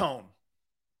am with Tone.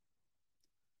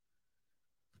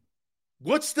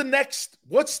 What's the next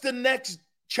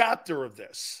chapter of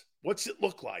this? What's it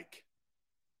look like?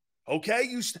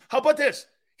 Okay, how about this?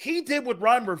 He did what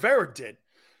Ron Rivera did.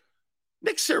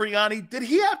 Nick Sirianni, did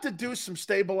he have to do some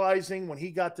stabilizing when he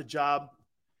got the job?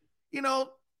 You know,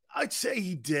 I'd say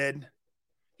he did.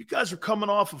 You guys are coming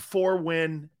off a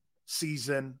 4-win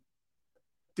season.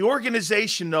 The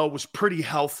organization, though, was pretty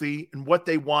healthy in what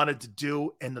they wanted to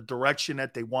do and the direction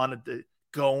that they wanted to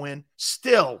go in.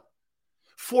 Still,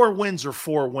 4 wins are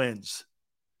 4 wins.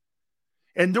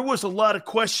 And there was a lot of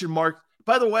question marks.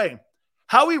 By the way,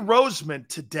 Howie Roseman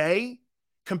today,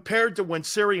 compared to when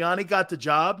Sirianni got the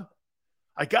job,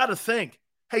 I got to think,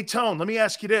 hey, Tone, let me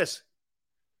ask you this.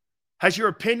 Has your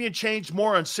opinion changed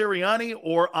more on Sirianni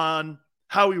or on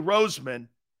Howie Roseman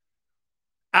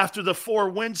after the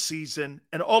 4-win season,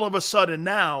 and all of a sudden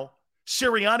now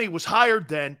Sirianni was hired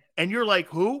then, and you're like,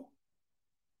 who?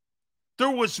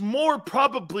 There was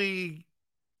probably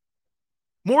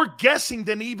more guessing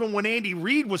than even when Andy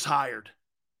Reid was hired.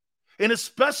 And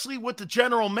especially with the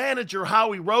general manager,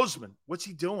 Howie Roseman. What's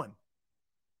he doing?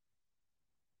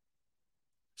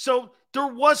 So there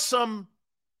was some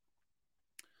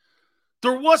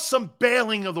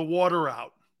bailing of the water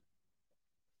out.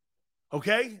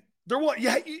 Okay?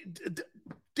 The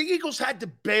Eagles had to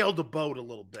bail the boat a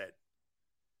little bit.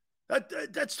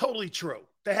 That's totally true.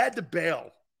 They had to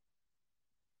bail.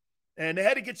 And they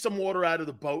had to get some water out of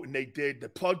the boat, and they did. They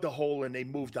plugged the hole, and they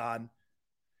moved on.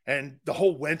 And the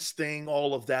whole Wentz thing,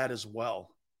 all of that as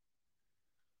well.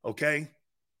 Okay?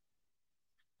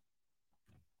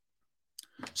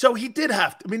 So he did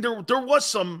have to. I mean, there was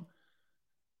some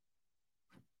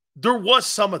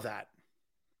of that.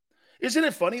 Isn't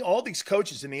it funny? All these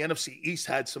coaches in the NFC East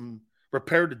had some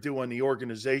repair to do on the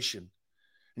organization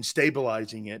and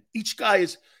stabilizing it. Each guy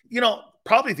is,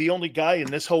 probably the only guy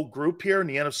in this whole group here in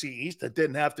the NFC East that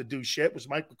didn't have to do shit was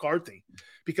Mike McCarthy,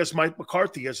 because Mike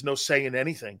McCarthy has no say in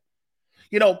anything.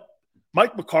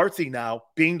 Mike McCarthy now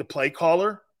being the play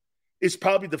caller is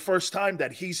probably the first time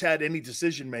that he's had any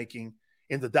decision-making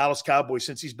in the Dallas Cowboys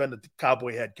since he's been the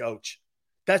Cowboy head coach.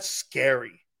 That's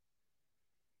scary.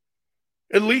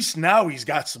 At least now he's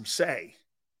got some say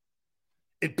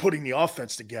in putting the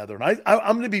offense together. And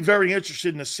I'm going to be very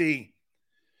interested in to see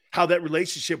how that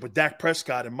relationship with Dak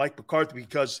Prescott and Mike McCarthy,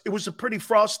 because it was a pretty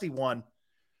frosty one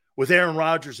with Aaron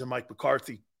Rodgers and Mike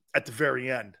McCarthy at the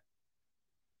very end.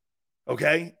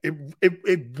 Okay?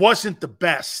 It wasn't the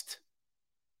best.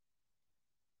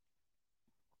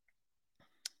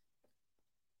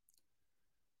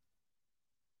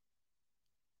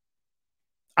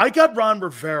 I got Ron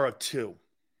Rivera too.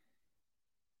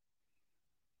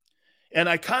 And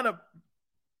I kind of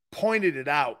pointed it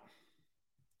out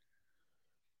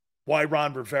why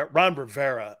Ron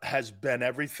Rivera has been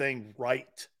everything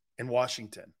right in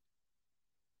Washington.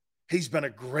 He's been a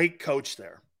great coach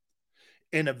there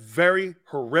in a very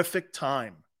horrific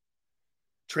time.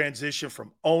 Transition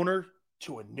from owner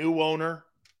to a new owner.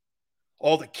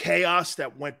 All the chaos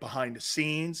that went behind the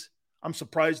scenes. I'm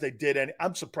surprised they did any.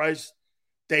 I'm surprised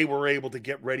they were able to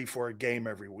get ready for a game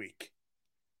every week.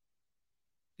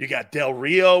 You got Del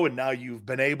Rio, and now you've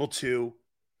been able to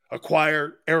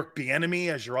acquire Eric Bieniemy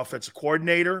as your offensive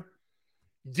coordinator.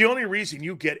 The only reason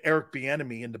you get Eric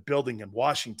Bieniemy in the building in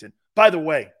Washington, by the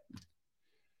way,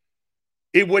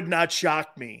 it would not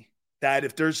shock me that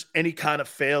if there's any kind of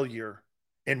failure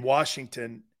in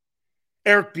Washington,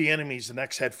 Eric Bieniemy is the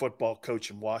next head football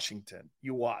coach in Washington.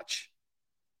 You watch.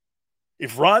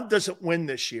 If Ron doesn't win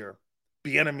this year,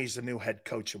 Bieniemy's the new head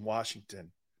coach in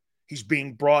Washington. He's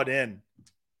being brought in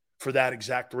for that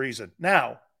exact reason.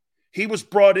 Now, he was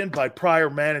brought in by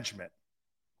prior management.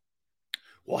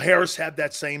 Well, Harris had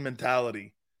that same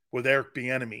mentality with Eric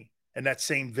Bieniemy and that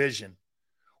same vision.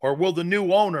 Or will the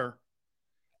new owner,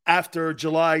 after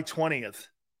July 20th,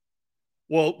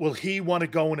 will he want to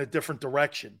go in a different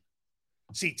direction?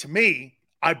 See, to me,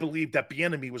 I believe that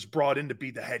Bieniemy was brought in to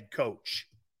be the head coach.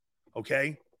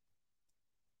 Okay?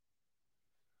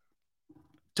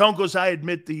 Tone goes, I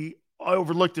admit I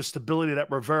overlooked the stability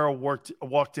that Rivera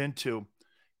walked into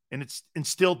and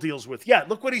still deals with. Yeah,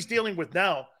 look what he's dealing with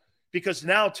now, because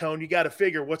now, Tone, you got to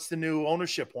figure what's the new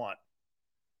ownership want.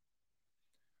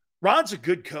 Ron's a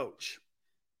good coach.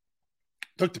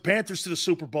 Took the Panthers to the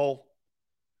Super Bowl.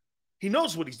 He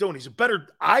knows what he's doing.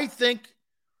 I think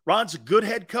Ron's a good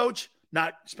head coach,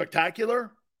 not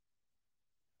spectacular.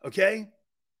 Okay?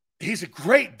 He's a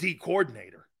great D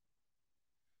coordinator.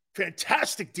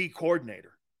 Fantastic D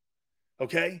coordinator.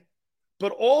 Okay?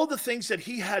 But all the things that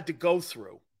he had to go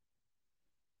through.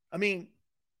 I mean,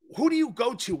 who do you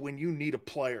go to when you need a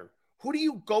player? Who do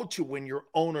you go to when your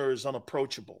owner is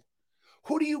unapproachable?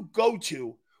 Who do you go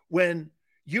to when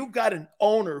you've got an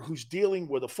owner who's dealing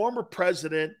with a former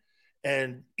president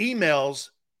and emails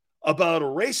about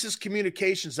racist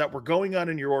communications that were going on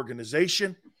in your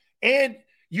organization, and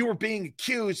you were being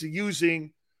accused of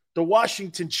using the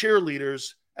Washington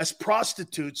cheerleaders as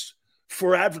prostitutes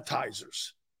for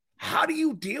advertisers? How do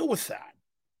you deal with that?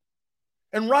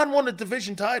 And Ron won a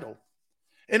division title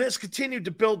and has continued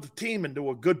to build the team into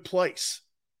a good place.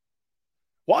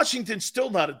 Washington's still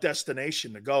not a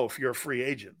destination to go if you're a free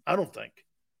agent. I don't think.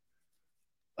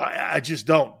 I just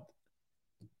don't.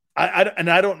 I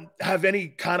don't have any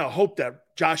kind of hope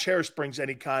that Josh Harris brings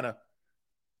any kind of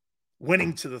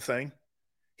winning to the thing.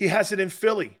 He has it in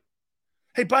Philly.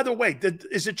 Hey, by the way,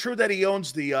 is it true that he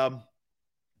owns the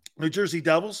New Jersey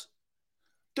Devils?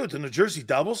 Dude, the New Jersey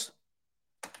Devils,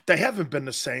 they haven't been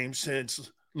the same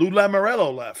since Lou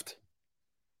Lamoriello left.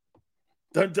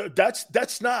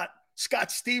 That's not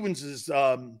Scott Stevens'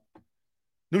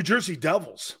 New Jersey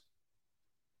Devils.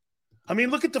 I mean,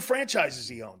 look at the franchises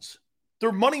he owns.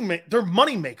 They're money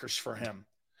makers for him.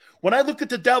 When I look at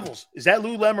the Devils, is that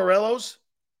Lou Lamoriello's?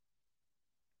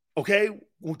 Okay,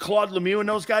 when Claude Lemieux and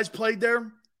those guys played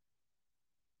there,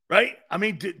 right? I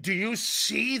mean, do you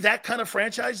see that kind of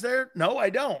franchise there? No, I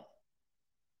don't.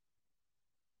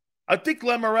 I think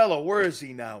Lamoriello, where is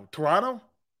he now? Toronto?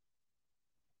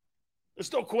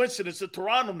 It's no coincidence that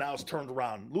Toronto now has turned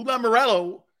around. Lou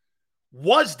Lamoriello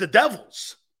was the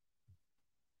Devils.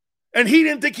 And he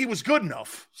didn't think he was good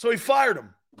enough, so he fired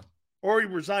him. Or he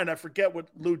resigned. I forget what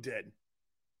Lou did.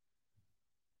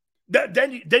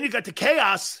 Then you got the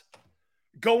chaos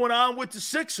going on with the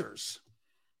Sixers.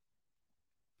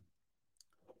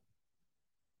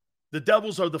 The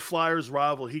Devils are the Flyers'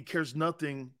 rival. He cares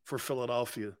nothing for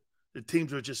Philadelphia. The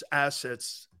teams are just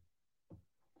assets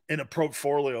in a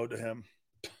portfolio to him.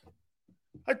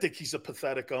 I think he's a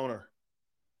pathetic owner.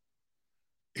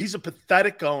 He's a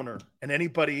pathetic owner. And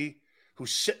anybody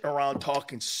who's sitting around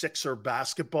talking Sixer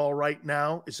basketball right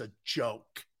now is a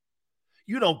joke.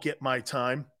 You don't get my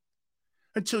time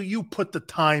until you put the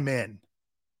time in.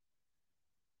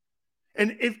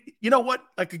 And if you know what,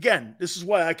 like again, this is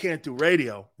why I can't do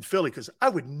radio in Philly, because I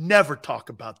would never talk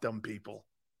about them people.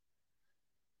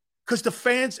 Because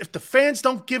if the fans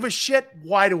don't give a shit,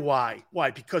 why do I?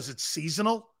 Why? Because it's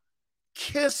seasonal?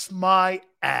 Kiss my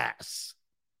ass.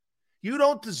 You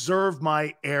don't deserve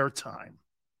my airtime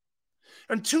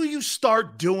until you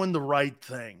start doing the right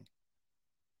thing.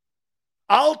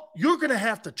 You're going to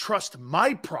have to trust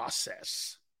my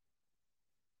process.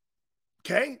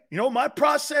 Okay? You know what my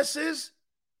process is?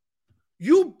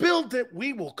 You build it,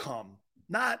 we will come.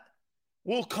 Not,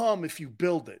 we'll come if you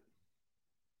build it.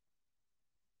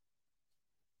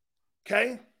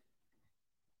 Okay?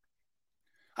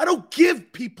 I don't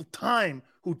give people time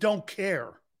who don't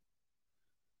care.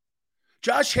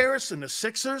 Josh Harris and the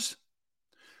Sixers,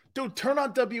 dude, turn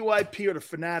on WIP or the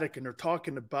Fanatic and they're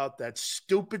talking about that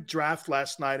stupid draft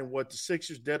last night and what the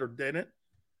Sixers did or didn't.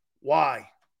 Why?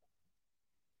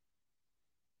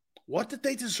 What did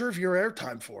they deserve your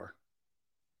airtime for?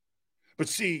 But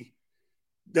see,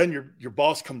 then your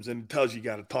boss comes in and tells you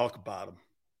got to talk about them.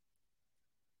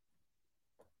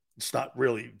 It's not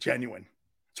really genuine.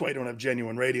 That's why you don't have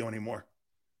genuine radio anymore.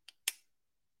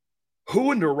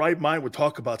 Who in their right mind would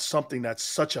talk about something that's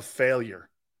such a failure?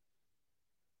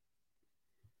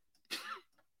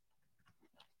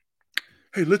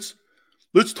 Hey, let's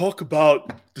talk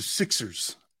about the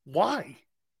Sixers. Why?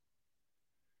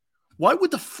 Why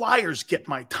would the Flyers get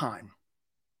my time?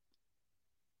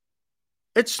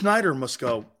 Ed Snyder must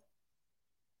go.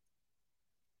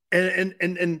 And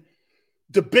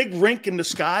the big rink in the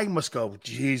sky must go,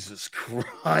 Jesus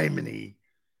criminy.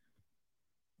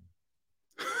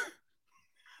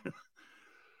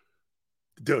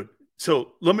 Dude,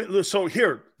 so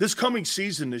here, this coming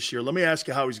season this year, let me ask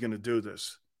you how he's going to do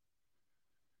this.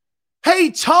 Hey,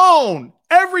 Tone,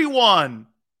 everyone,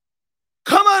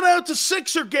 come on out to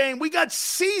Sixer game. We got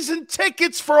season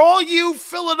tickets for all you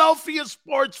Philadelphia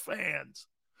sports fans.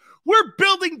 We're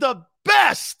building the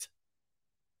best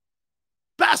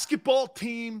basketball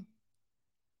team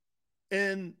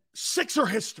in Sixer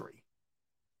history.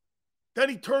 Then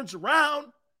he turns around.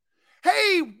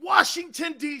 Hey,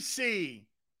 Washington, D.C.,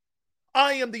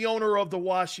 I am the owner of the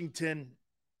Washington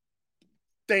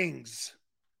things.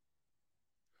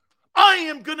 I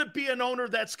am going to be an owner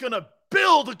that's going to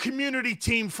build a community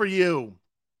team for you.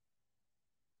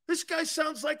 This guy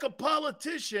sounds like a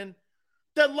politician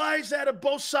that lies out of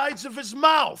both sides of his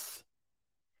mouth.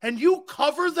 And you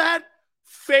cover that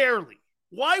fairly.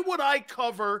 Why would I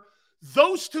cover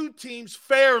those two teams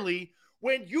fairly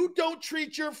when you don't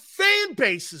treat your fan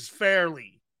bases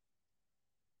fairly?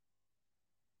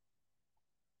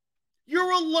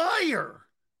 You're a liar.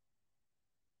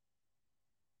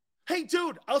 Hey,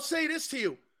 dude, I'll say this to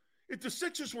you. If the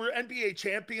Sixers were NBA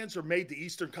champions or made the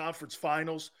Eastern Conference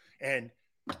Finals, and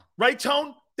right,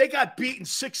 Tone, they got beaten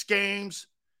 6 games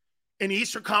in the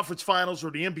Eastern Conference Finals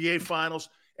or the NBA Finals,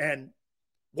 and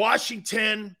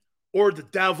Washington or the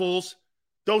Devils,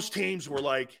 those teams were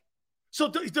like, so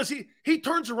does he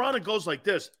turns around and goes like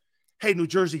this. Hey, New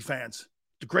Jersey fans,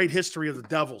 the great history of the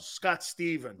Devils, Scott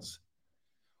Stevens,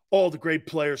 all the great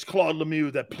players, Claude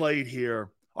Lemieux that played here,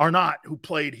 Arnott who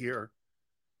played here,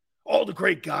 all the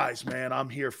great guys, man, I'm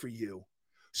here for you.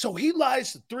 So he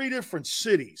lies to 3 different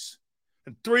cities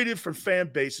and 3 different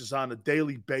fan bases on a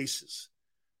daily basis.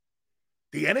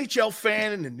 The NHL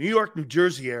fan in the New York, New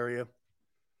Jersey area,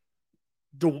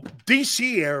 the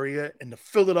D.C. area, and the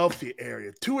Philadelphia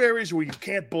area. 2 areas where you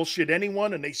can't bullshit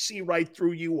anyone and they see right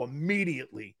through you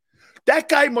immediately. That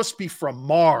guy must be from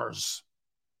Mars.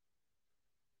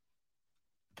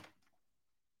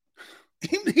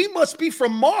 He must be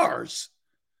from Mars.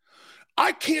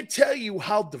 I can't tell you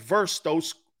how diverse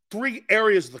those 3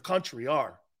 areas of the country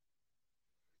are.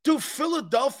 Dude,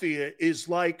 Philadelphia is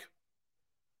like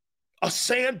a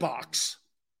sandbox.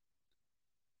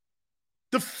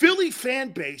 The Philly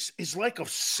fan base is like a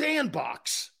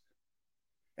sandbox.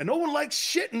 And no one likes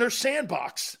shit in their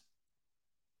sandbox.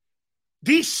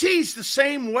 DC's the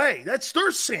same way. That's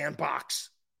their sandbox.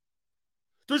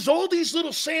 There's all these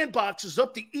little sandboxes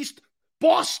up the East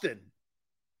Boston.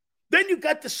 Then you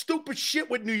got the stupid shit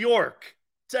with New York.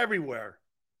 It's everywhere.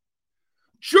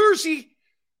 Jersey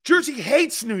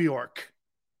hates New York.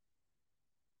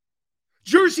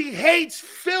 Jersey hates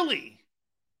Philly.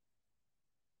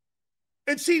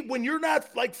 And see, when you're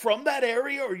not like from that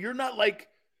area, or you're not like,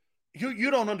 you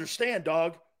don't understand,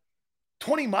 dog.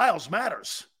 20 miles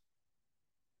matters.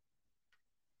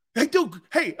 Hey, dude,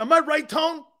 hey, am I right,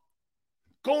 Tone?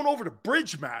 Going over the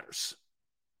bridge matters.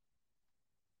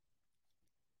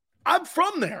 I'm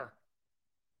from there.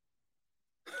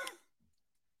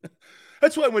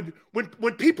 That's why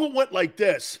when people went like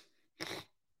this,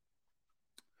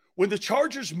 when the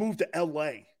Chargers moved to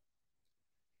L.A.,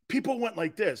 people went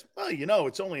like this. Well, you know,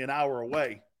 it's only an hour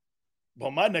away.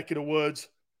 Well, my neck of the woods,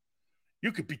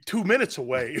 you could be 2 minutes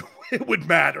away. It would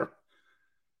matter.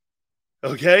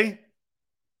 Okay?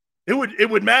 It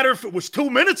would matter if it was 2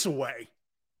 minutes away.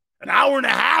 An hour and a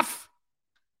half.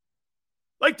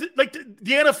 Like the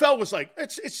NFL was like,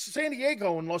 it's San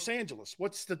Diego and Los Angeles.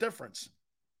 What's the difference?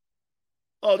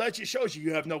 Oh, that just shows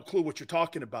you have no clue what you're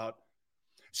talking about.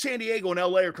 San Diego and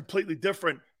LA are completely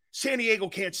different. San Diego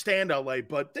can't stand LA,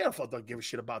 but the NFL doesn't give a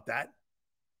shit about that.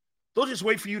 They'll just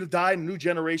wait for you to die and a new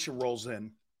generation rolls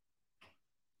in.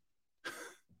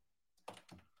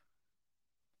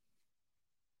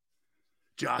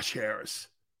 Josh Harris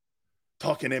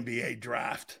talking NBA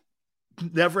draft.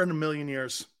 Never in a million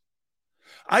years.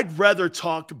 I'd rather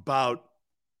talk about,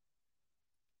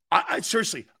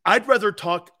 seriously, I'd rather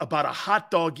talk about a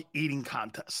hot dog eating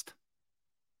contest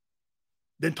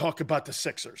than talk about the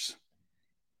Sixers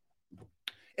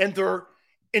and their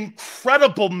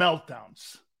incredible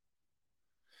meltdowns.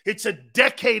 It's a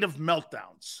decade of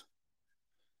meltdowns.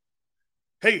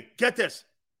 Hey, get this.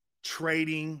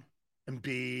 Trading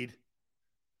Embiid,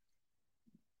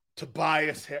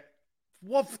 Tobias.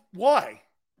 Why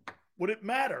would it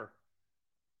matter?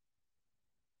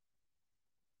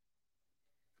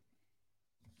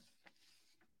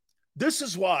 This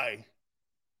is why,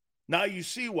 now you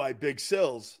see why Big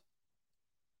Sills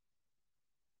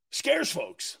scares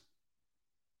folks.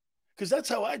 Because that's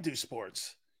how I do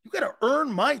sports. You got to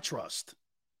earn my trust.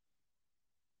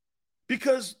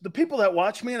 Because the people that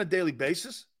watch me on a daily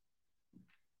basis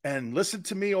and listen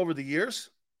to me over the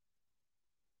years,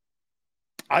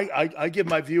 I give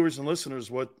my viewers and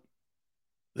listeners what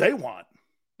they want,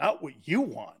 not what you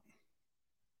want.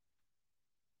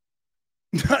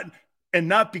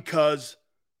 Not because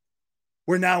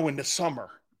we're now in the summer.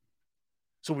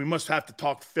 So we must have to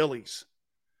talk Phillies.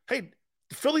 Hey,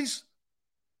 the Phillies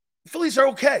are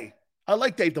okay. I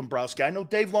like Dave Dombrowski. I know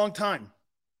Dave long time.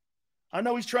 I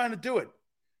know he's trying to do it.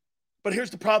 But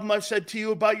here's the problem I've said to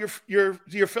you about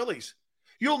your Phillies.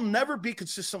 You'll never be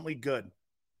consistently good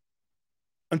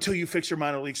until you fix your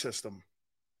minor league system.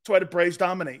 That's why the Braves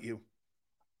dominate you.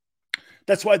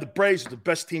 That's why the Braves are the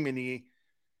best team in the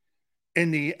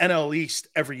in the NL East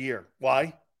every year.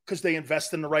 Why? Because they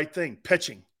invest in the right thing,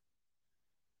 pitching.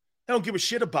 They don't give a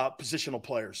shit about positional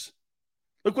players.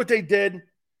 Look what they did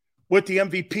with the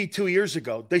MVP 2 years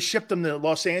ago. They shipped them to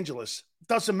Los Angeles. It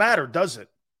doesn't matter, does it?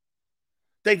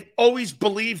 They've always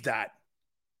believed that.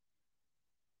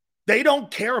 They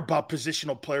don't care about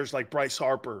positional players like Bryce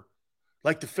Harper,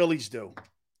 like the Phillies do.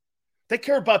 They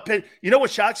care about pitch. You know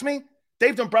what shocks me?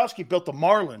 Dave Dombrowski built the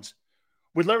Marlins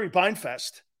with Larry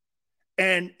Beinfest,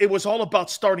 and it was all about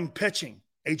starting pitching.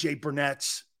 A.J.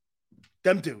 Burnett's,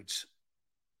 them dudes.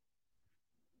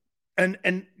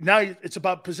 And now it's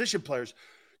about position players.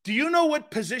 Do you know what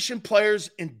position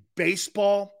players in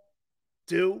baseball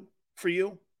do for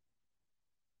you?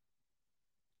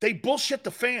 They bullshit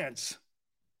the fans.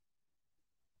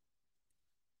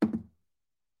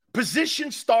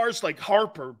 Position stars like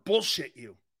Harper bullshit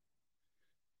you.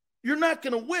 You're not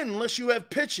going to win unless you have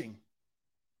pitching.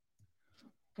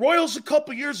 Royals a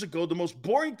couple years ago, the most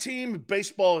boring team in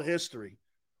baseball history,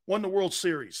 won the World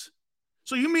Series.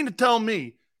 So you mean to tell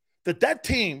me that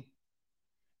team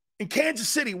in Kansas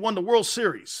City won the World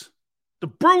Series? The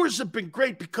Brewers have been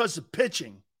great because of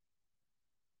pitching.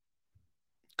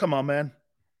 Come on, man.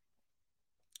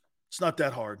 It's not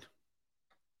that hard.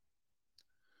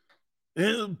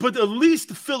 But at least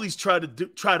the Phillies try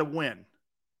to win.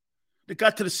 They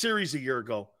got to the series a year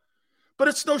ago. But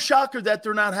it's no shocker that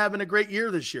they're not having a great year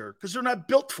this year because they're not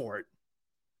built for it.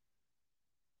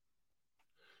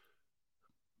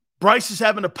 Bryce is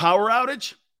having a power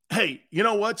outage. Hey, you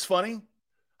know what's funny?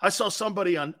 I saw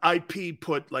somebody on IP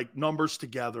put like numbers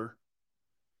together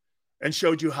and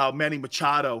showed you how Manny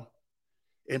Machado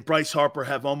and Bryce Harper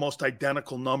have almost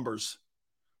identical numbers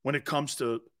when it comes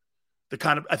to the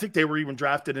kind of, I think they were even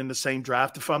drafted in the same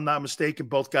draft, if I'm not mistaken,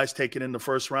 both guys taken in the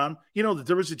first round. You know the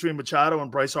difference between Machado and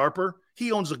Bryce Harper?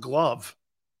 He owns a glove.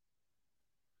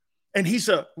 And he's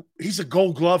a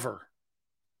Gold Glover.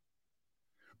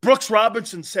 Brooks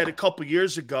Robinson said a couple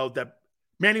years ago that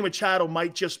Manny Machado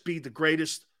might just be the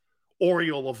greatest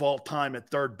Oriole of all time at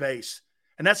third base.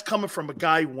 And that's coming from a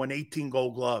guy who won 18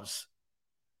 Gold Gloves.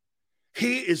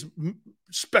 He is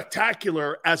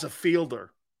spectacular as a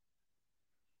fielder.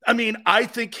 I mean, I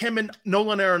think him and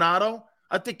Nolan Arenado,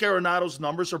 I think Arenado's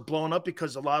numbers are blown up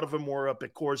because a lot of them were up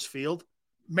at Coors Field.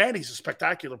 Man, he's a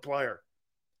spectacular player.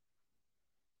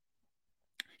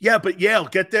 Yeah, but Yale,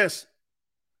 get this.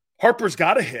 Harper's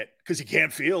got to hit because he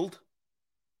can't field.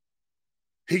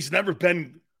 He's never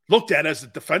been looked at as a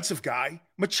defensive guy.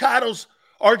 Machado's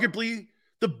arguably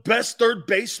the best third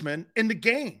baseman in the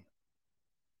game.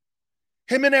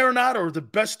 Him and Arenado are the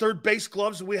best third base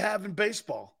gloves we have in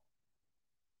baseball.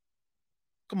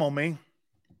 Come on, man.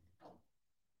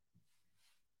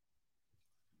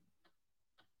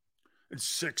 And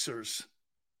Sixers.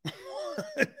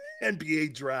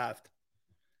 NBA draft.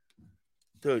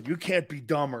 Dude, you can't be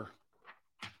dumber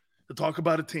to talk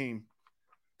about a team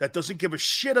that doesn't give a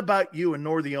shit about you and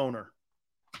nor the owner.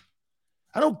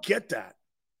 I don't get that.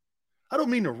 I don't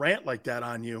mean to rant like that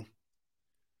on you.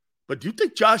 But do you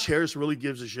think Josh Harris really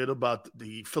gives a shit about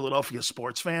the Philadelphia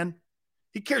sports fan?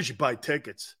 He cares you buy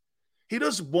tickets. He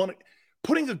doesn't want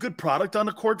putting a good product on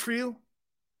the court for you.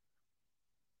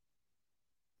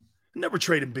 Never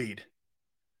trade Embiid.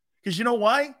 Because you know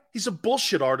why? He's a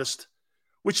bullshit artist,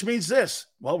 which means this.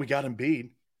 Well, we got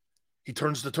Embiid. He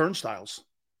turns the turnstiles.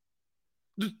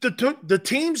 The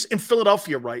teams in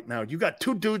Philadelphia right now, you got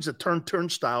two dudes that turn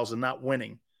turnstiles and not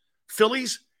winning.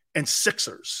 Phillies and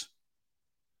Sixers.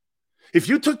 If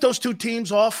you took those two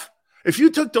teams off, if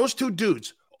you took those two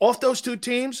dudes off those two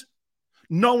teams,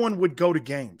 no one would go to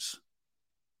games.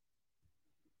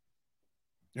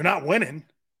 You're not winning.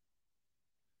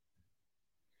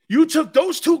 You took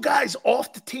those two guys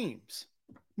off the teams,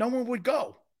 no one would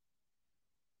go.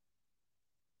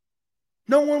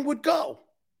 No one would go.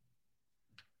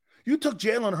 You took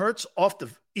Jalen Hurts off the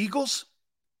Eagles,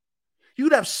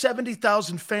 you'd have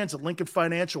 70,000 fans at Lincoln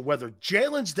Financial, whether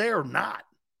Jalen's there or not,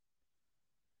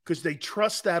 because they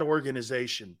trust that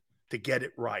organization to get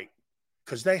it right,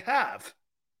 because they have.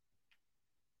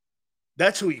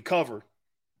 That's who you cover.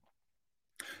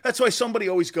 That's why somebody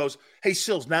always goes, hey,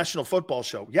 Sills, National Football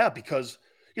Show. Yeah, because,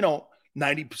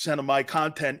 90% of my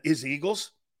content is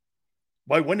Eagles.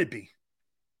 Why wouldn't it be?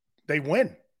 They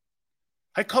win.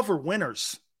 I cover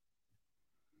winners.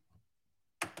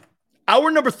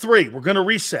 Hour number 3, we're going to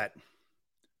reset.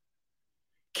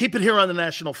 Keep it here on the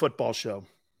National Football Show.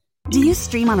 Do you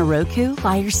stream on a Roku,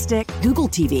 Fire Stick, Google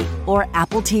TV, or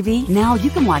Apple TV? Now you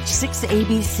can watch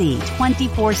 6ABC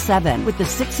 24/7 with the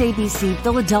 6ABC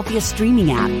Philadelphia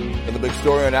streaming app. And the big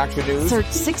story on Action News? Search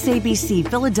 6ABC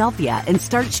Philadelphia and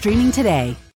start streaming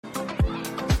today.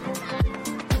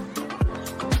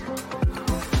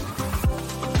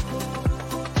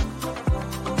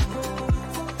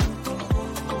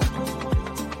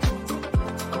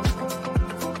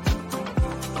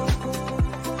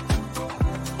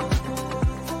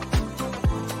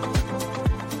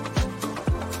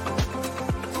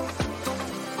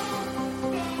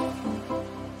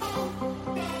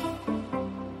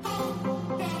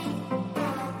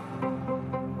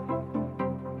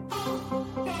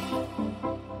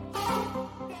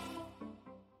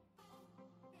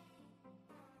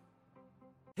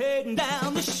 Heading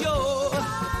down the shore.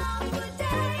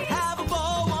 Have a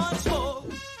ball once more.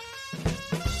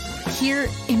 Here,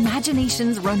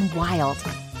 imaginations run wild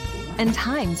and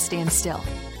time stands still.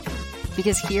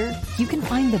 Because here, you can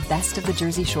find the best of the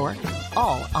Jersey Shore,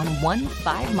 all on one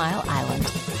 5-mile island.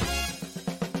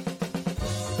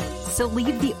 So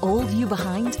leave the old you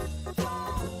behind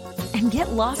and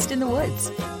get lost in the woods.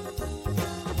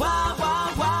 Wild,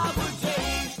 wild, wildwood days.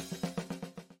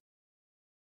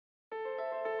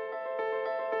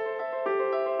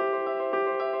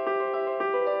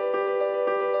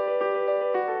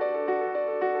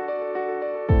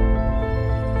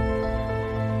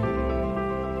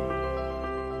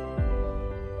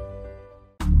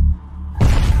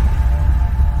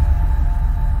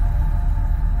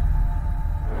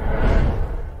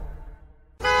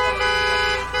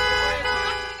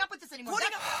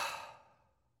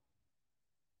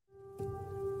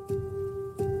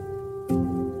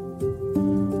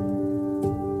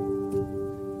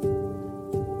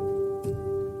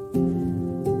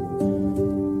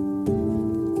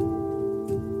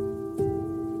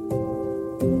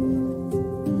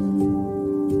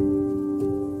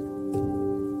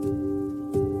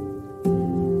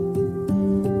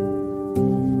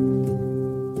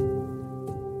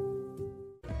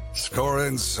 Score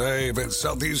and save at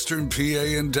Southeastern PA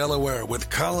and Delaware with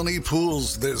Colony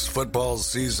Pools this football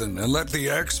season, and let the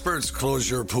experts close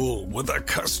your pool with a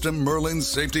custom Merlin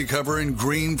safety cover in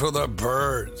green for the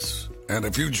birds. And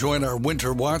if you join our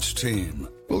Winter Watch team,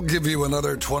 we'll give you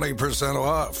another 20%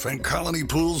 off, and Colony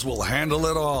Pools will handle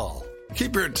it all.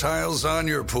 Keep your tiles on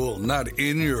your pool, not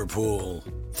in your pool.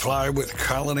 Fly with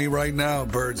Colony right now,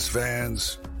 birds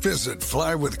fans. Visit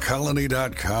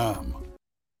flywithcolony.com.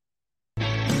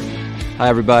 Hi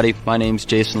everybody, my name's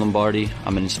Jason Lombardi.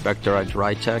 I'm an inspector at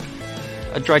DryTech.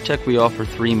 At DryTech we offer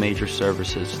three major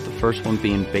services, the first one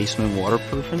being basement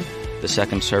waterproofing. The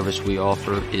second service we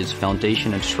offer is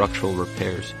foundation and structural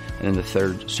repairs. And then the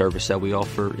third service that we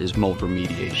offer is mold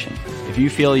remediation. If you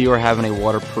feel you are having a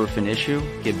waterproofing issue,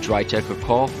 give DryTech a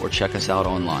call or check us out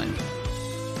online.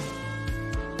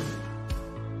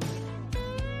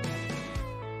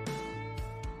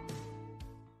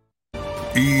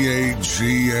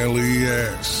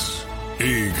 EAGLES,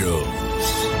 Eagles.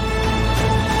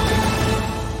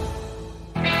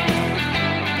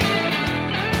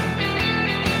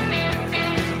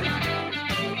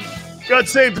 God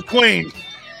save the Queen.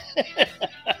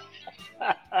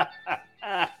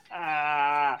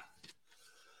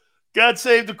 God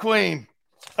save the Queen.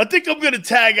 I think I'm going to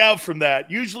tag out from that.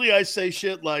 Usually I say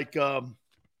shit like, get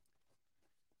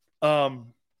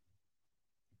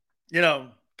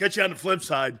you on the flip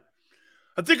side.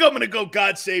 I think I'm going to go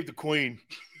God save the Queen.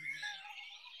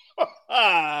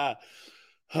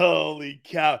 Holy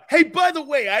cow. Hey, by the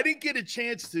way, I didn't get a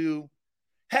chance to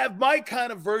have my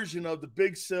kind of version of the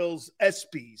Big Sills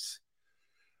ESPYs.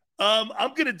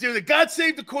 I'm going to do the God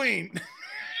save the Queen.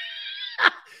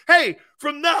 Hey,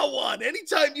 from now on,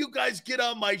 anytime you guys get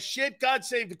on my shit, God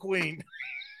save the Queen.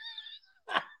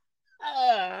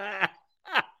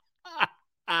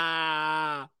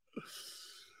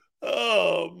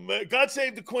 Oh, man. God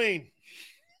save the Queen.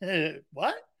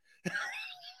 What?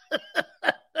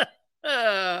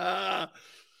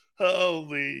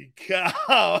 Holy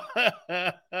cow.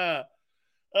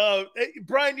 Hey,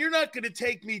 Brian, you're not going to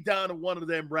take me down to one of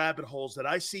them rabbit holes that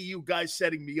I see you guys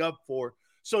setting me up for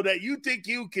so that you think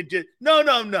you could just...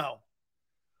 No.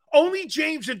 Only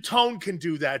James and Tone can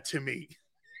do that to me.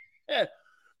 They're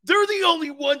the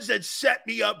only ones that set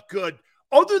me up good.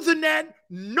 Other than that,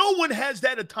 no one has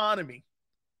that autonomy.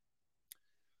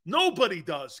 Nobody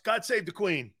does. God save the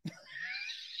Queen.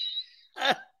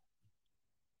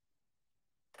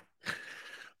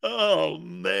 Oh,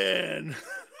 man.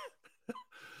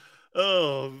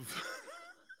 Oh.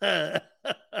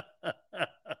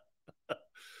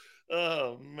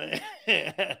 Oh, man.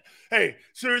 Hey,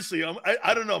 seriously,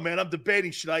 I don't know, man. I'm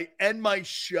debating. Should I end my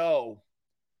show?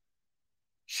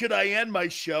 Should I end my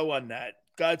show on that?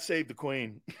 God save the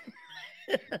Queen.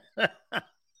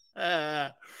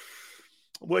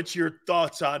 What's your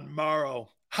thoughts on Morrow?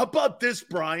 How about this,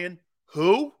 Brian?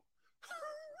 Who?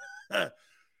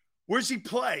 Where's he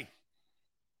play?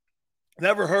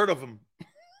 Never heard of him.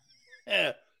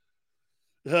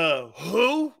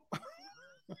 Who?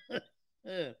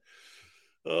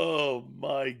 Oh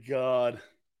my God.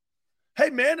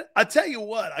 Hey man, I tell you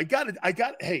what, I gotta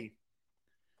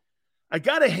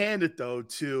hand it though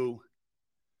to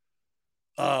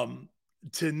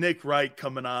Nick Wright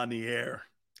coming on the air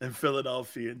in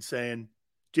Philadelphia and saying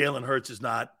Jalen Hurts is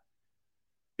not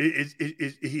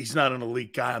he's not an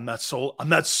elite guy. I'm not sold.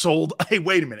 Hey,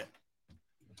 wait a minute.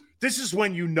 this is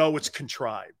when you know it's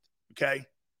contrived, okay?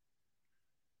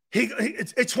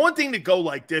 It's one thing to go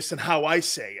like this and how I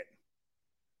say it.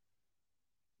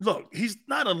 Look, he's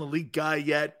not an elite guy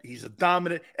yet. He's a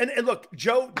dominant. And look,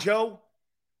 Joe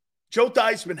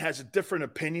Theismann has a different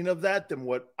opinion of that than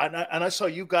what – and I saw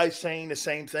you guys saying the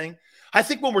same thing. I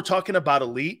think when we're talking about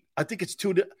elite, I think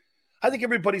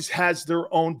everybody's has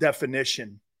their own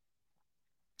definition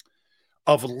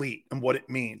of elite and what it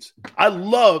means. I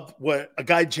love what a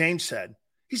guy James said.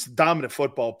 He's a dominant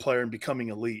football player and becoming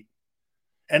elite.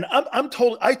 And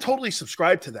I totally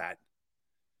subscribe to that.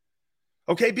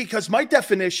 Okay, because my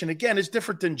definition, again, is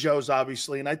different than Joe's,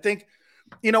 obviously. And I think,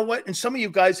 you know what? And some of you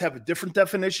guys have a different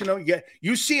definition. Yeah,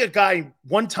 you see a guy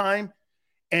one time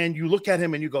and you look at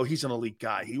him and you go, he's an elite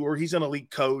guy. Or he's an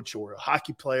elite coach or a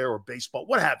hockey player or baseball,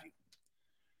 what have you.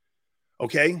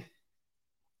 Okay?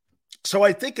 So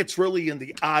I think it's really in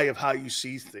the eye of how you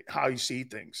see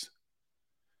things.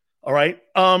 All right?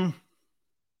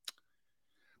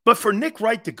 But for Nick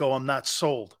Wright to go, I'm not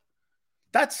sold.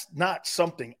 That's not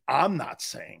something I'm not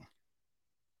saying.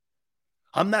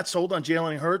 I'm not sold on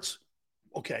Jalen Hurts.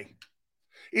 Okay.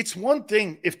 It's one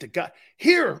thing if the guy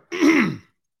here,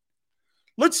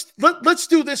 let's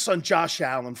do this on Josh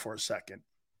Allen for a second.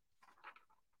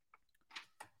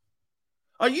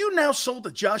 Are you now sold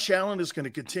that Josh Allen is going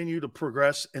to continue to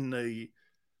progress in the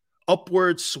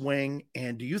upward swing?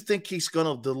 And do you think he's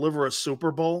going to deliver a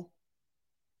Super Bowl?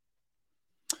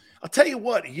 I'll tell you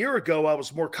what, a year ago, I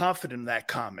was more confident in that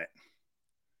comment.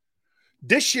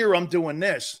 This year, I'm doing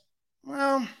this.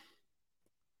 Well,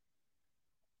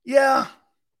 yeah,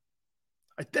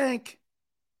 I think.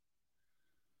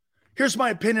 Here's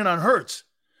my opinion on Hurts.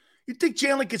 You think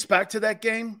Jalen gets back to that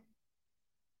game?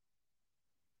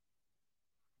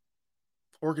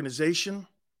 Organization,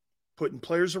 putting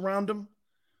players around him,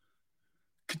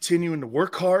 continuing to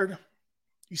work hard.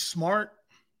 He's smart.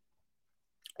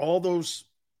 All those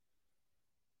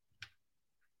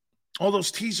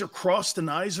T's are crossed and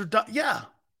I's are dotted. Yeah.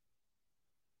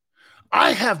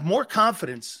 I have more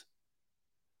confidence.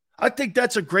 I think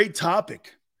that's a great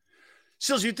topic.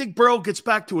 Sills, you think Burrow gets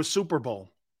back to a Super Bowl?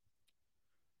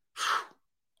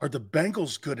 Are the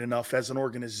Bengals good enough as an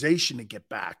organization to get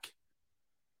back?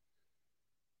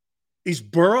 Is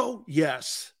Burrow?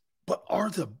 Yes. But are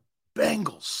the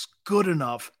Bengals good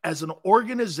enough as an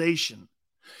organization?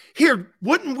 Here,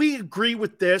 wouldn't we agree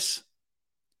with this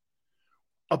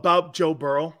about Joe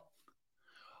Burrow?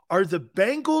 Are the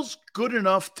Bengals good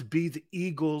enough to be the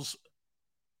Eagles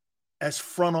as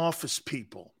front office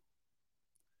people?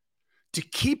 To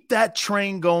keep that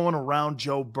train going around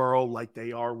Joe Burrow like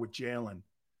they are with Jalen?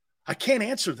 I can't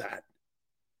answer that.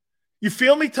 You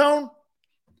feel me, Tone?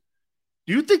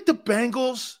 Do you think the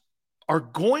Bengals are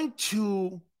going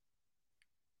to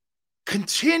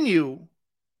continue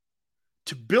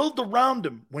to build around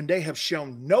him when they have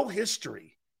shown no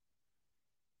history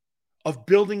of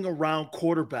building around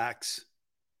quarterbacks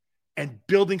and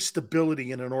building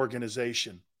stability in an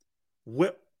organization?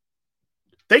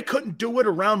 They couldn't do it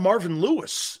around Marvin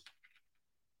Lewis.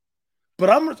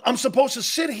 But I'm supposed to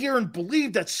sit here and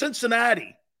believe that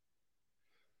Cincinnati,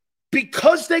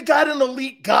 because they got an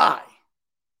elite guy,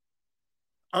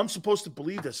 I'm supposed to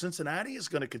believe that Cincinnati is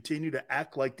going to continue to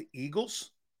act like the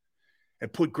Eagles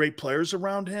and put great players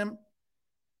around him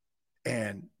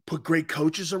and put great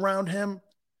coaches around him,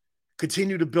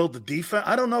 continue to build the defense.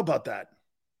 I don't know about that.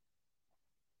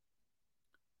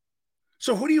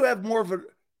 So who do you have more of a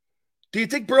 – do you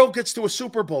think Burrow gets to a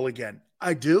Super Bowl again?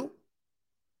 I do.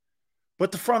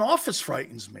 But the front office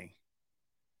frightens me.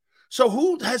 So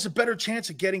who has a better chance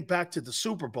of getting back to the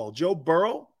Super Bowl, Joe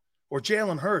Burrow or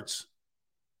Jalen Hurts?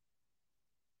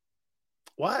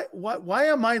 Why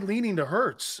am I leaning to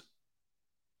Hurts?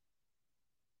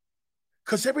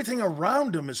 Because everything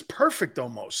around him is perfect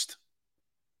almost.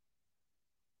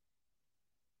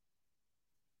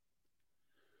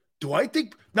 Do I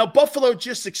think – now, Buffalo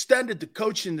just extended the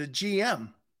coach and the GM.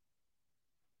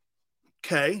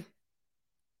 Okay.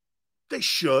 They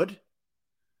should.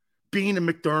 Bean and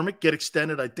McDermott get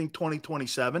extended, I think,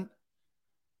 2027.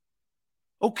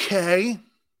 Okay.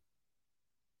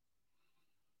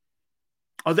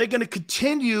 Are they going to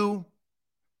continue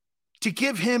to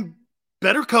give him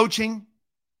better coaching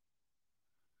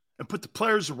and put the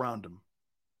players around him?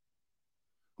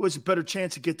 Who has a better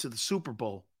chance to get to the Super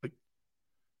Bowl?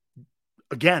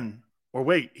 Again, or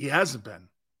wait, he hasn't been.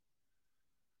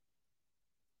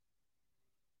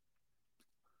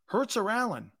 Hurts or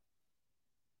Allen?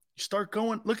 You start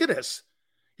going, look at this.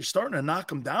 You're starting to knock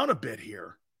him down a bit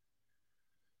here.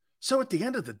 So at the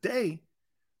end of the day,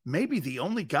 maybe the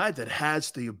only guy that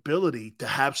has the ability to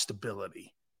have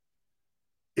stability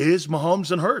is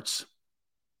Mahomes and Hurts.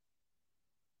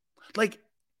 Like,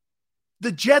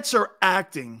 the Jets are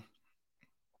acting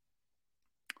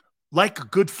like a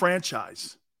good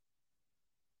franchise.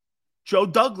 Joe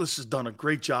Douglas has done a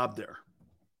great job there.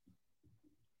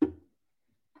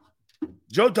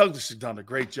 Joe Douglas has done a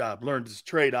great job. Learned his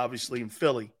trade, obviously, in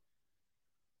Philly.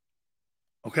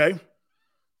 Okay?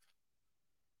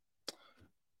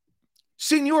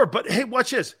 Senor, but hey,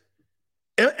 watch this.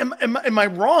 Am I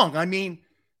wrong? I mean,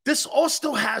 this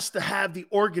also has to have the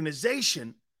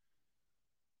organization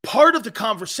part of the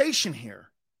conversation here.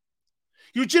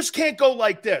 You just can't go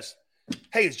like this.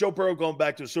 Hey, is Joe Burrow going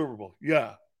back to the Super Bowl?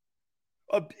 Yeah.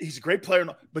 He's a great player.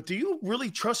 But do you really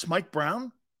trust Mike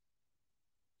Brown?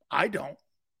 I don't.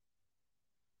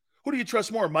 Who do you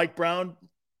trust more, Mike Brown,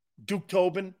 Duke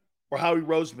Tobin, or Howie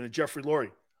Roseman and Jeffrey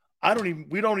Lurie?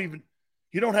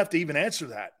 You don't have to even answer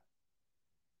that.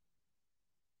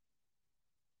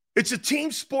 It's a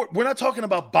team sport. We're not talking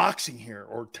about boxing here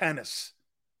or tennis.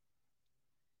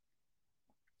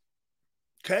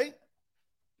 Okay?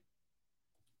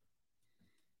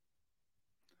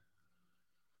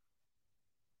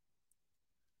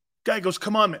 Guy goes,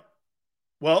 come on, man.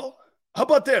 Well, how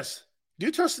about this? Do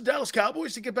you trust the Dallas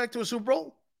Cowboys to get back to a Super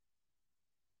Bowl?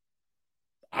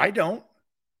 I don't.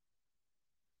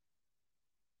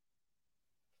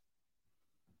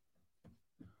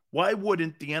 Why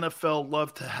wouldn't the NFL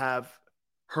love to have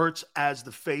Hurts as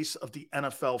the face of the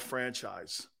NFL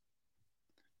franchise?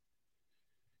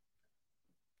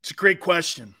 It's a great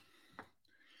question.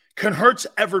 Can Hurts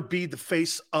ever be the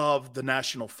face of the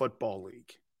National Football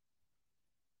League?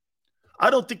 I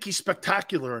don't think he's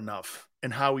spectacular enough in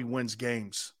how he wins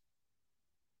games.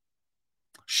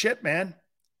 Shit, man.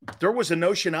 There was a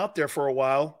notion out there for a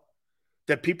while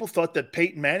that people thought that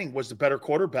Peyton Manning was the better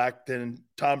quarterback than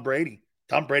Tom Brady.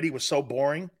 Tom Brady was so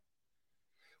boring.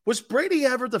 Was Brady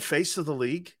ever the face of the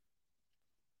league?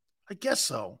 I guess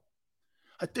so.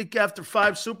 I think after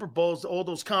 5 Super Bowls, all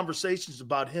those conversations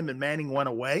about him and Manning went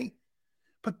away.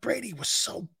 But Brady was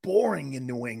so boring in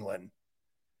New England.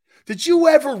 Did you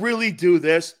ever really do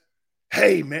this?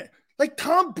 Hey, man, like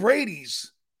Tom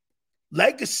Brady's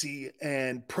legacy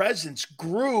and presence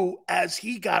grew as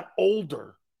he got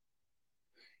older.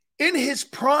 In his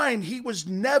prime, he was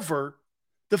never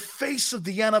the face of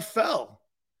the NFL.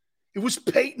 It was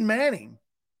Peyton Manning.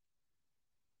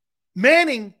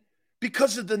 Manning,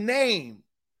 because of the name,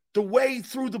 the way he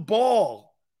threw the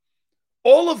ball,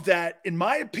 all of that, in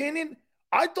my opinion,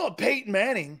 I thought Peyton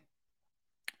Manning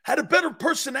had a better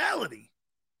personality.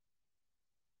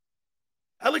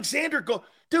 Alexander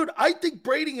dude, I think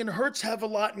Brady and Hurts have a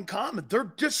lot in common.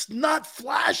 They're just not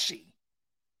flashy.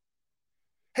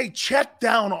 Hey, check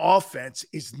down offense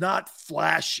is not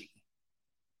flashy.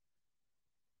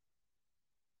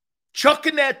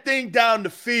 Chucking that thing down the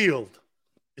field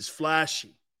is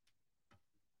flashy.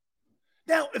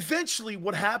 Now, eventually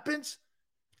what happens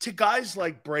to guys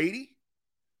like Brady,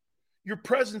 your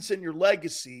presence and your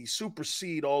legacy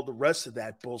supersede all the rest of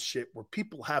that bullshit where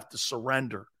people have to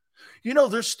surrender. You know,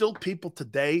 there's still people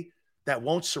today that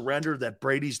won't surrender that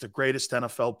Brady's the greatest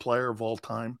NFL player of all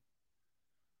time.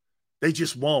 They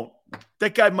just won't.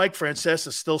 That guy, Mike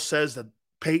Francesa, still says that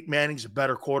Peyton Manning's a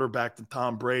better quarterback than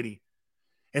Tom Brady.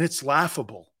 And it's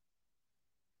laughable.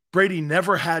 Brady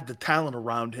never had the talent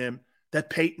around him that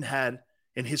Peyton had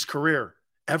in his career,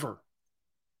 ever.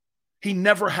 He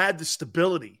never had the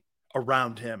stability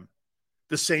around him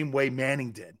the same way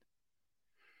Manning did.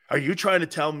 Are you trying to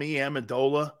tell me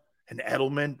Amendola and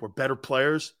Edelman were better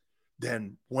players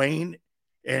than Wayne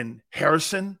and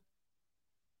Harrison?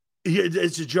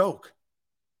 It's a joke.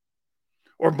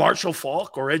 Or Marshall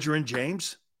Faulk or Edgerrin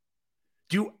James?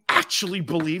 Do you actually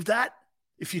believe that?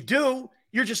 If you do,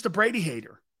 you're just a Brady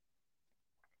hater.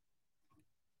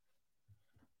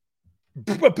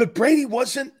 But Brady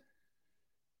wasn't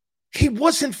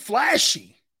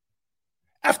flashy.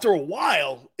 After a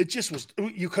while, it just was,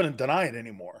 you couldn't deny it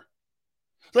anymore.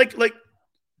 Like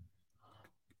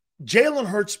Jalen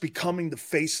Hurts becoming the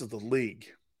face of the league.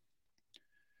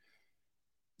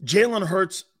 Jalen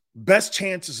Hurts' best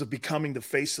chances of becoming the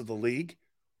face of the league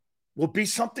will be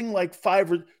something like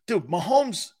 5 or... Dude,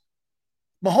 Mahomes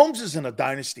is in a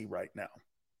dynasty right now.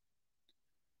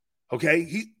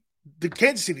 Okay? The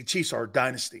Kansas City Chiefs are a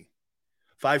dynasty.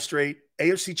 5 straight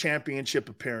AFC championship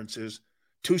appearances,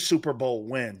 2 Super Bowl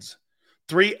wins,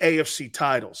 3 AFC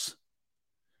titles.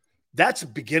 That's the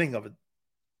beginning of a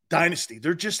dynasty.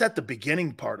 They're just at the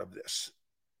beginning part of this.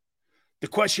 The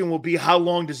question will be, how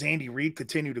long does Andy Reid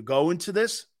continue to go into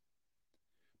this?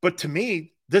 But to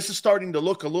me, this is starting to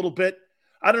look a little bit,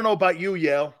 I don't know about you,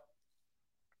 Yale,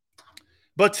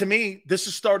 But to me, this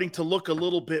is starting to look a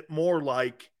little bit more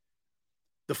like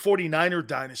the 49er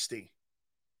dynasty.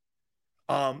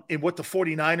 In what the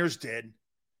 49ers did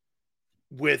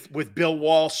with Bill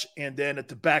Walsh, and then at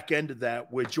the back end of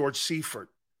that with George Seifert.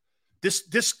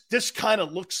 This kind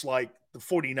of looks like the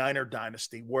 49er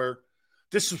dynasty, where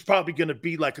this is probably going to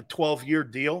be like a 12-year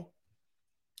deal.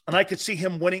 And I could see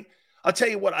him winning. I'll tell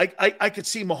you what, I could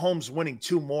see Mahomes winning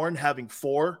 2 more and having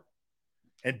 4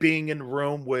 and being in the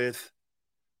room with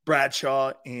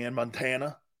Bradshaw and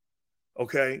Montana.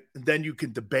 Okay. And then you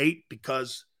can debate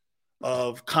because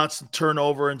of constant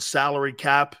turnover and salary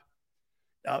cap.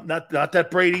 Not that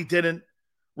Brady didn't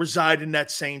reside in that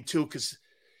same too, because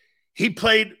he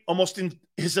played almost in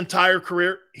his entire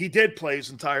career. He did play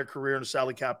his entire career in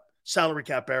the salary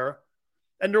cap era.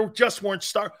 And there just weren't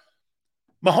stars.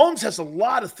 Mahomes has a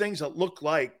lot of things that look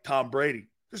like Tom Brady.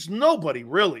 There's nobody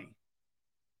really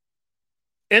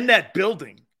in that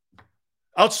building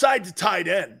outside the tight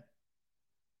end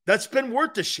that's been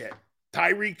worth the shit.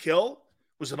 Tyreek Hill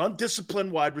was an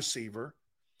undisciplined wide receiver,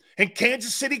 and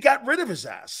Kansas City got rid of his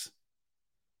ass.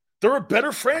 They're a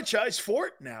better franchise for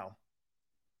it now.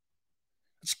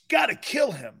 It's got to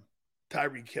kill him,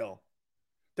 Tyreek Hill,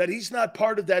 that he's not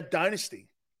part of that dynasty.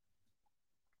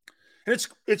 And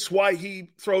it's why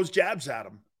he throws jabs at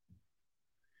him.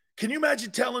 Can you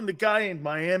imagine telling the guy in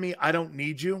Miami, I don't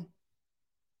need you?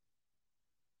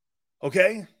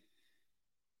 Okay?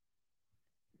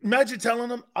 Imagine telling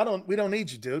him, we don't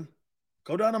need you, dude.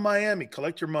 Go down to Miami,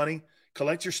 collect your money,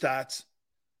 collect your stats,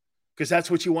 because that's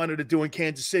what you wanted to do in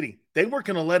Kansas City. They weren't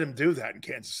going to let him do that in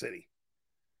Kansas City.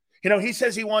 You know, he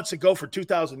says he wants to go for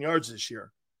 2,000 yards this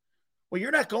year. Well, you're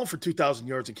not going for 2,000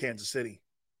 yards in Kansas City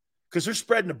because they're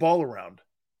spreading the ball around.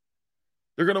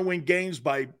 They're going to win games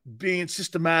by being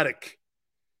systematic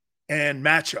and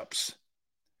matchups.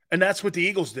 And that's what the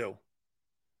Eagles do.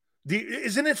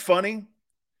 Isn't it funny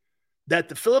that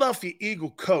the Philadelphia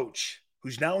Eagle coach,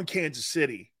 who's now in Kansas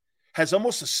City, has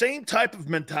almost the same type of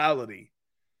mentality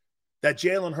that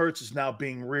Jalen Hurts is now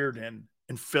being reared in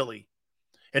Philly?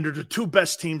 And they're the 2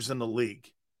 best teams in the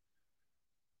league.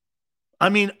 I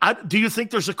mean, do you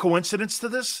think there's a coincidence to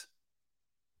this?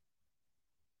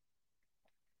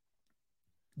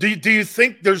 Do you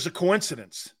think there's a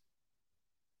coincidence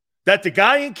that the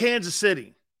guy in Kansas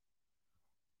City,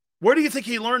 where do you think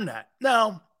he learned that?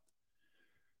 Now,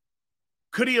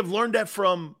 could he have learned that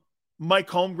from Mike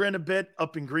Holmgren a bit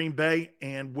up in Green Bay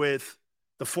and with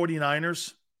the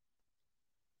 49ers?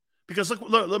 Because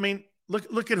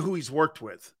look at who he's worked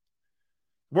with.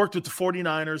 Worked with the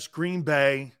 49ers, Green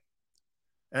Bay,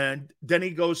 and then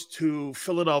he goes to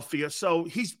Philadelphia. So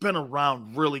he's been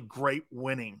around really great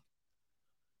winning.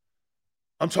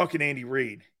 I'm talking Andy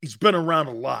Reid. He's been around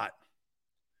a lot.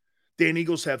 The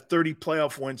Eagles have 30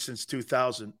 playoff wins since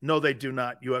 2000. No, they do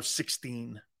not. You have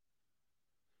 16.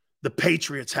 The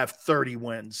Patriots have 30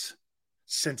 wins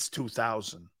since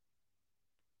 2000.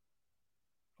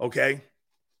 Okay?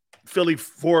 Philly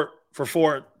for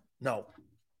 4. No.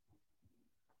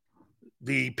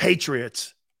 The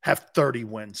Patriots have 30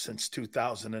 wins since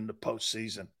 2000 in the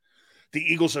postseason. The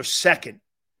Eagles are second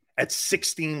at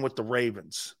 16 with the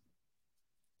Ravens.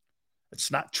 It's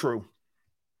not true.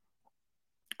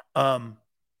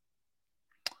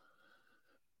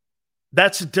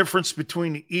 That's the difference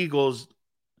between the Eagles.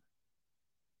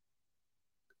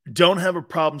 Don't have a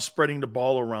problem spreading the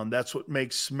ball around. That's what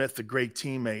makes Smith a great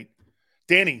teammate.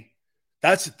 Danny,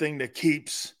 that's the thing that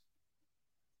keeps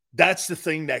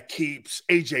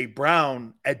A.J.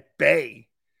 Brown at bay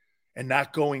and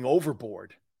not going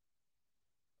overboard.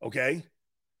 Okay?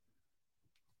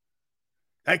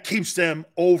 That keeps him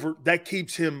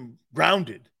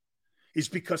grounded, is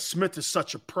because Smith is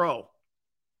such a pro.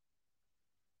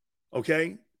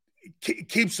 Okay? It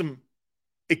keeps him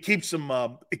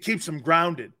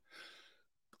grounded.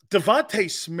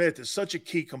 Devontae Smith is such a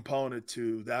key component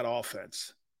to that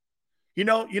offense. You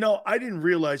know, I didn't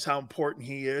realize how important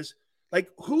he is. Like,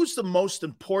 who's the most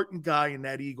important guy in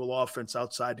that Eagle offense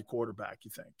outside the quarterback, you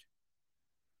think?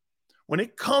 When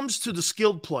it comes to the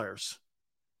skilled players,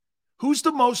 who's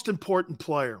the most important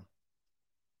player?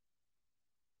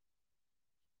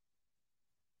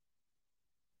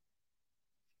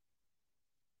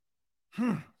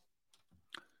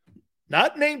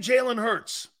 Not named Jalen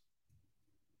Hurts.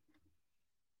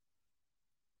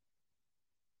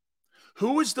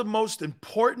 Who is the most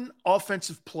important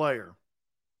offensive player?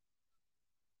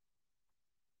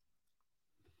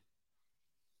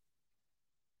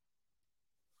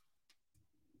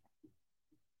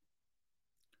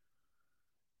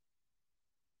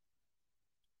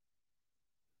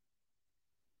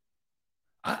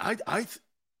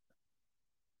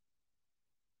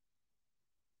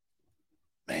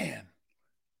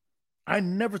 I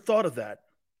never thought of that.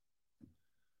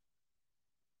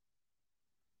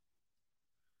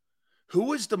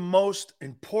 Who is the most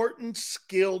important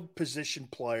skilled position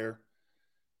player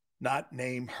not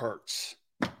named Hurts?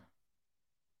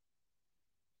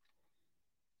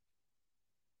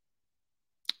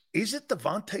 Is it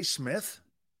Devontae Smith?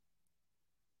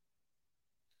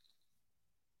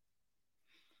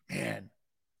 Man,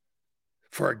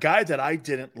 for a guy that I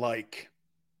didn't like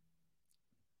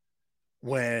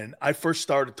when I first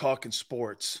started talking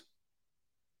sports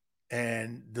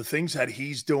and the things that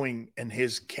he's doing and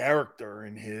his character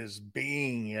and his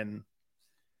being and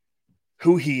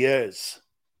who he is.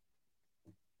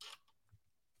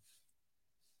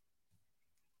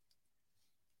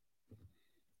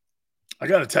 I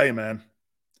got to tell you, man,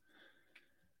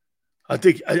 I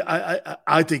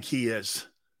think he is.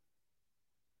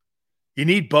 You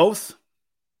need both.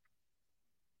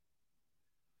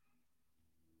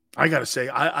 I got to say,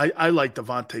 I like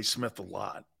Devontae Smith a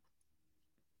lot.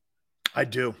 I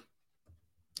do.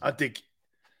 I think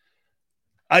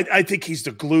he's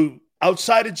the glue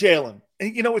outside of Jalen.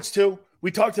 And you know what's too?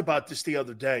 We talked about this the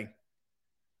other day.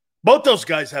 Both those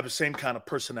guys have the same kind of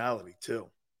personality too,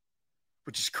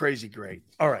 which is crazy great.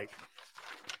 All right.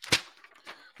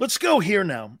 Let's go here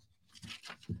now.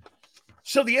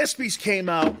 So the ESPYs came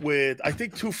out with, I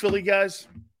think, 2 Philly guys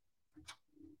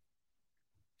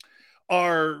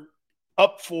are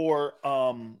up for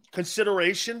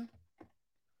consideration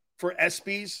for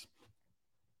ESPYs.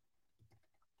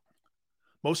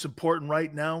 Most important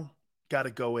right now, got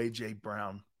to go A.J.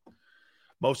 Brown.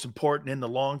 Most important in the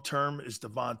long term is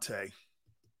Devontae.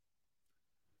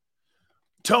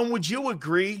 Tone, would you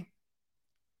agree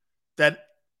that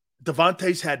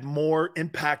Devontae's had more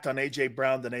impact on A.J.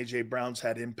 Brown than A.J. Brown's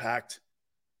had impact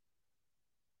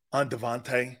on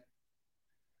Devontae?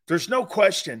 There's no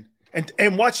question.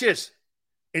 And watch this.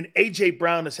 And A.J.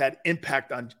 Brown has had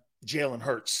impact on Jalen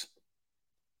Hurts.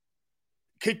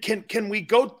 Can we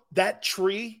go that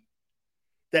tree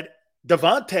that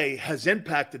Devontae has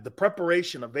impacted the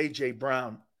preparation of A.J.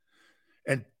 Brown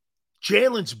and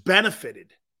Jalen's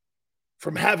benefited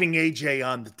from having A.J.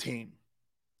 on the team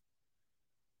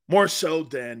more so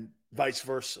than vice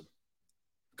versa?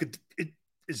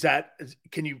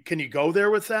 Can you go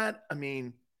there with that? I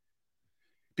mean,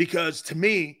 because to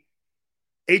me,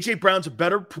 A.J. Brown's a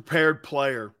better prepared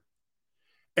player,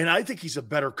 and I think he's a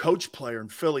better coach player in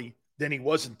Philly than he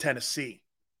was in Tennessee.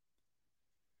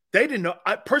 They didn't know.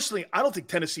 I don't think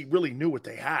Tennessee really knew what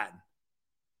they had.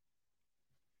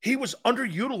 He was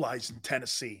underutilized in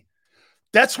Tennessee.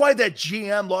 That's why that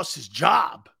GM lost his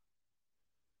job.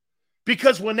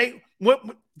 Because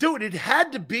it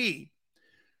had to be,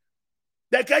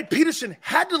 that guy Peterson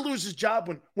had to lose his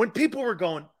job when people were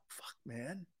going, fuck,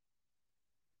 man,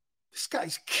 this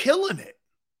guy's killing it.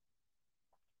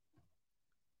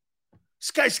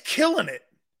 This guy's killing it.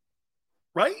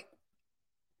 Right?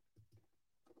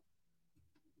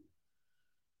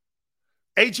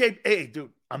 Dude,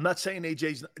 I'm not saying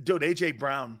AJ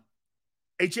Brown.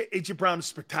 AJ Brown is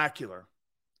spectacular.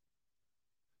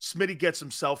 Smitty gets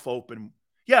himself open.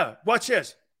 Yeah, watch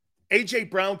this.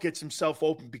 AJ Brown gets himself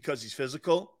open because he's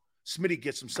physical. Smitty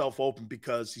gets himself open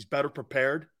because he's better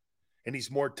prepared and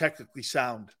he's more technically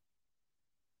sound.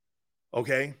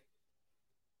 Okay?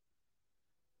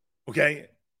 Okay?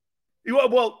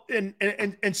 Well,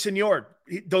 and Senor,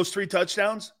 those 3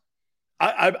 touchdowns,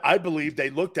 I believe they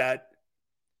looked at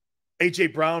A.J.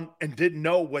 Brown and didn't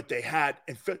know what they had.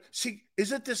 And see,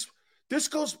 isn't this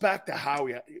goes back to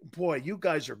Howie. Boy, you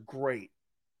guys are great.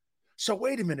 So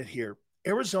wait a minute here.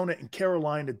 Arizona and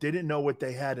Carolina didn't know what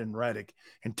they had in Reddick,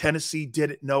 and Tennessee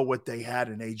didn't know what they had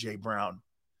in A.J. Brown.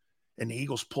 And the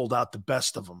Eagles pulled out the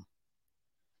best of them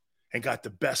and got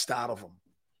the best out of them.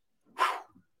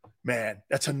 Man,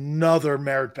 that's another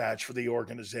merit badge for the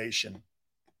organization.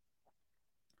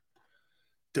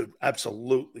 Dude,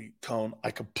 absolutely, Tone.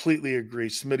 I completely agree.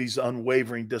 Smitty's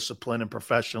unwavering discipline and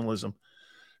professionalism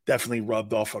definitely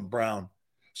rubbed off on Brown.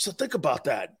 So think about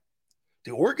that.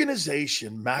 The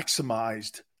organization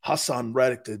maximized Hassan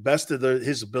Reddick to the best of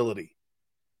his ability.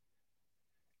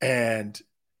 And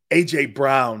A.J.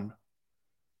 Brown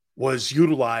was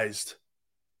utilized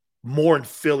more in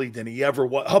Philly than he ever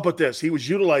was. How about this? He was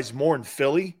utilized more in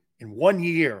Philly in 1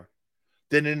 year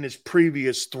than in his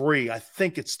previous 3. I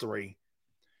think it's 3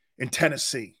 in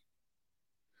Tennessee.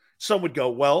 Some would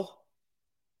go, well,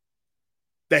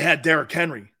 they had Derrick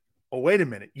Henry. Oh, wait a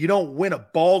minute. You don't win a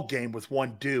ball game with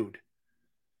one dude.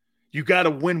 You got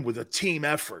to win with a team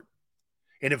effort.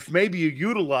 And if maybe you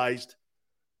utilized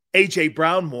A.J.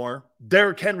 Brown more,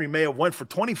 Derrick Henry may have went for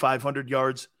 2,500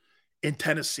 yards in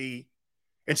Tennessee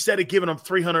instead of giving him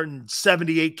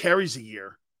 378 carries a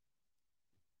year.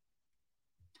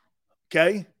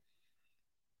 Okay?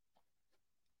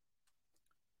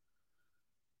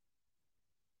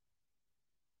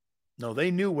 No,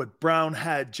 they knew what Brown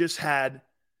just had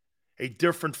a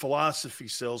different philosophy,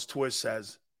 Sills. Twist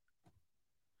says.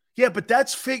 Yeah, but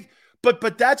that's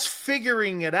that's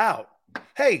figuring it out.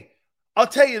 Hey, I'll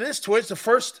tell you this,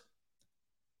 Twist.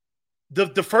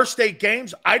 The first 8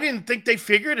 games, I didn't think they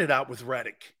figured it out with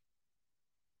Reddick.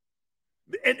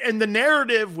 And the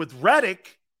narrative with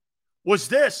Reddick was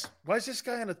this. Why is this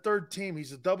guy on a third team?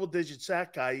 He's a double-digit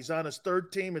sack guy. He's on his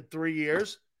third team in 3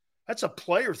 years. That's a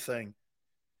player thing.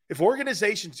 If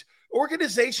organizations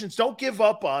don't give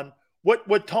up on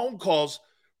what Tone calls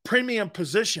premium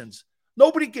positions,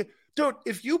 dude,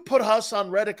 if you put Hassan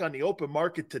Reddick on the open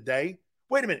market today,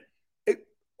 wait a minute.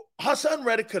 Hassan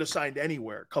Reddick could have signed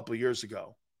anywhere a couple of years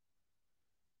ago.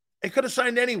 It could have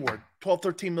signed anywhere. $12,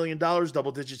 $13 million,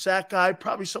 double-digit sack guy,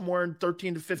 probably somewhere in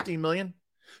 $13 to $15 million.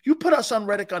 You put Hassan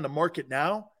Reddick on the market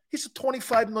now, he's a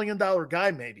 $25 million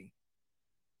guy maybe.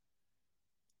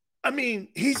 I mean,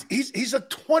 he's a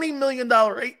 $20 million.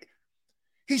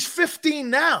 He's 15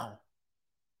 now.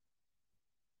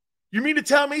 You mean to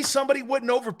tell me somebody wouldn't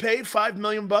overpay $5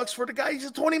 million for the guy? He's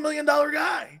a $20 million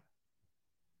guy.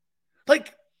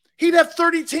 Like, he'd have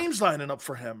 30 teams lining up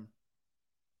for him.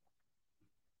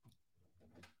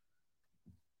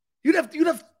 You'd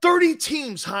have 30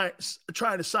 teams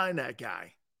trying to sign that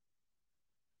guy.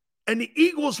 And the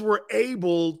Eagles were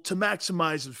able to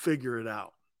maximize and figure it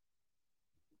out.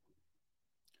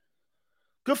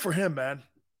 Good for him, man.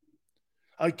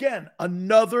 Again,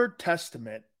 another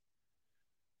testament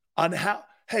on how,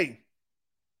 hey,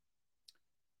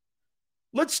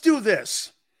 let's do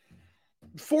this.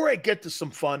 Before I get to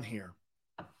some fun here,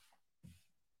 I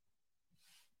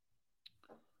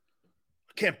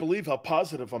can't believe how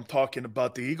positive I'm talking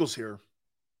about the Eagles here.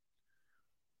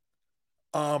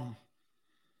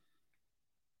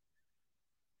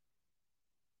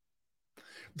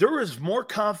 There's more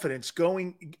confidence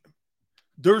going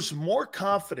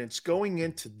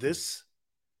into this.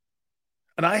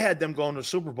 And I had them going to the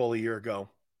Super Bowl a year ago.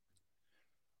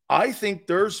 I think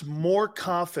there's more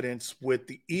confidence with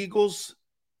the Eagles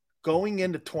going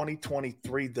into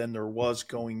 2023 than there was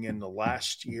going into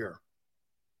last year.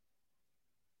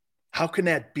 How can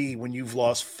that be when you've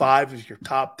lost 5 of your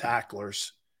top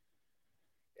tacklers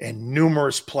and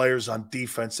numerous players on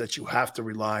defense that you have to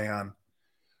rely on?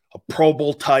 A Pro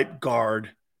Bowl type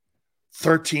guard,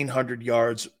 1,300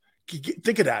 yards.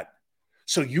 Think of that.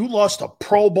 So you lost a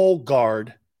Pro Bowl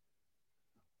guard,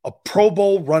 a Pro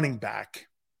Bowl running back,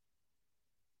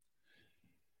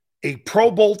 a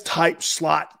Pro Bowl type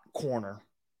slot corner,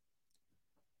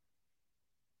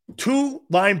 2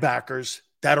 linebackers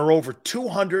that are over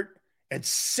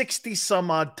 260 some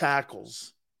odd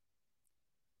tackles.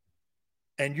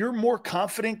 And you're more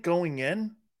confident going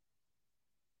in?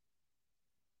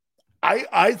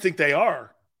 I think they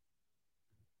are.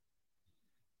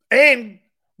 And,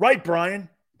 right, Brian,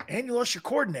 and you lost your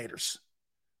coordinators.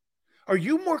 Are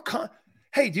you more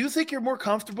hey, do you think you're more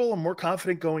comfortable and more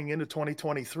confident going into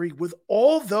 2023 with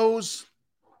all those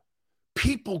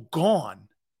people gone?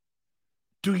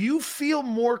 Do you feel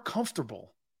more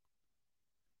comfortable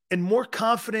and more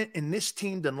confident in this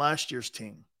team than last year's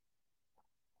team?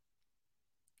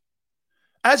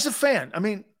 As a fan, I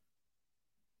mean,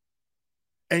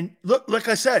 and look, like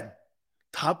I said,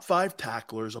 top 5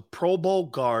 tacklers, a Pro Bowl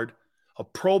guard, a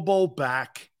Pro Bowl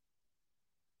back,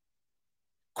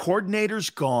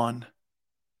 coordinators gone,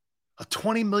 a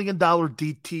 $20 million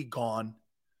DT gone,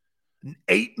 an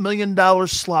 $8 million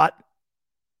slot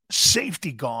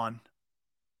safety gone.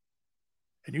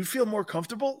 And you feel more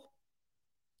comfortable?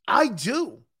 I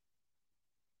do.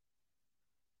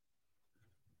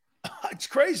 It's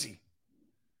crazy.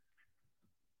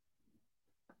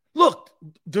 Look,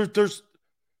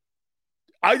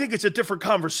 I think it's a different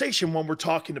conversation when we're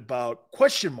talking about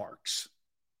question marks.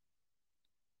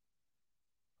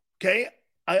 Okay?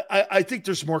 I think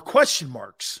there's more question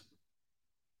marks.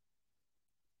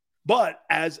 But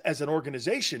as an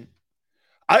organization,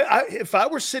 if I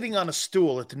were sitting on a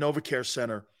stool at the NovaCare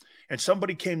Center and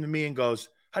somebody came to me and goes,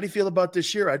 how do you feel about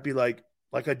this year? I'd be like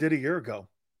I did a year ago.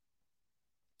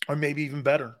 Or maybe even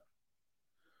better.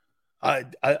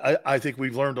 I think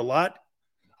we've learned a lot.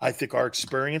 I think our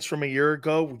experience from a year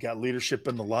ago, we got leadership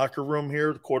in the locker room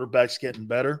here. The quarterback's getting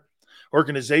better.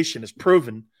 Organization has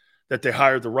proven that they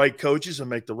hire the right coaches and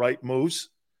make the right moves.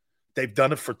 They've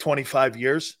done it for 25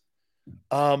 years.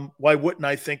 Why wouldn't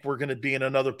I think we're going to be in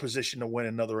another position to win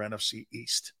another NFC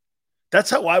East?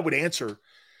 That's how I would answer.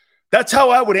 That's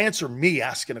how I would answer me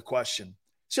asking a question.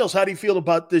 Sills, how do you feel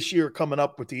about this year coming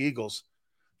up with the Eagles?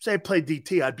 Say I played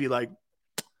DT, I'd be like,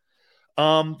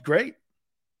 great.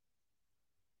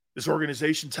 This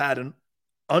organization's had an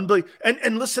unbelievable,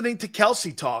 and listening to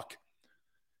Kelsey talk,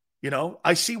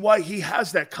 I see why he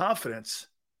has that confidence.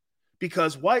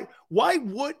 Because why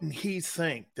wouldn't he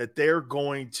think that they're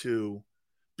going to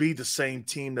be the same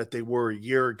team that they were a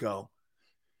year ago?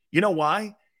 You know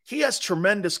why? He has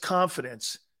tremendous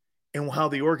confidence in how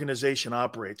the organization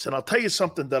operates. And I'll tell you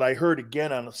something that I heard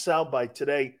again on a soundbite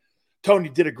today. Tony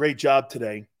did a great job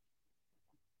today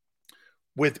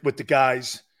with the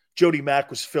guys. Jody Mack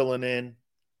was filling in.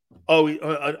 Oh,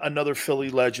 another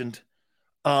Philly legend.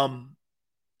 And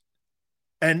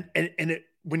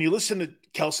when you listen to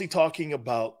Kelsey talking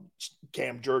about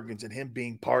Cam Jurgens and him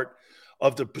being part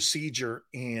of the procedure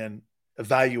and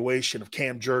evaluation of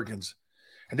Cam Jurgens,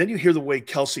 and then you hear the way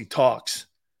Kelsey talks.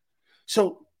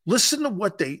 So listen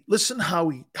how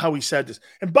he said this.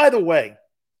 And by the way,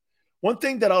 one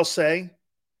thing that I'll say,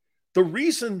 the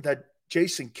reason that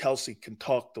Jason Kelsey can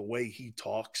talk the way he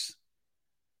talks,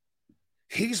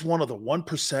 he's one of the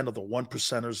 1% of the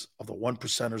 1%ers of the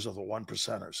 1%ers of the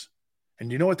 1%ers.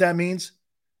 And you know what that means?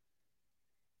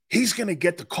 He's going to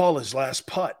get to call his last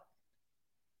putt.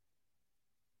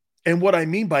 And what I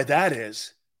mean by that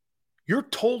is you're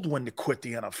told when to quit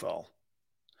the NFL.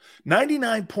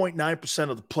 99.9%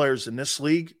 of the players in this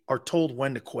league are told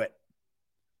when to quit.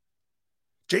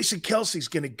 Jason Kelsey's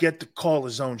going to get to call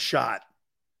his own shot.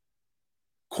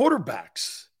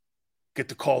 Quarterbacks get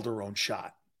to call their own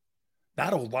shot.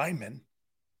 Not old linemen.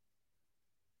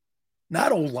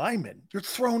 Not old linemen. You're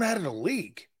thrown out of the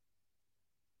league.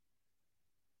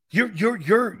 You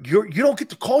don't get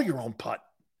to call your own putt.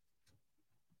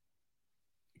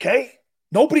 Okay?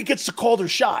 Nobody gets to call their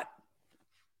shot.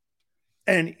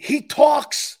 And he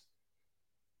talks,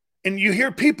 and you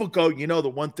hear people go, the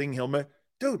one thing he'll make,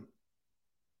 dude,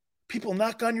 people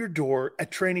knock on your door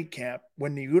at training camp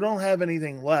when you don't have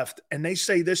anything left, and they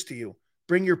say this to you,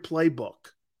 bring your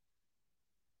playbook.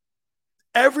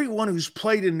 Everyone who's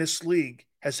played in this league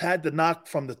has had the knock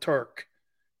from the Turk.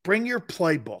 Bring your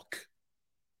playbook.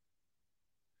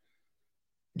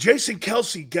 Jason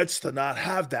Kelsey gets to not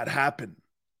have that happen.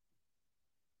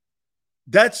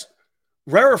 That's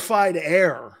rarefied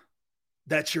air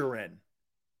that you're in.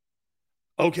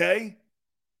 Okay?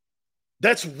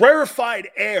 That's rarefied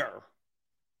air.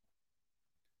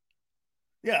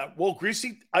 Yeah, well,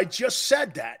 Greasy, I just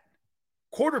said that.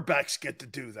 Quarterbacks get to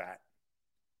do that.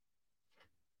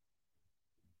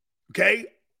 Okay?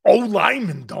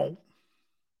 O-linemen don't.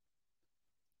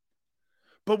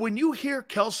 But when you hear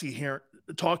Kelsey here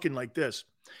talking like this,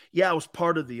 yeah, I was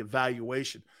part of the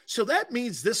evaluation. So that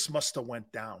means this must have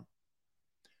went down.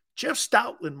 Jeff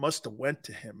Stoutland must have went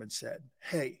to him and said,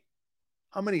 hey,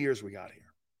 how many years we got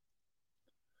here?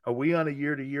 Are we on a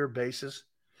year-to-year basis?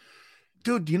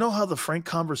 Dude, do you know how the frank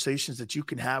conversations that you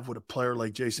can have with a player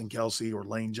like Jason Kelsey or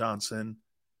Lane Johnson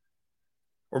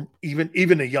or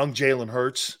even a young Jalen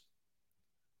Hurts?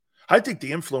 I think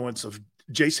the influence of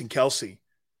Jason Kelsey,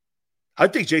 I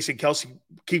think Jason Kelsey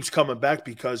keeps coming back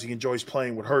because he enjoys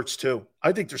playing with Hurts too.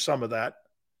 I think there's some of that.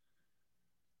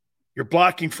 You're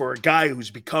blocking for a guy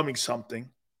who's becoming something,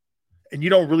 and you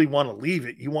don't really want to leave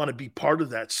it. You want to be part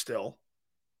of that still.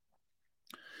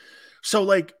 So,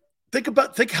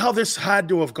 think how this had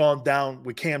to have gone down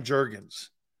with Cam Jurgens.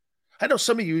 I know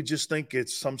some of you just think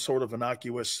it's some sort of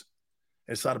innocuous,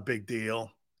 it's not a big deal.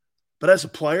 But as a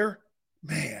player,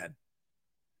 man,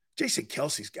 Jason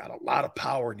Kelsey's got a lot of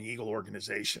power in the Eagle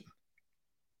organization.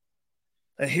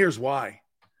 And here's why.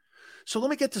 So let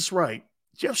me get this right.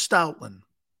 Jeff Stoutland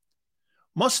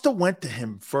must have went to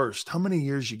him first. How many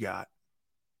years you got?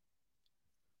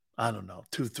 I don't know,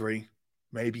 2, 3,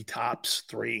 maybe tops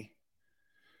 3.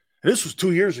 And this was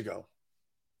 2 years ago.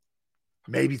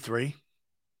 Maybe 3.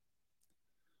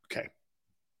 Okay.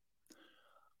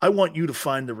 I want you to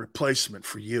find the replacement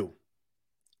for you.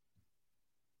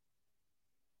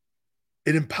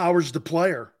 It empowers the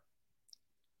player.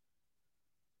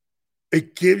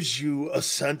 It gives you a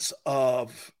sense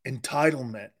of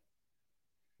entitlement.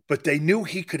 But they knew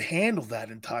he could handle that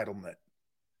entitlement.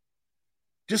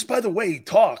 Just by the way he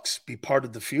talks, be part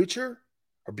of the future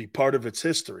or be part of its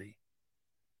history.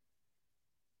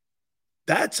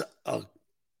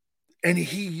 And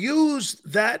he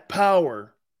used that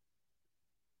power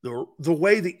the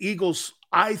way the Eagles,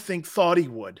 I think, thought he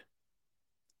would.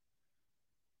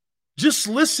 Just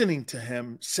listening to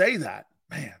him say that,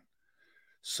 man.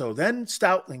 So then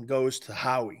Stoutland goes to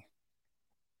Howie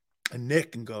and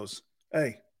Nick and goes,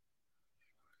 hey,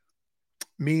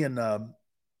 me and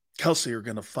Kelsey are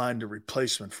going to find a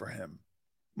replacement for him.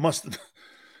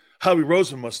 Howie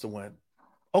Roseman must have went,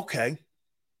 okay.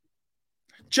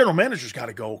 General manager's got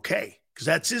to go, okay, because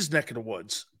that's his neck of the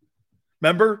woods.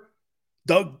 Remember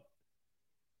Doug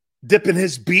dipping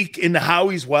his beak into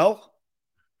Howie's well?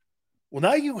 Well,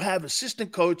 now you have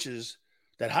assistant coaches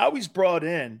that Howie's brought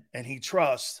in and he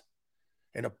trusts,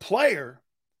 and a player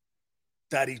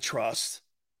that he trusts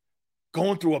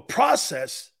going through a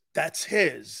process that's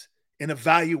his in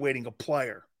evaluating a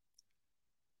player.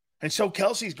 And so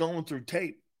Kelsey's going through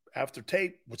tape after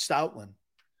tape with Stoutland.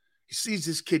 He sees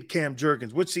this kid, Cam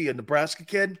Jurgens. What's he, a Nebraska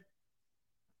kid?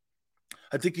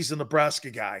 I think he's a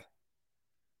Nebraska guy.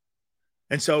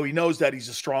 And so he knows that he's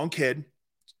a strong kid.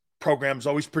 Programs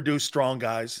always produce strong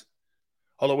guys,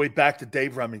 all the way back to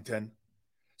Dave Remington.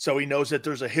 So he knows that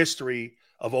there's a history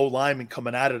of O-linemen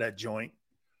coming out of that joint.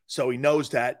 So he knows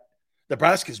that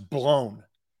Nebraska's blown,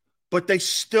 but they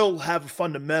still have a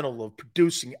fundamental of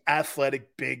producing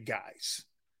athletic big guys.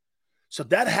 So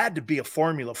that had to be a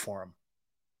formula for him.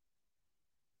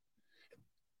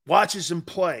 Watches him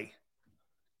play,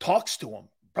 talks to him,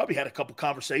 probably had a couple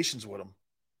conversations with him.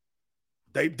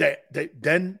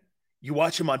 Then you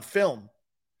watch him on film.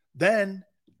 Then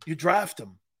you draft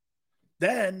him.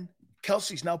 Then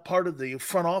Kelsey's now part of the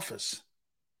front office.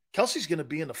 Kelsey's going to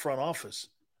be in the front office.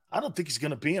 I don't think he's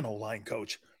going to be an O-line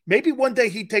coach. Maybe one day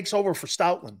he takes over for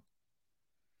Stoutland.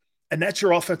 And that's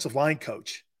your offensive line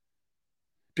coach.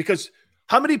 Because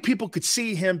how many people could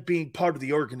see him being part of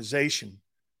the organization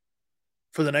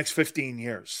for the next 15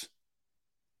 years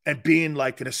and being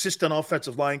like an assistant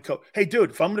offensive line coach? Hey,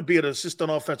 dude, if I'm going to be an assistant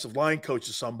offensive line coach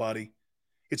to somebody,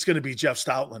 it's going to be Jeff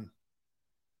Stoutland.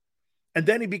 And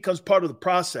then he becomes part of the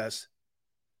process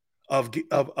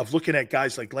of looking at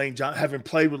guys like Lane Johnson, having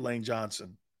played with Lane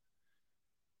Johnson,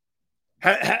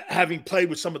 having played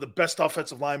with some of the best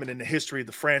offensive linemen in the history of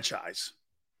the franchise.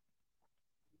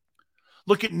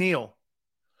 Look at Neil.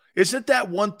 Isn't that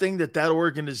one thing that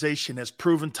organization has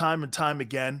proven time and time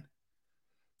again?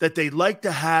 That they like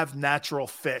to have natural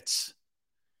fits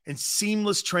and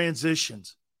seamless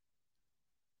transitions.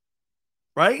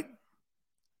 Right?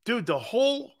 Dude, the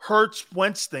whole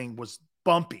Hurts-Wentz thing was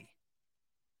bumpy.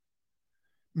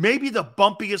 Maybe the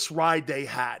bumpiest ride they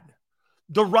had.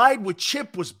 The ride with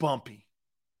Chip was bumpy.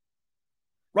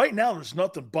 Right now, there's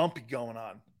nothing bumpy going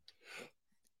on.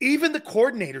 Even the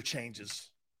coordinator changes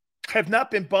have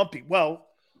not been bumpy. Well,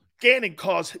 Gannon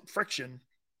caused friction.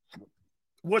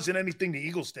 Wasn't anything the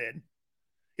Eagles did.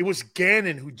 It was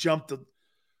Gannon who jumped the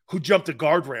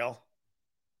guardrail.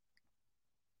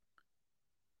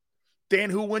 Dan,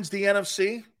 who wins the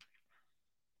NFC?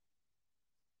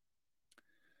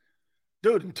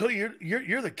 Dude, until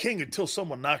you're the king until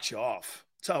someone knocks you off.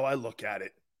 That's how I look at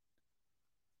it.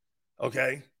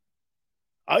 Okay?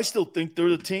 I still think they're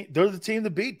the team to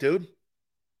beat, dude.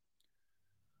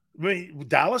 I mean,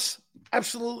 Dallas?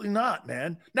 Absolutely not,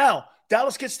 man. Now,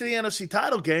 Dallas gets to the NFC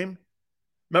title game.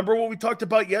 Remember what we talked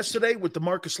about yesterday with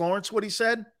DeMarcus Lawrence, what he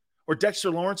said? Or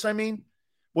Dexter Lawrence, I mean,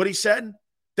 what he said?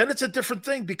 Then it's a different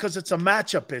thing because it's a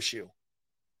matchup issue.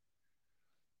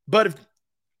 But if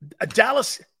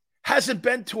Dallas hasn't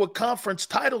been to a conference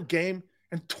title game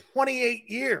in 28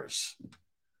 years,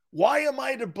 why am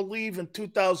I to believe in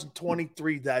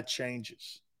 2023 that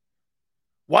changes?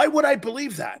 Why would I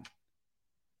believe that?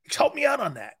 Help me out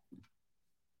on that.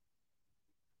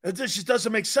 It just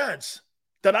doesn't make sense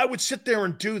that I would sit there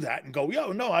and do that and go,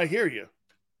 yo, no, I hear you.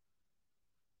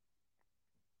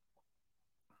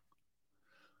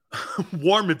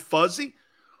 Warm and fuzzy?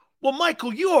 Well,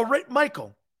 Michael, you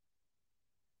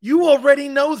already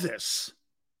know this.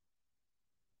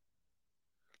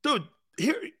 Dude,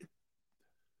 here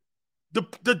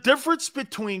the difference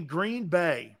between Green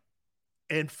Bay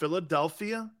and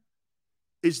Philadelphia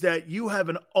is that you have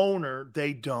an owner,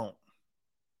 they don't.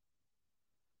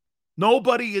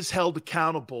 Nobody is held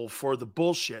accountable for the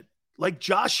bullshit like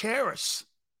Josh Harris.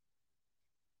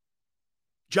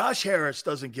 Josh Harris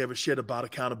doesn't give a shit about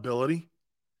accountability.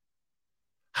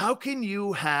 How can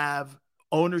you have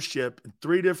ownership in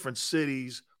 3 different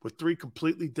cities with 3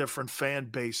 completely different fan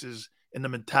bases and the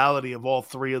mentality of all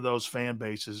 3 of those fan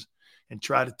bases and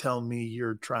try to tell me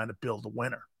you're trying to build a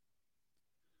winner?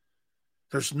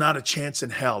 There's not a chance in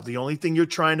hell. The only thing you're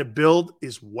trying to build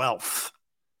is wealth.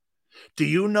 Do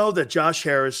you know that Josh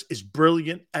Harris is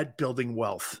brilliant at building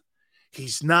wealth?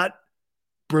 He's not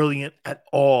brilliant at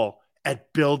all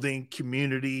at building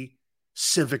community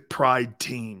civic pride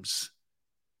teams.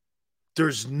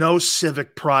 There's no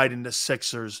civic pride in the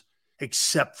Sixers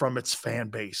except from its fan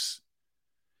base.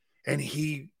 And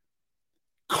he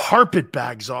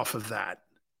carpetbags off of that.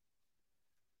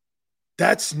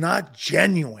 That's not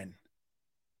genuine.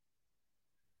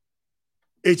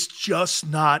 It's just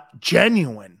not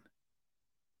genuine.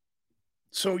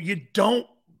 So you don't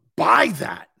buy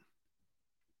that.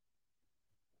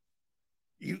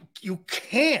 You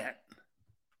can't.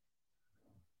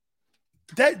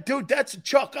 That's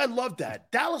Chuck. I love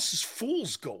that. Dallas is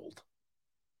fool's gold.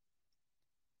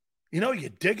 You know, you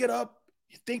dig it up.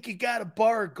 You think you got a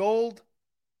bar of gold.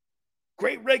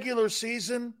 Great regular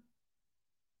season.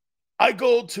 I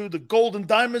go to the gold and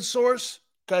diamond source.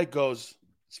 Guy goes,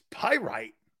 it's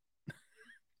pyrite.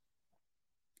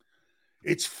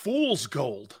 It's fool's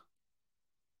gold.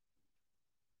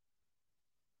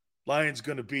 Lions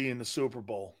going to be in the Super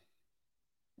Bowl.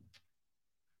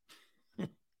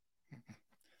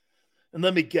 And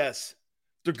let me guess,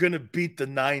 they're going to beat the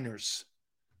Niners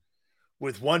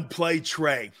with one play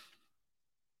Trey.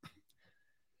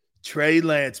 Trey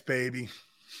Lance, baby.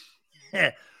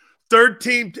 Third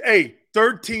team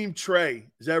Trey.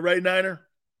 Is that right, Niner?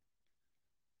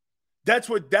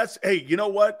 Hey, you know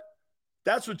what?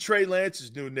 That's what Trey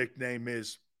Lance's new nickname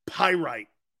is. Pyrite.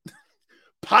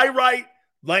 Pyrite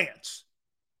Lance.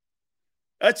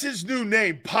 That's his new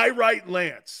name, Pyrite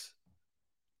Lance.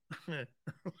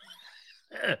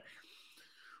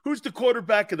 Who's the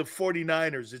quarterback of the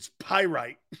 49ers? It's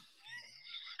Pyrite.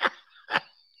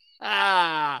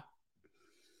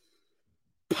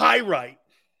 Pyrite.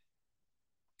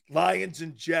 Lions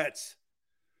and Jets.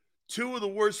 Two of the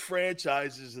worst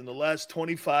franchises in the last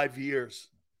 25 years.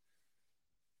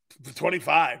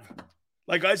 25.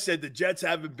 Like I said, the Jets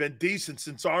haven't been decent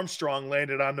since Armstrong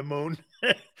landed on the moon.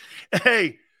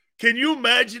 Hey, can you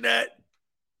imagine that?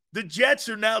 The Jets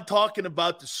are now talking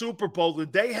about the Super Bowl,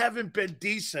 and they haven't been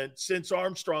decent since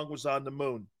Armstrong was on the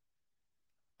moon.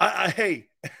 Hey,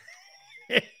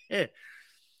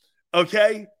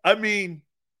 okay? I mean,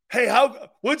 hey,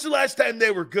 when's the last time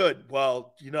they were good?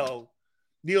 Well, you know,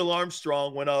 Neil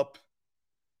Armstrong went up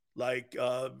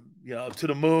to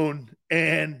the moon,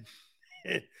 and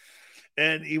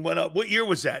he went up. What year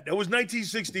was that? That was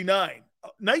 1969.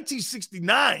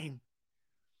 1969?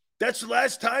 That's the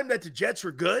last time that the Jets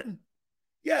were good?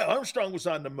 Yeah, Armstrong was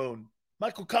on the moon.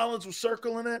 Michael Collins was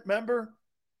circling it, remember?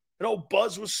 And old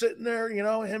Buzz was sitting there, you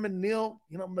know, him and Neil.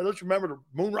 You know, let's remember the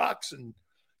moon rocks and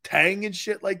Tang and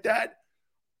shit like that.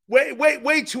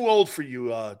 Way too old for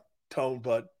you, Tone,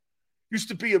 but used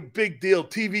to be a big deal.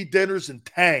 TV dinners and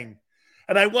Tang.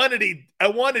 And I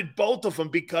wanted both of them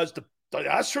because the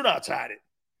astronauts had it.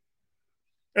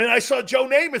 And I saw Joe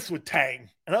Namath with Tang.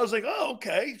 And I was like, oh,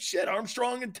 okay. Shit,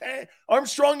 Armstrong and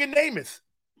Namath.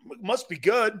 Must be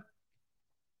good.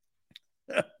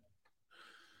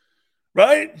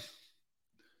 Right?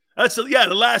 That's the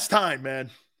last time, man,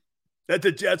 that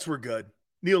the Jets were good.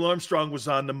 Neil Armstrong was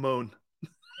on the moon.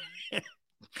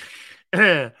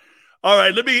 All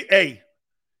right,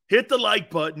 hit the like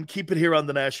button. Keep it here on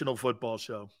the National Football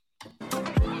Show.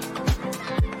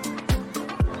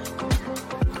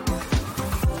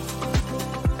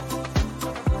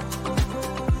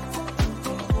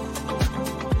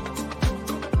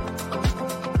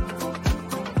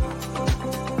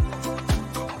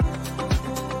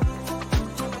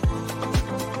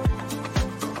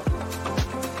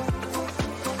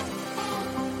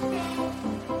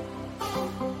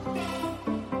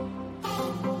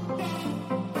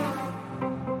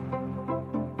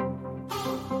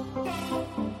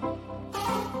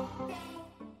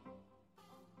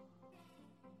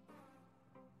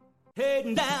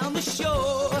 Heading down the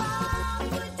shore,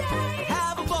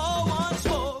 have a ball once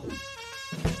more.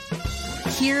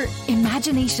 Here,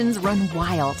 imaginations run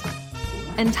wild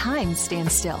and time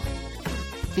stands still.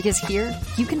 Because here,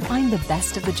 you can find the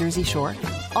best of the Jersey Shore,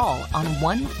 all on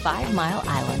one 5-mile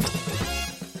island.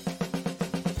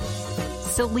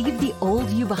 So leave the old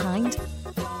you behind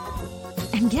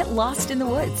and get lost in the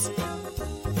woods.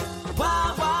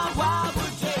 Wild, wild, wild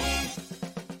wood days.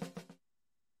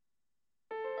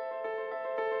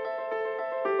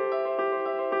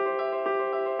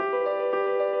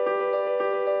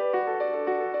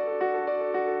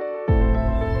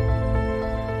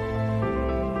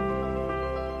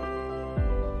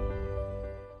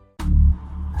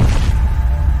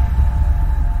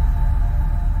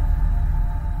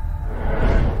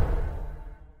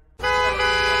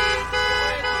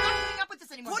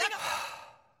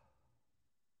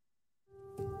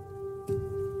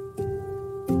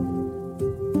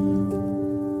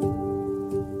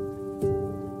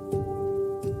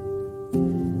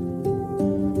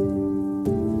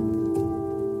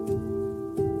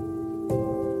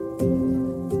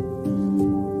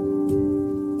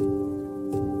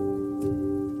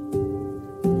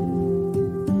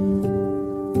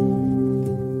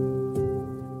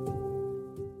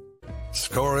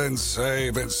 and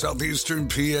save at Southeastern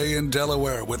PA and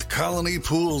Delaware with Colony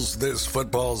Pools this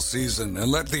football season,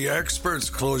 and let the experts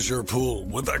close your pool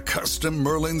with a custom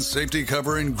Merlin safety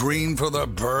cover in green for the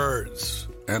birds.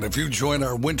 And if you join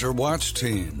our Winter Watch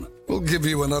team, we'll give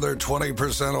you another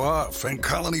 20% off, and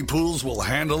Colony Pools will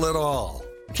handle it all.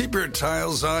 Keep your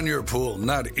tiles on your pool,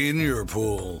 not in your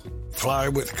pool. Fly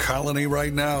with Colony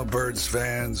right now, birds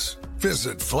fans.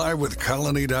 Visit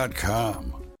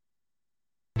flywithcolony.com.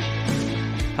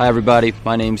 Hi everybody,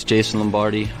 my name's Jason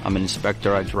Lombardi. I'm an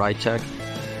inspector at DryTech.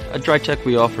 At DryTech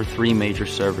we offer three major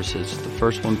services, the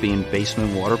first one being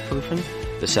basement waterproofing.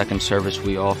 The second service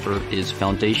we offer is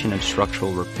foundation and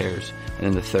structural repairs. And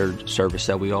then the third service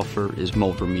that we offer is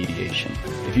mold remediation.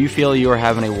 If you feel you are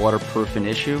having a waterproofing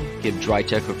issue, give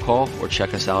DryTech a call or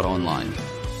check us out online.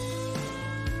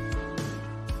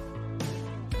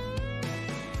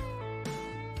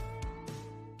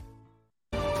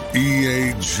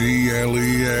 EAGLES,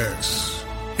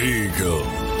 Eagles.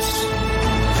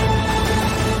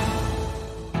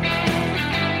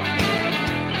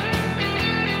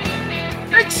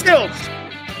 Big Stills.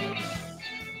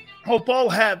 Hope all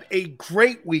have a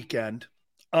great weekend.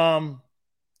 I'll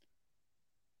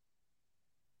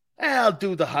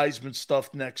do the Heisman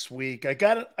stuff next week. I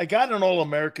got an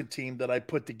All-American team that I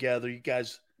put together. You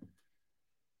guys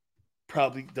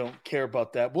probably don't care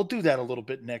about that. We'll do that a little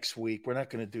bit next week. We're not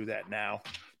going to do that now.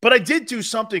 But I did do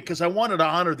something because I wanted to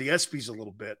honor the ESPYs a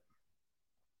little bit.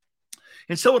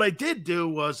 And so what I did do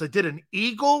was I did an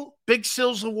Eagle Big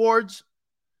Sills Awards,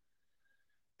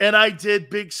 and I did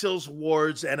Big Sills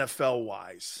Awards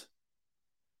NFL-wise.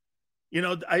 You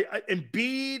know,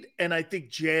 Embiid and I think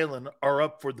Jalen are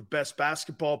up for the best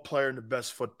basketball player and the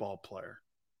best football player.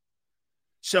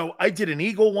 So I did an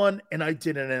Eagle one and I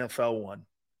did an NFL one.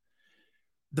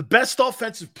 The best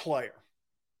offensive player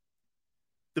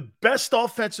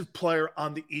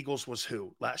on the Eagles was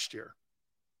who last year?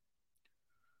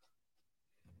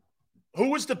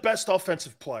 Who was the best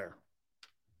offensive player?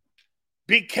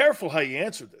 Be careful how you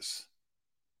answer this.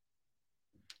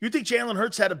 You think Jalen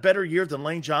Hurts had a better year than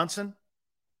Lane Johnson?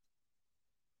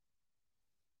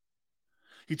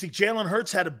 You think Jalen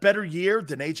Hurts had a better year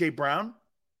than A.J. Brown?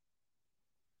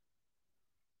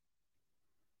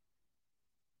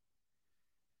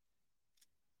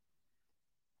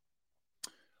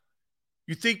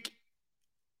 You think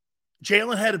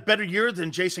Jalen had a better year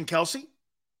than Jason Kelce?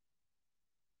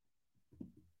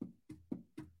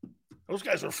 Those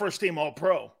guys are first-team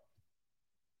All-Pro.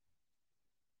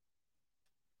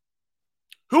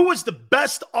 Who was the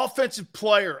best offensive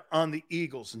player on the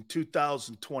Eagles in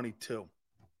 2022?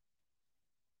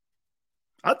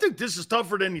 I think this is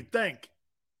tougher than you think.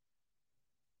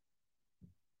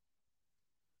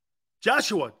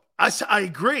 Joshua, I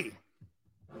agree.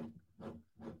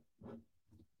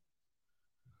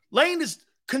 Lane is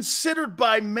considered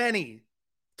by many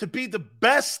to be the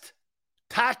best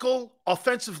tackle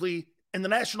offensively in the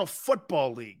National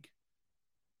Football League.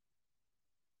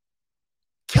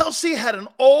 Kelce had an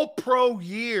all-pro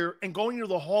year and going to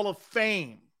the Hall of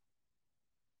Fame.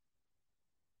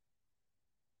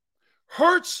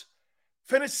 Hurts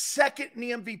finished second in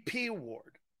the MVP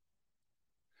award.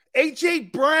 A.J.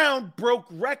 Brown broke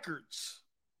records.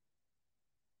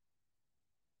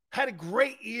 Had a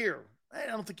great year. I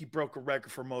don't think he broke a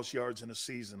record for most yards in a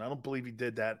season. I don't believe he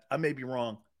did that. I may be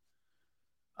wrong.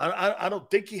 I don't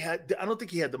think he had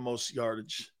the most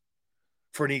yardage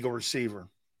for an Eagle receiver.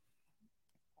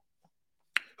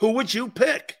 Who would you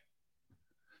pick?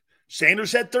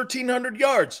 Sanders had 1,300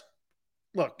 yards.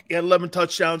 Look, he had 11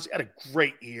 touchdowns. He had a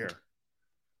great year.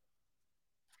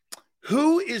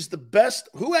 Who had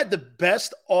the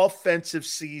best offensive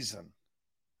season?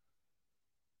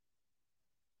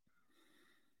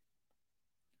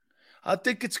 I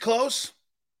think it's close.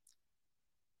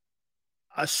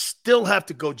 I still have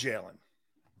to go Jalen.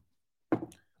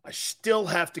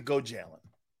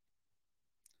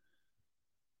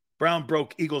 Brown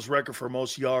broke Eagles' record for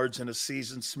most yards in a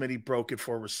season. Smitty broke it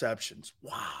for receptions.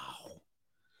 Wow.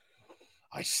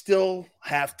 I still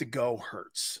have to go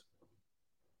Hurts.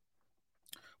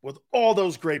 With all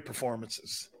those great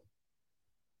performances.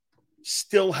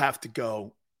 Still have to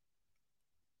go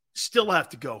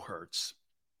Hurts.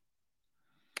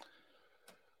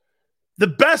 The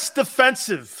best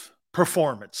defensive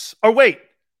performance. Oh, wait.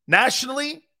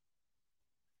 Nationally,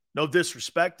 no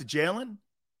disrespect to Jalen,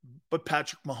 but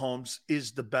Patrick Mahomes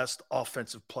is the best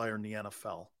offensive player in the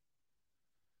NFL.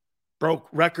 Broke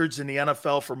records in the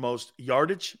NFL for most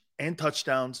yardage and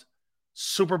touchdowns,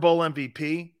 Super Bowl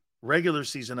MVP, regular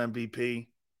season MVP,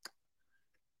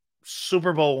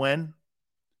 Super Bowl win.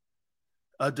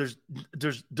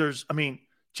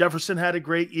 Jefferson had a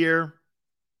great year.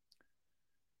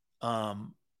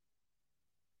 Tyreek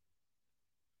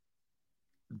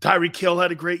Hill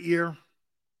had a great year.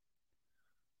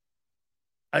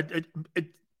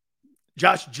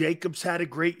 Josh Jacobs had a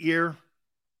great year.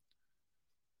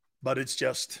 But it's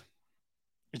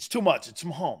too much. It's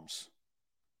Mahomes.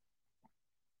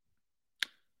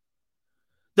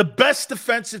 The best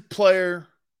defensive player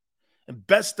and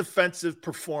best defensive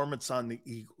performance on the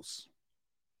Eagles.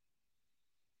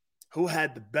 Who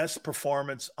had the best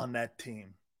performance on that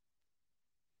team?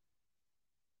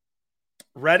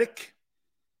 Reddick,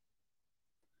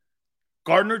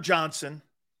 Gardner Johnson,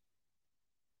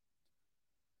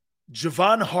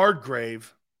 Javon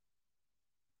Hargrave,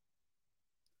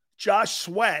 Josh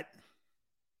Sweat,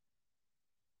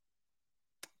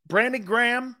 Brandon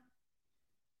Graham.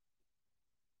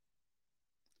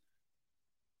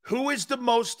 Who is the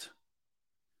most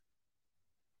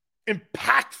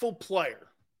impactful player?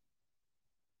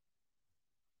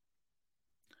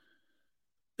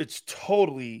 It's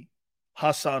totally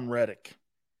Hassan Reddick.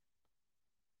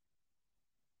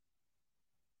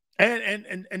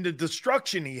 And the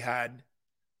destruction he had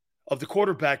of the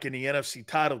quarterback in the NFC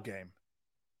title game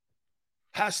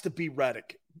has to be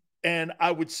Reddick. And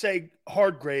I would say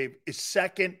Hargrave is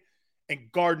second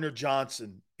and Gardner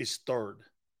Johnson is third.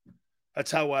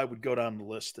 That's how I would go down the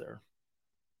list there.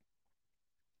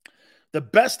 The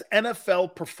best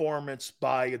NFL performance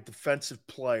by a defensive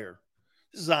player.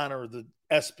 This is honor of the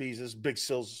ESPYs, this Big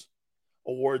Sills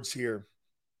Awards here.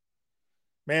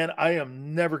 Man, I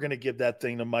am never going to give that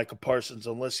thing to Micah Parsons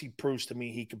unless he proves to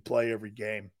me he can play every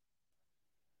game.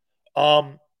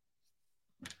 I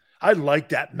like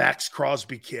that Max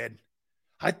Crosby kid.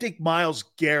 I think Myles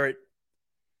Garrett,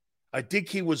 I think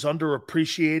he was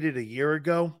underappreciated a year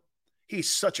ago. He's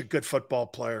such a good football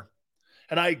player.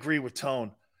 And I agree with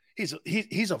Tone.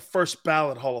 He's a first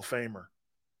ballot Hall of Famer.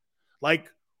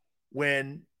 Like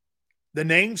when the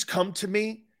names come to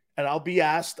me and I'll be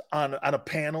asked on a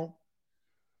panel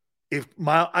if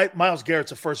Myles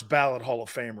Garrett's a first ballot Hall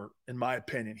of Famer, in my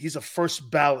opinion. He's a first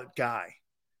ballot guy.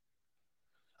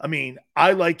 I mean,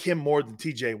 I like him more than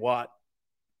TJ Watt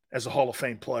as a Hall of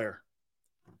Fame player.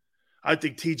 I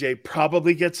think TJ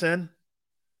probably gets in.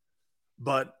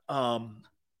 But,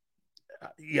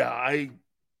 yeah, I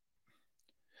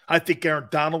think Aaron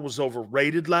Donald was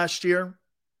overrated last year.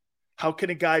 How can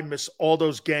a guy miss all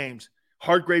those games?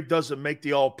 Hargrave doesn't make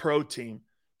the all-pro team,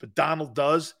 but Donald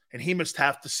does, and he missed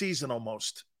half the season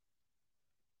almost.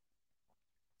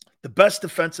 The best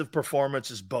defensive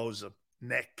performance is Bosa,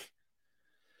 Nick.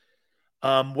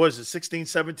 What is it, 16,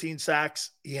 17 sacks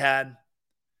he had?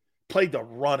 Played the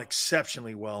run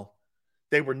exceptionally well.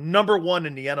 They were number one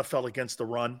in the NFL against the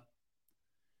run.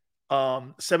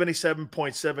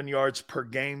 77.7 yards per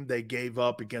game they gave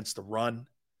up against the run.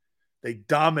 They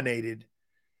dominated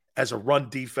as a run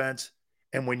defense.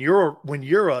 And when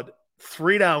you're a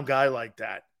three-down guy like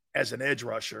that as an edge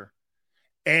rusher,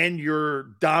 and you're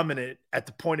dominant at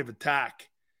the point of attack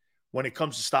when it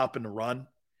comes to stopping the run,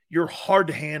 you're hard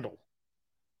to handle.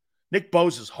 Nick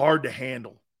Bosa is hard to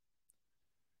handle.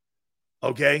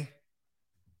 Okay?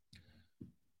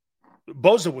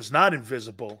 Bosa was not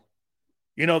invisible.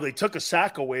 You know, they took a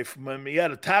sack away from him. He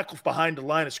had a tackle behind the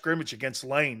line of scrimmage against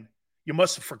Lane. You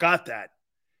must have forgot that.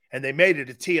 And they made it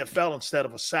a TFL instead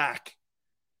of a sack.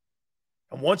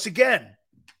 And once again,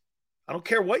 I don't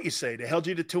care what you say. They held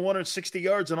you to 260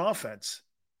 yards in offense.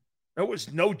 There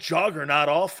was no juggernaut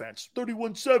offense.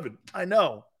 31-7. I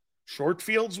know. Short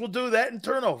fields will do that in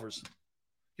turnovers.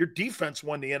 Your defense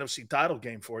won the NFC title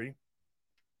game for you.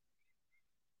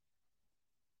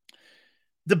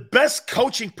 The best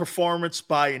coaching performance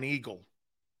by an Eagle.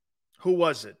 Who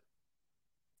was it?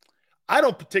 I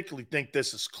don't particularly think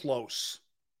this is close.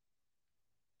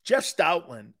 Jeff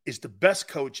Stoutland is the best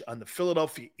coach on the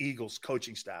Philadelphia Eagles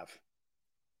coaching staff.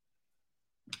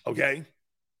 Okay?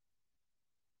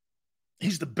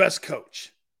 He's the best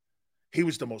coach. He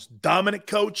was the most dominant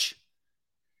coach.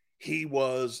 He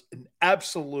was an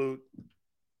absolute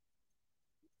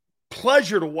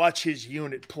pleasure to watch his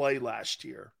unit play last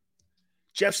year.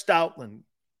 Jeff Stoutland,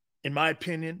 in my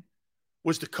opinion,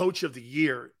 was the coach of the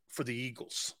year for the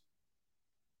Eagles.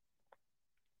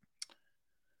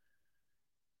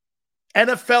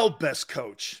 NFL best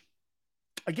coach.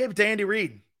 I gave it to Andy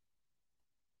Reid.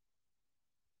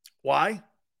 Why?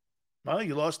 Well,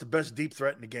 you lost the best deep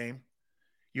threat in the game.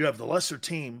 You have the lesser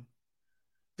team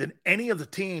than any of the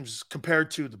teams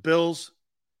compared to the Bills,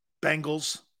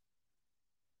 Bengals.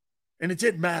 And it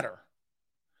didn't matter.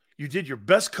 You did your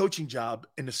best coaching job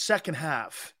in the second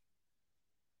half.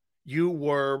 You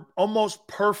were almost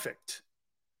perfect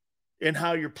in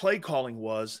how your play calling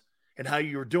was and how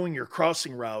you were doing your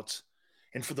crossing routes.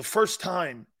 And for the first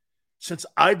time since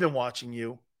I've been watching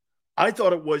you, I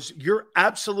thought it was your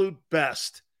absolute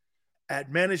best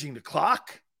at managing the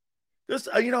clock. This,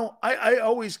 I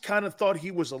always kind of thought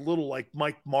he was a little like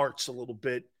Mike Martz a little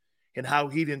bit in how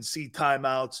he didn't see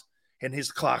timeouts and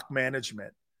his clock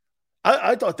management.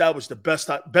 I thought that was the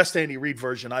best Andy Reid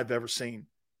version I've ever seen.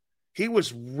 He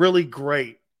was really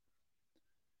great,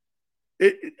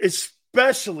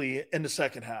 especially in the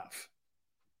second half.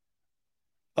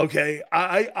 Okay,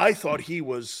 I thought he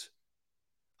was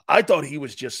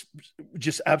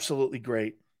just absolutely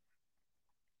great.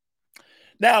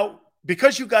 Now,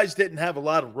 because you guys didn't have a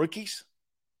lot of rookies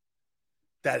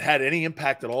that had any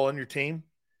impact at all on your team,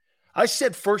 I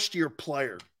said first-year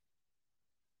player.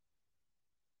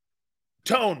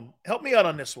 Tone, help me out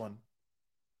on this one.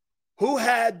 Who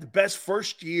had the best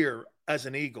first year as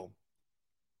an Eagle?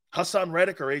 Hassan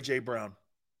Reddick or A.J. Brown?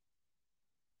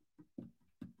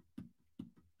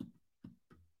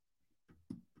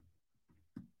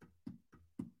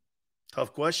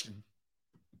 Tough question.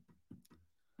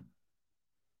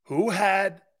 Who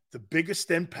had the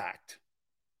biggest impact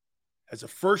as a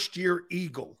first-year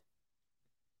Eagle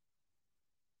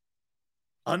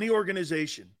on the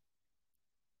organization?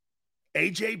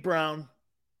 A.J. Brown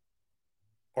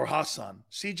or Hassan?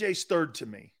 CJ's third to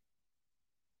me.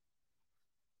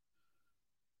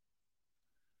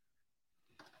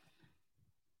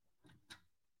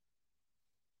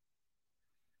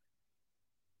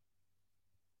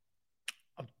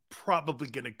 I'm probably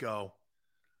going to go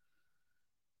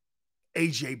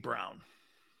A.J. Brown.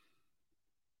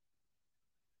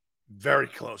 Very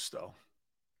close, though.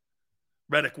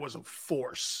 Reddick was a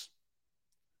force.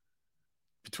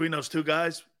 Between those two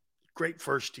guys, great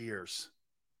first years.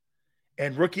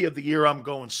 And rookie of the year, I'm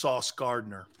going Sauce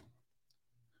Gardner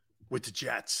with the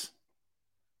Jets.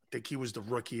 I think he was the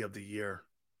rookie of the year.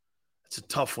 It's a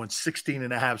tough one. 16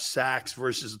 and a half sacks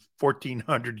versus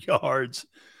 1,400 yards.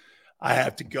 I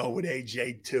have to go with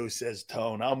AJ too, says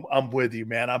Tone. I'm with you,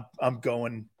 man. I'm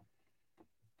going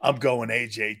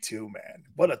AJ too, man.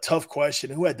 What a tough question.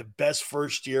 Who had the best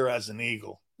first year as an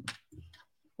Eagle?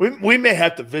 We may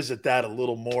have to visit that a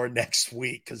little more next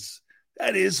week because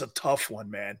that is a tough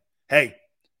one, man. Hey,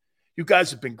 you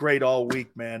guys have been great all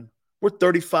week, man. We're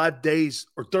 35 days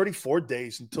or 34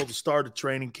 days until the start of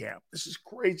training camp. This is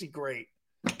crazy great.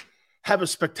 Have a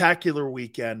spectacular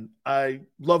weekend. I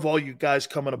love all you guys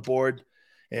coming aboard,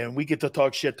 and we get to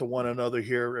talk shit to one another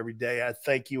here every day. I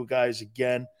thank you guys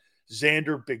again.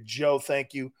 Xander, Big Joe,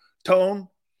 thank you. Tone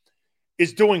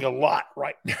is doing a lot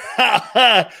right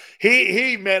now.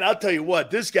 he, man, I'll tell you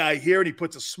what, this guy here, and he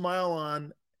puts a smile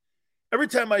on. Every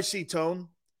time I see Tone,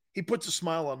 he puts a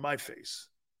smile on my face.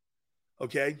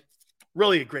 Okay?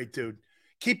 Really a great dude.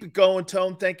 Keep it going,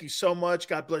 Tone. Thank you so much.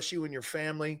 God bless you and your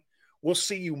family. We'll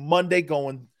see you Monday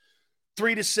going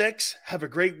 3 to 6. Have a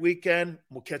great weekend.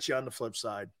 We'll catch you on the flip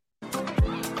side.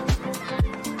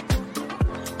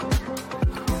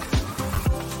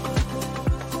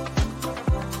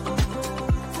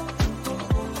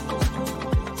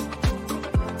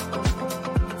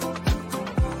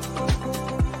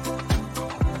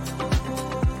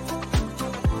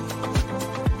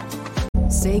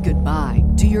 Say goodbye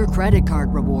to your credit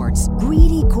card rewards.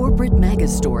 Greedy corporate mega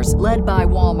stores, led by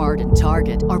Walmart and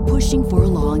Target, are pushing for a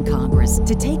law in Congress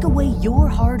to take away your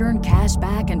hard-earned cash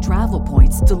back and travel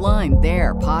points to line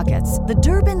their pockets. The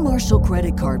Durbin-Marshall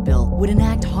credit card bill would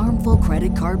enact harmful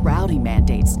credit card routing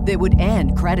mandates that would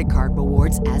end credit card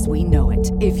rewards as we know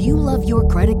it. If you love your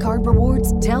credit card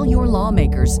rewards, tell your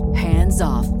lawmakers, hands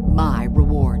off my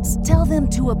rewards. Tell them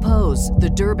to oppose the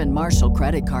Durbin-Marshall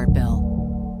credit card bill.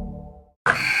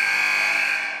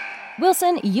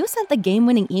 Wilson, you sent the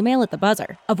game-winning email at the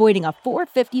buzzer, avoiding a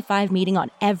 4:55 meeting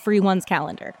on everyone's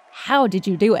calendar. How did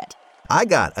you do it? I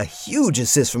got a huge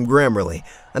assist from Grammarly,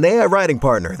 an AI writing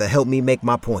partner that helped me make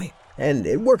my point. And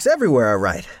it works everywhere I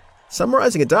write.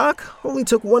 Summarizing a doc only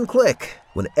took one click.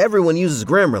 When everyone uses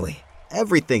Grammarly,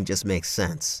 everything just makes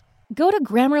sense. Go to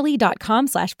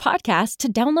Grammarly.com/podcast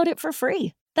to download it for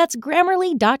free. That's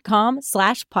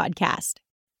Grammarly.com/podcast.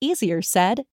 Easier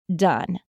said, done.